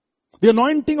 The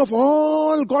anointing of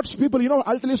all God's people,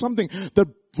 I'll tell you something. The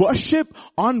worship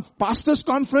on pastor's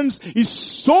conference is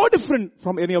so different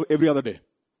from every other day.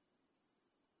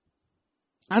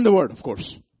 And the word, of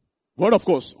course. Word, of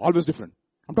course, always different.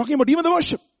 I'm talking about even the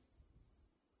worship.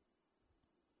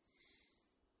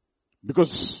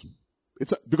 Because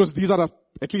these are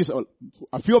at least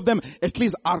a few of them at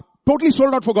least are totally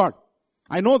sold out for God.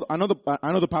 I know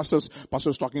the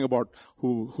pastors talking about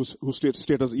whose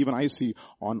status even I see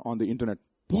on the internet.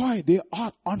 Boy, they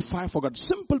are on fire for God.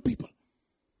 Simple people.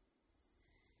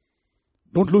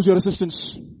 Don't lose your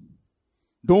resistance.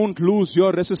 Don't lose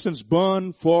your resistance.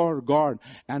 Burn for God.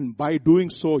 And by doing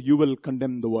so, you will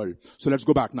condemn the world. So let's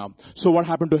go back now. So what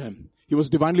happened to him? He was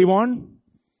divinely warned.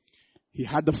 He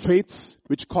had the faith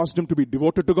which caused him to be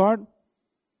devoted to God.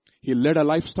 He led a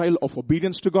lifestyle of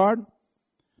obedience to God.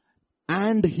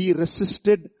 And he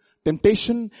resisted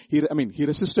temptation. He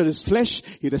resisted his flesh.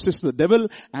 He resisted the devil.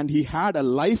 And he had a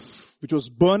life which was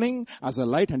burning as a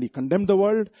light. And he condemned the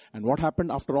world. And what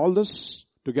happened after all this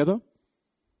together?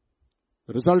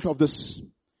 The result of this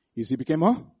is he became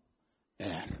a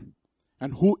heir.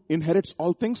 And who inherits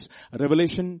all things?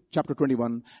 Revelation chapter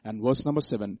 21 and verse number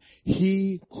 7.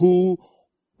 He who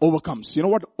overcomes. You know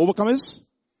what overcome is?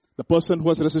 The person who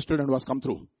has resisted and who has come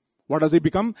through. What does he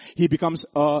become? He becomes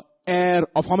a heir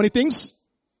of how many things?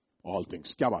 All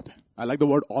things. Kya baat hai? I like the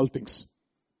word all things.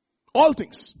 All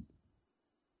things.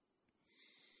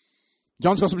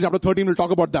 John's Gospel chapter 13 will talk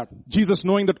about that. Jesus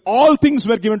knowing that all things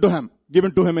were given to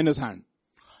him in his hand.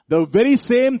 The very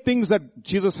same things that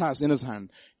Jesus has in his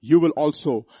hand, you will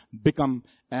also become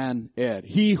an heir.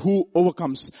 He who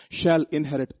overcomes shall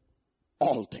inherit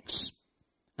all things.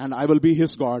 And I will be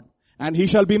his God. And he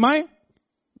shall be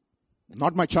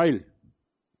not my child.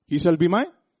 He shall be my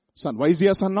son. Why is he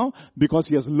a son now? Because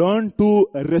he has learned to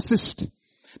resist.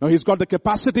 Now he's got the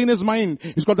capacity in his mind.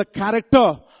 He's got the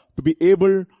character to be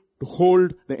able to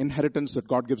hold the inheritance that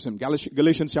God gives him.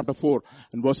 Galatians chapter 4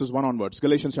 and verses 1 onwards.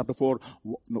 Galatians chapter 4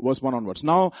 verse 1 onwards.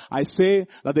 Now I say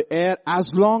that the heir,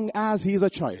 as long as he is a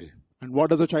child. And what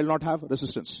does a child not have?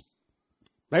 Resistance.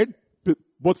 Right?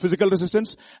 Both physical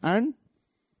resistance and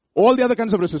all the other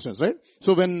kinds of resistance, right?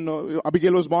 So when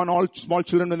Abigail was born, all small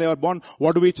children when they were born,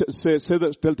 what do we tell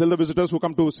the visitors who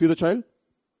come to see the child?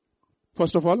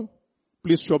 First of all,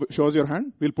 please show us your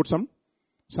hand. We'll put some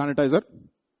sanitizer.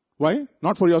 Why?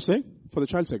 Not for your sake, for the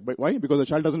child's sake. But why? Because the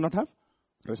child does not have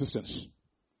resistance.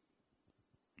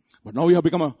 But now we have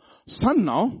become a son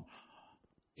now.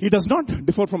 He does not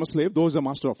differ from a slave, though he is the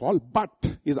master of all, but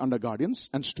is under guardians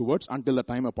and stewards until the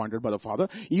time appointed by the Father.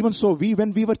 Even so,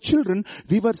 when we were children,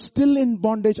 we were still in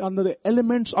bondage under the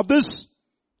elements of this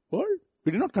world.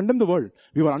 We did not condemn the world.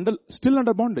 We were still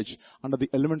under bondage, under the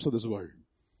elements of this world.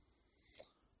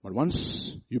 But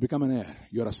once you become an heir,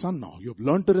 you are a son now. You have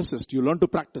learned to resist. You learn to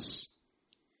practice.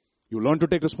 You learn to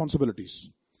take responsibilities.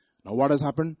 Now what has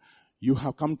happened? You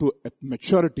have come to a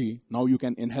maturity. Now you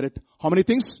can inherit how many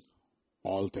things?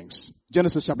 All things.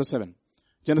 Genesis chapter 7.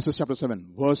 Genesis chapter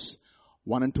 7, verse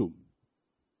 1 and 2.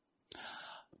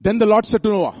 Then the Lord said to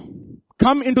Noah,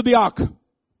 come into the ark,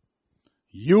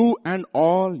 you and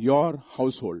all your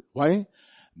household. Why?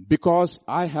 Because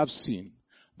I have seen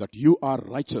that you are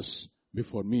righteous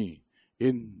before me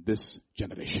in this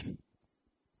generation.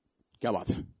 Kya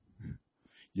baat hai?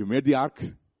 You made the ark.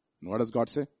 And what does God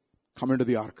say? Come into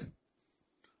the ark.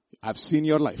 I've seen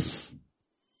your life.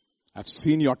 I've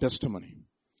seen your testimony.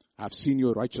 I've seen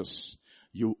you righteous.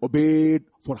 You obeyed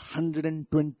for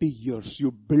 120 years.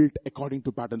 You built according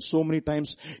to pattern. So many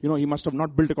times, he must have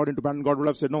not built according to pattern. God would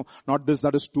have said, no, not this,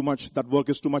 that is too much. That work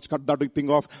is too much. Cut that thing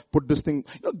off. Put this thing.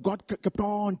 God kept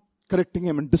on correcting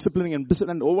him and disciplining him.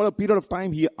 And over a period of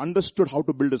time, he understood how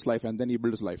to build his life, and then he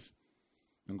built his life.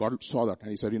 And God saw that and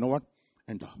he said, you know what?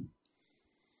 Enter.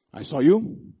 I saw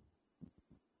you.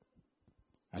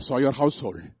 I saw your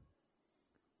household.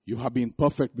 You have been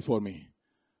perfect before me.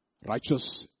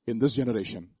 Righteous in this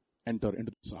generation. Enter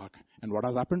into this ark. And what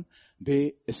has happened?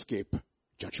 They escape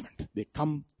judgment. They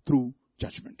come through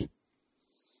judgment.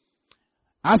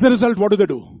 As a result, what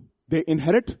do? They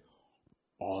inherit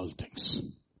all things.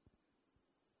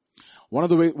 One of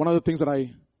the things that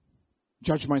I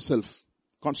judge myself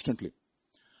constantly.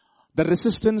 The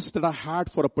resistance that I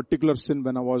had for a particular sin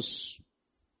when I was,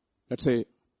 let's say,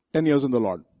 10 years in the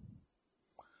Lord.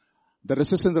 The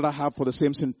resistance that I have for the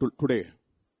same sin today.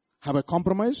 Have I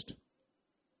compromised?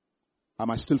 Am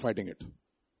I still fighting it?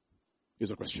 Is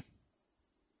the question.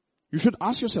 You should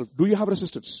ask yourself, do you have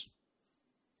resistance?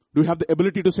 Do you have the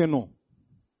ability to say no?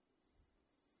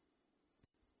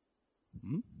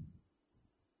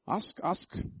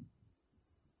 Ask.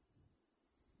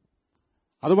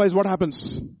 Otherwise, what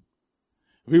happens?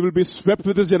 We will be swept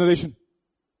with this generation.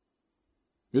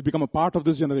 We'll become a part of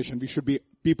this generation. We should be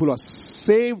people who are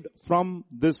saved from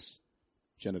this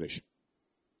generation.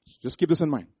 Just keep this in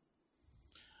mind.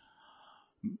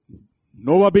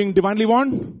 Noah being divinely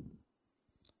warned,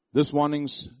 this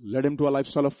warnings led him to a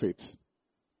lifestyle of faith.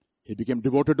 He became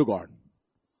devoted to God.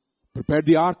 Prepared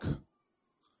the ark.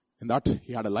 In that,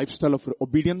 he had a lifestyle of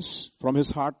obedience from his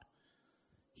heart.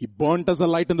 He burnt as a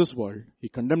light in this world. He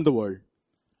condemned the world.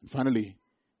 And finally,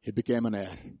 he became an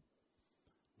heir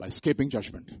by escaping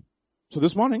judgment. So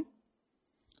this morning,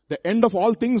 the end of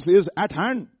all things is at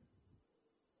hand.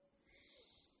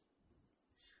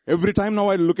 Every time now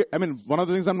I look at, one of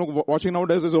the things I'm watching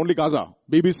nowadays is only Gaza,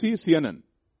 BBC, CNN,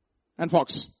 and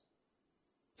Fox.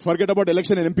 Forget about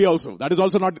election in MP also. That is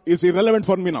also is irrelevant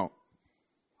for me now.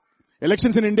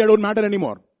 Elections in India don't matter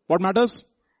anymore. What matters?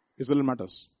 Israel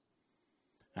matters.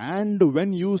 And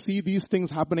when you see these things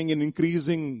happening in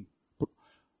increasing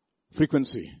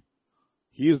frequency,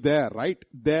 he is there, right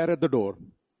there at the door.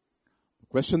 The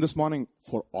question this morning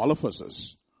for all of us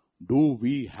is, do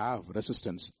we have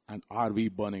resistance and are we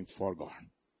burning for God?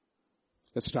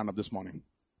 Let's stand up this morning.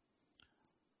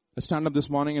 Let's stand up this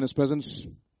morning in His presence.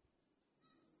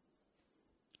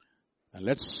 And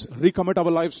let's recommit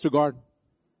our lives to God.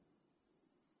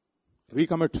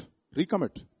 Recommit.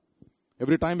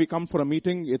 Every time we come for a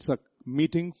meeting, it's a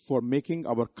meeting for making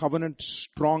our covenant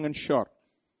strong and sure.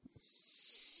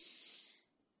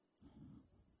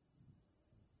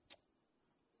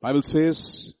 Bible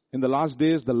says, in the last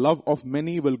days, the love of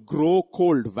many will grow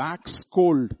cold, wax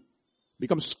cold,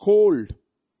 becomes cold.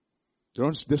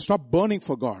 They stop burning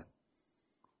for God.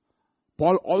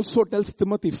 Paul also tells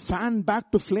Timothy, fan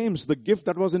back to flames the gift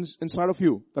that was inside of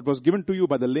you, that was given to you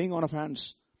by the laying on of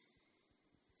hands.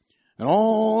 And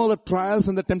all the trials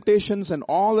and the temptations and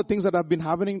all the things that have been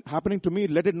happening to me,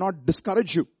 let it not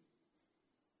discourage you.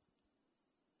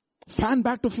 Fan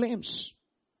back to flames.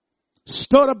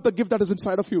 Stir up the gift that is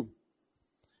inside of you.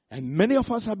 And many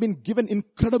of us have been given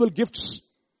incredible gifts.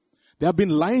 They have been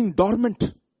lying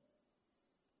dormant.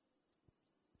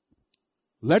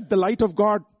 Let the light of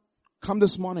God come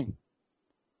this morning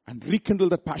and rekindle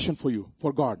that passion for you,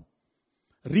 for God.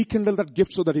 Rekindle that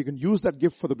gift so that you can use that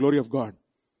gift for the glory of God.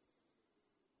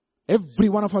 Every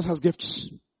one of us has gifts.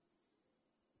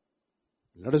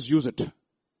 Let us use it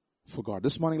for God.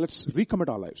 This morning, let's recommit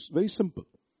our lives. Very simple.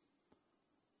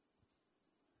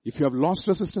 If you have lost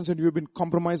resistance and you have been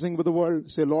compromising with the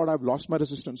world, say, Lord, I've lost my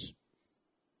resistance.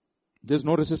 There's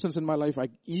no resistance in my life. I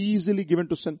easily give in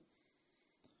to sin.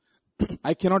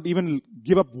 I cannot even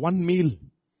give up one meal.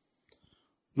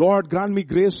 Lord, grant me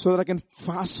grace so that I can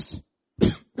fast.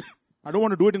 I don't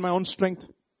want to do it in my own strength.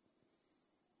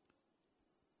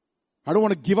 I don't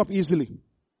want to give up easily.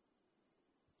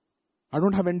 I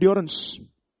don't have endurance.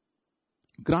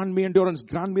 Grant me endurance.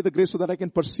 Grant me the grace so that I can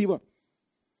persevere.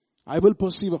 I will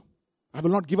persevere. I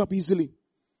will not give up easily.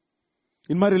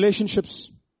 In my relationships,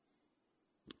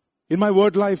 in my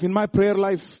word life, in my prayer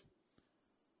life,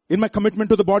 in my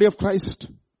commitment to the body of Christ.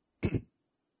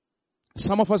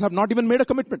 Some of us have not even made a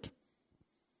commitment.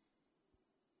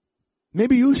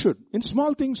 Maybe you should. In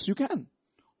small things you can.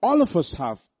 All of us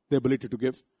have the ability to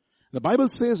give. The Bible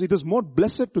says it is more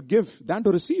blessed to give than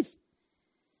to receive.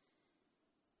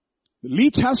 The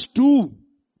leech has 2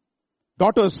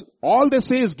 daughters. All they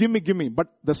say is, give me, give me. But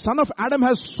the son of Adam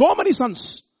has so many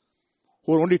sons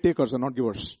who are only takers and not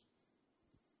givers.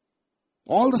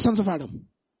 All the sons of Adam.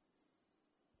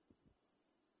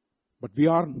 But we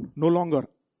are no longer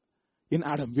in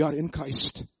Adam. We are in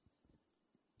Christ.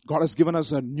 God has given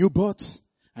us a new birth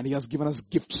and He has given us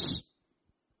gifts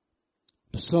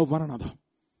to serve one another.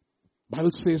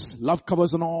 Bible says love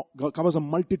covers a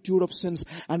multitude of sins,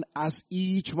 and as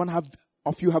each one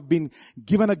of you have been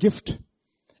given a gift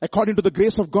according to the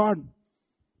grace of God.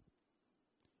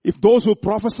 If those who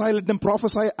prophesy, let them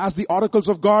prophesy as the oracles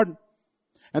of God.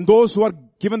 And those who are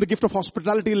given the gift of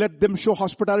hospitality, let them show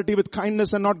hospitality with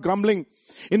kindness and not grumbling,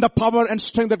 in the power and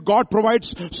strength that God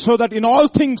provides, so that in all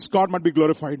things God might be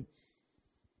glorified.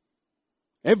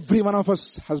 Every one of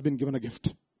us has been given a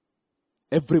gift.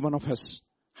 Every one of us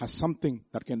has something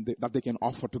that they can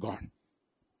offer to God.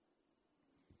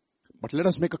 But let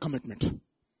us make a commitment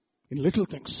in little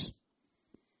things.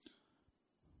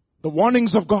 The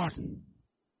warnings of God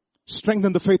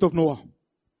strengthened the faith of Noah,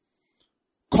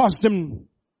 caused him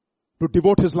to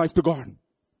devote his life to God,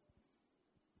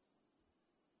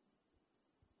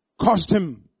 caused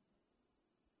him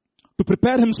to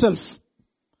prepare himself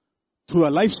through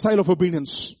a lifestyle of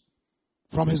obedience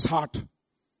from his heart,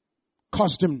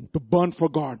 caused him to burn for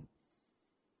God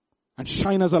and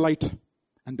shine as a light,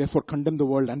 and therefore condemn the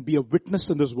world and be a witness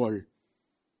in this world.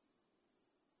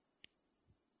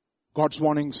 God's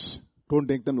warnings, don't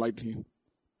take them lightly.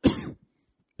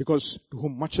 Because to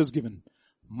whom much is given,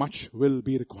 much will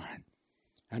be required.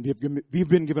 And we've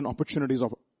been given opportunities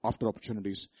after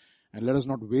opportunities. And let us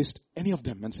not waste any of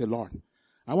them and say, Lord,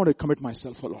 I want to commit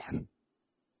myself, O Lord.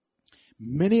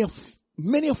 Many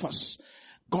of us,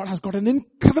 God has got an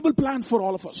incredible plan for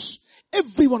all of us.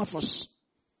 Every one of us.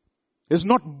 There's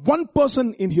not one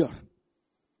person in here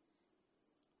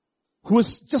who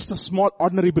is just a small,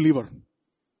 ordinary believer.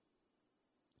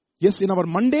 Yes, in our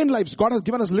mundane lives, God has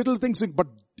given us little things, but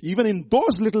even in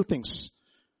those little things,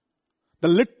 the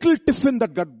little tiffin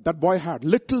that boy had,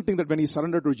 little thing that when he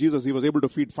surrendered to Jesus, he was able to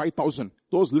feed 5,000.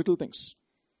 Those little things.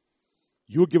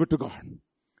 You give it to God.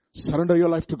 Surrender your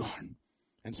life to God.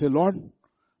 And say, Lord,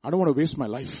 I don't want to waste my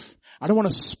life. I don't want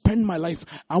to spend my life.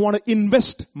 I want to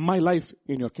invest my life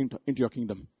in your kingdom, into your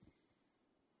kingdom.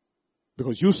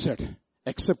 Because you said,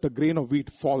 except a grain of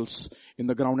wheat falls in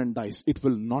the ground and dies, it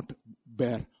will not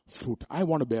bear fruit. I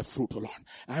want to bear fruit, O Lord.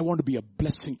 I want to be a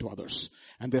blessing to others.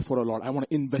 And therefore, O Lord, I want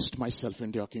to invest myself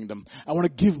into your kingdom. I want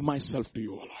to give myself to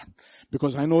you, O Lord.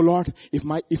 Because I know, Lord,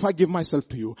 if I give myself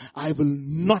to you, I will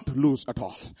not lose at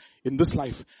all in this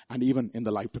life and even in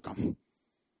the life to come.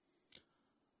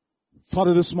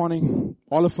 Father, this morning,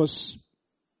 all of us,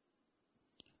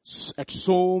 at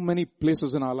so many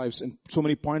places in our lives, and so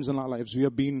many points in our lives, we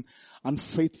have been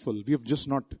unfaithful. We have just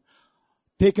not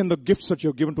taken the gifts that you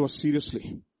have given to us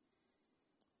seriously.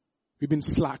 We've been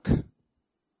slack.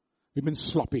 We've been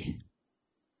sloppy.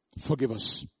 Forgive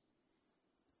us.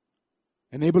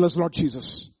 Enable us, Lord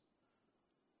Jesus,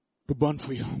 to burn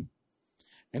for you.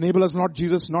 Enable us, Lord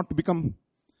Jesus, not to become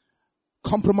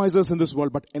compromisers in this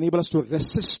world, but enable us to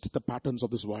resist the patterns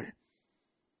of this world.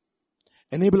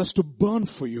 Enable us to burn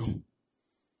for you.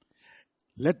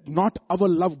 Let not our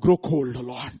love grow cold, O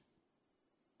Lord.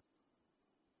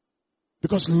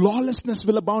 Because lawlessness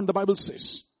will abound, the Bible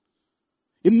says.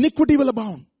 Iniquity will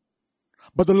abound.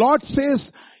 But the Lord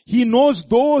says He knows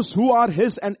those who are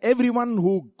His, and everyone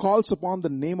who calls upon the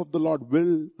name of the Lord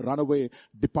will run away,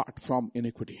 depart from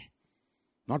iniquity.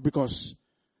 Not because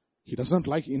He doesn't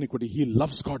like iniquity. He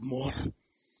loves God more.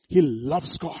 He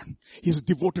loves God. He's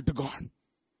devoted to God.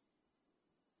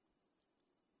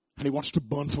 And he wants to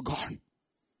burn for God.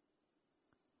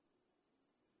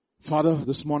 Father,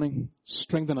 this morning,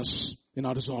 strengthen us in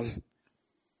our resolve.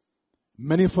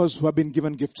 Many of us who have been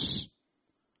given gifts,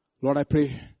 Lord, I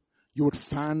pray you would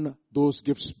fan those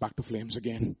gifts back to flames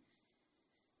again.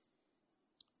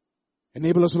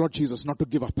 Enable us, Lord Jesus, not to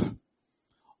give up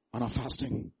on our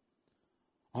fasting,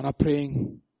 on our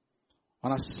praying,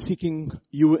 on our seeking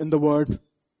you in the word.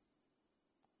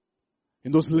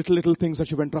 In those little things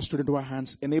that you've entrusted into our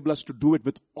hands, enable us to do it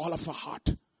with all of our heart.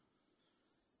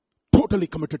 Totally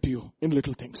committed to you in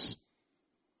little things.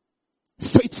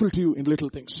 Faithful to you in little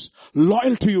things.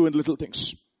 Loyal to you in little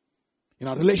things. In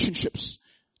our relationships.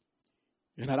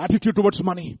 In our attitude towards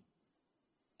money.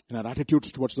 In our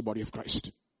attitudes towards the body of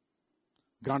Christ.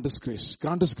 Grant us grace.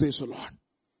 Grant us grace, O Lord.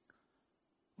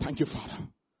 Thank you, Father.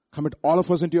 Commit all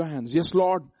of us into your hands. Yes,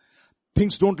 Lord,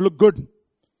 things don't look good.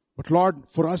 But Lord,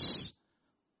 for us,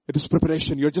 it is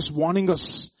preparation. You're just warning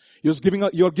us.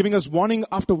 You're giving us warning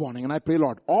after warning. And I pray,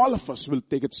 Lord, all of us will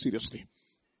take it seriously.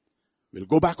 We'll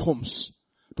go back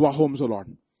to our homes, O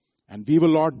Lord. And we will,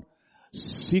 Lord,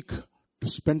 seek to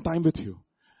spend time with you.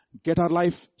 Get our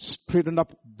life straightened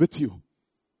up with you.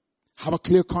 Have a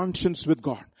clear conscience with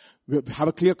God. Have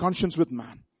a clear conscience with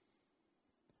man.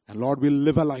 And Lord, we'll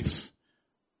live a life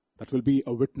that will be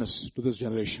a witness to this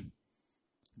generation.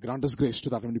 Grant us grace to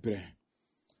that when we pray.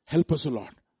 Help us, O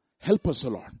Lord. Help us, O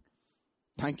Lord.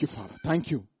 Thank you, Father. Thank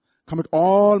you. Commit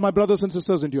all my brothers and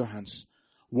sisters into your hands.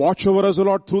 Watch over us, O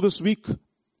Lord, through this week.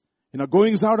 In our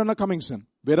goings out and our comings in.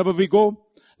 Wherever we go,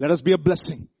 let us be a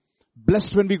blessing.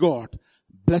 Blessed when we go out.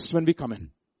 Blessed when we come in.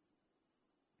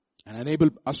 And enable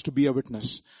us to be a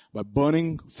witness by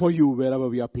burning for you wherever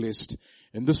we are placed.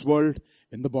 In this world,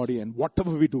 in the body, and whatever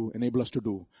we do, enable us to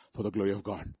do for the glory of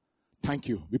God. Thank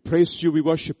you. We praise you. We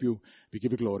worship you. We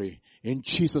give you glory. In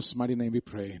Jesus' mighty name we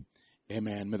pray.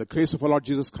 Amen. May the grace of our Lord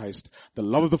Jesus Christ, the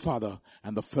love of the Father,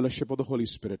 and the fellowship of the Holy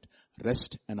Spirit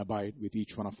rest and abide with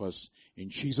each one of us. In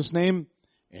Jesus' name,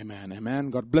 amen. Amen.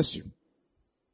 God bless you.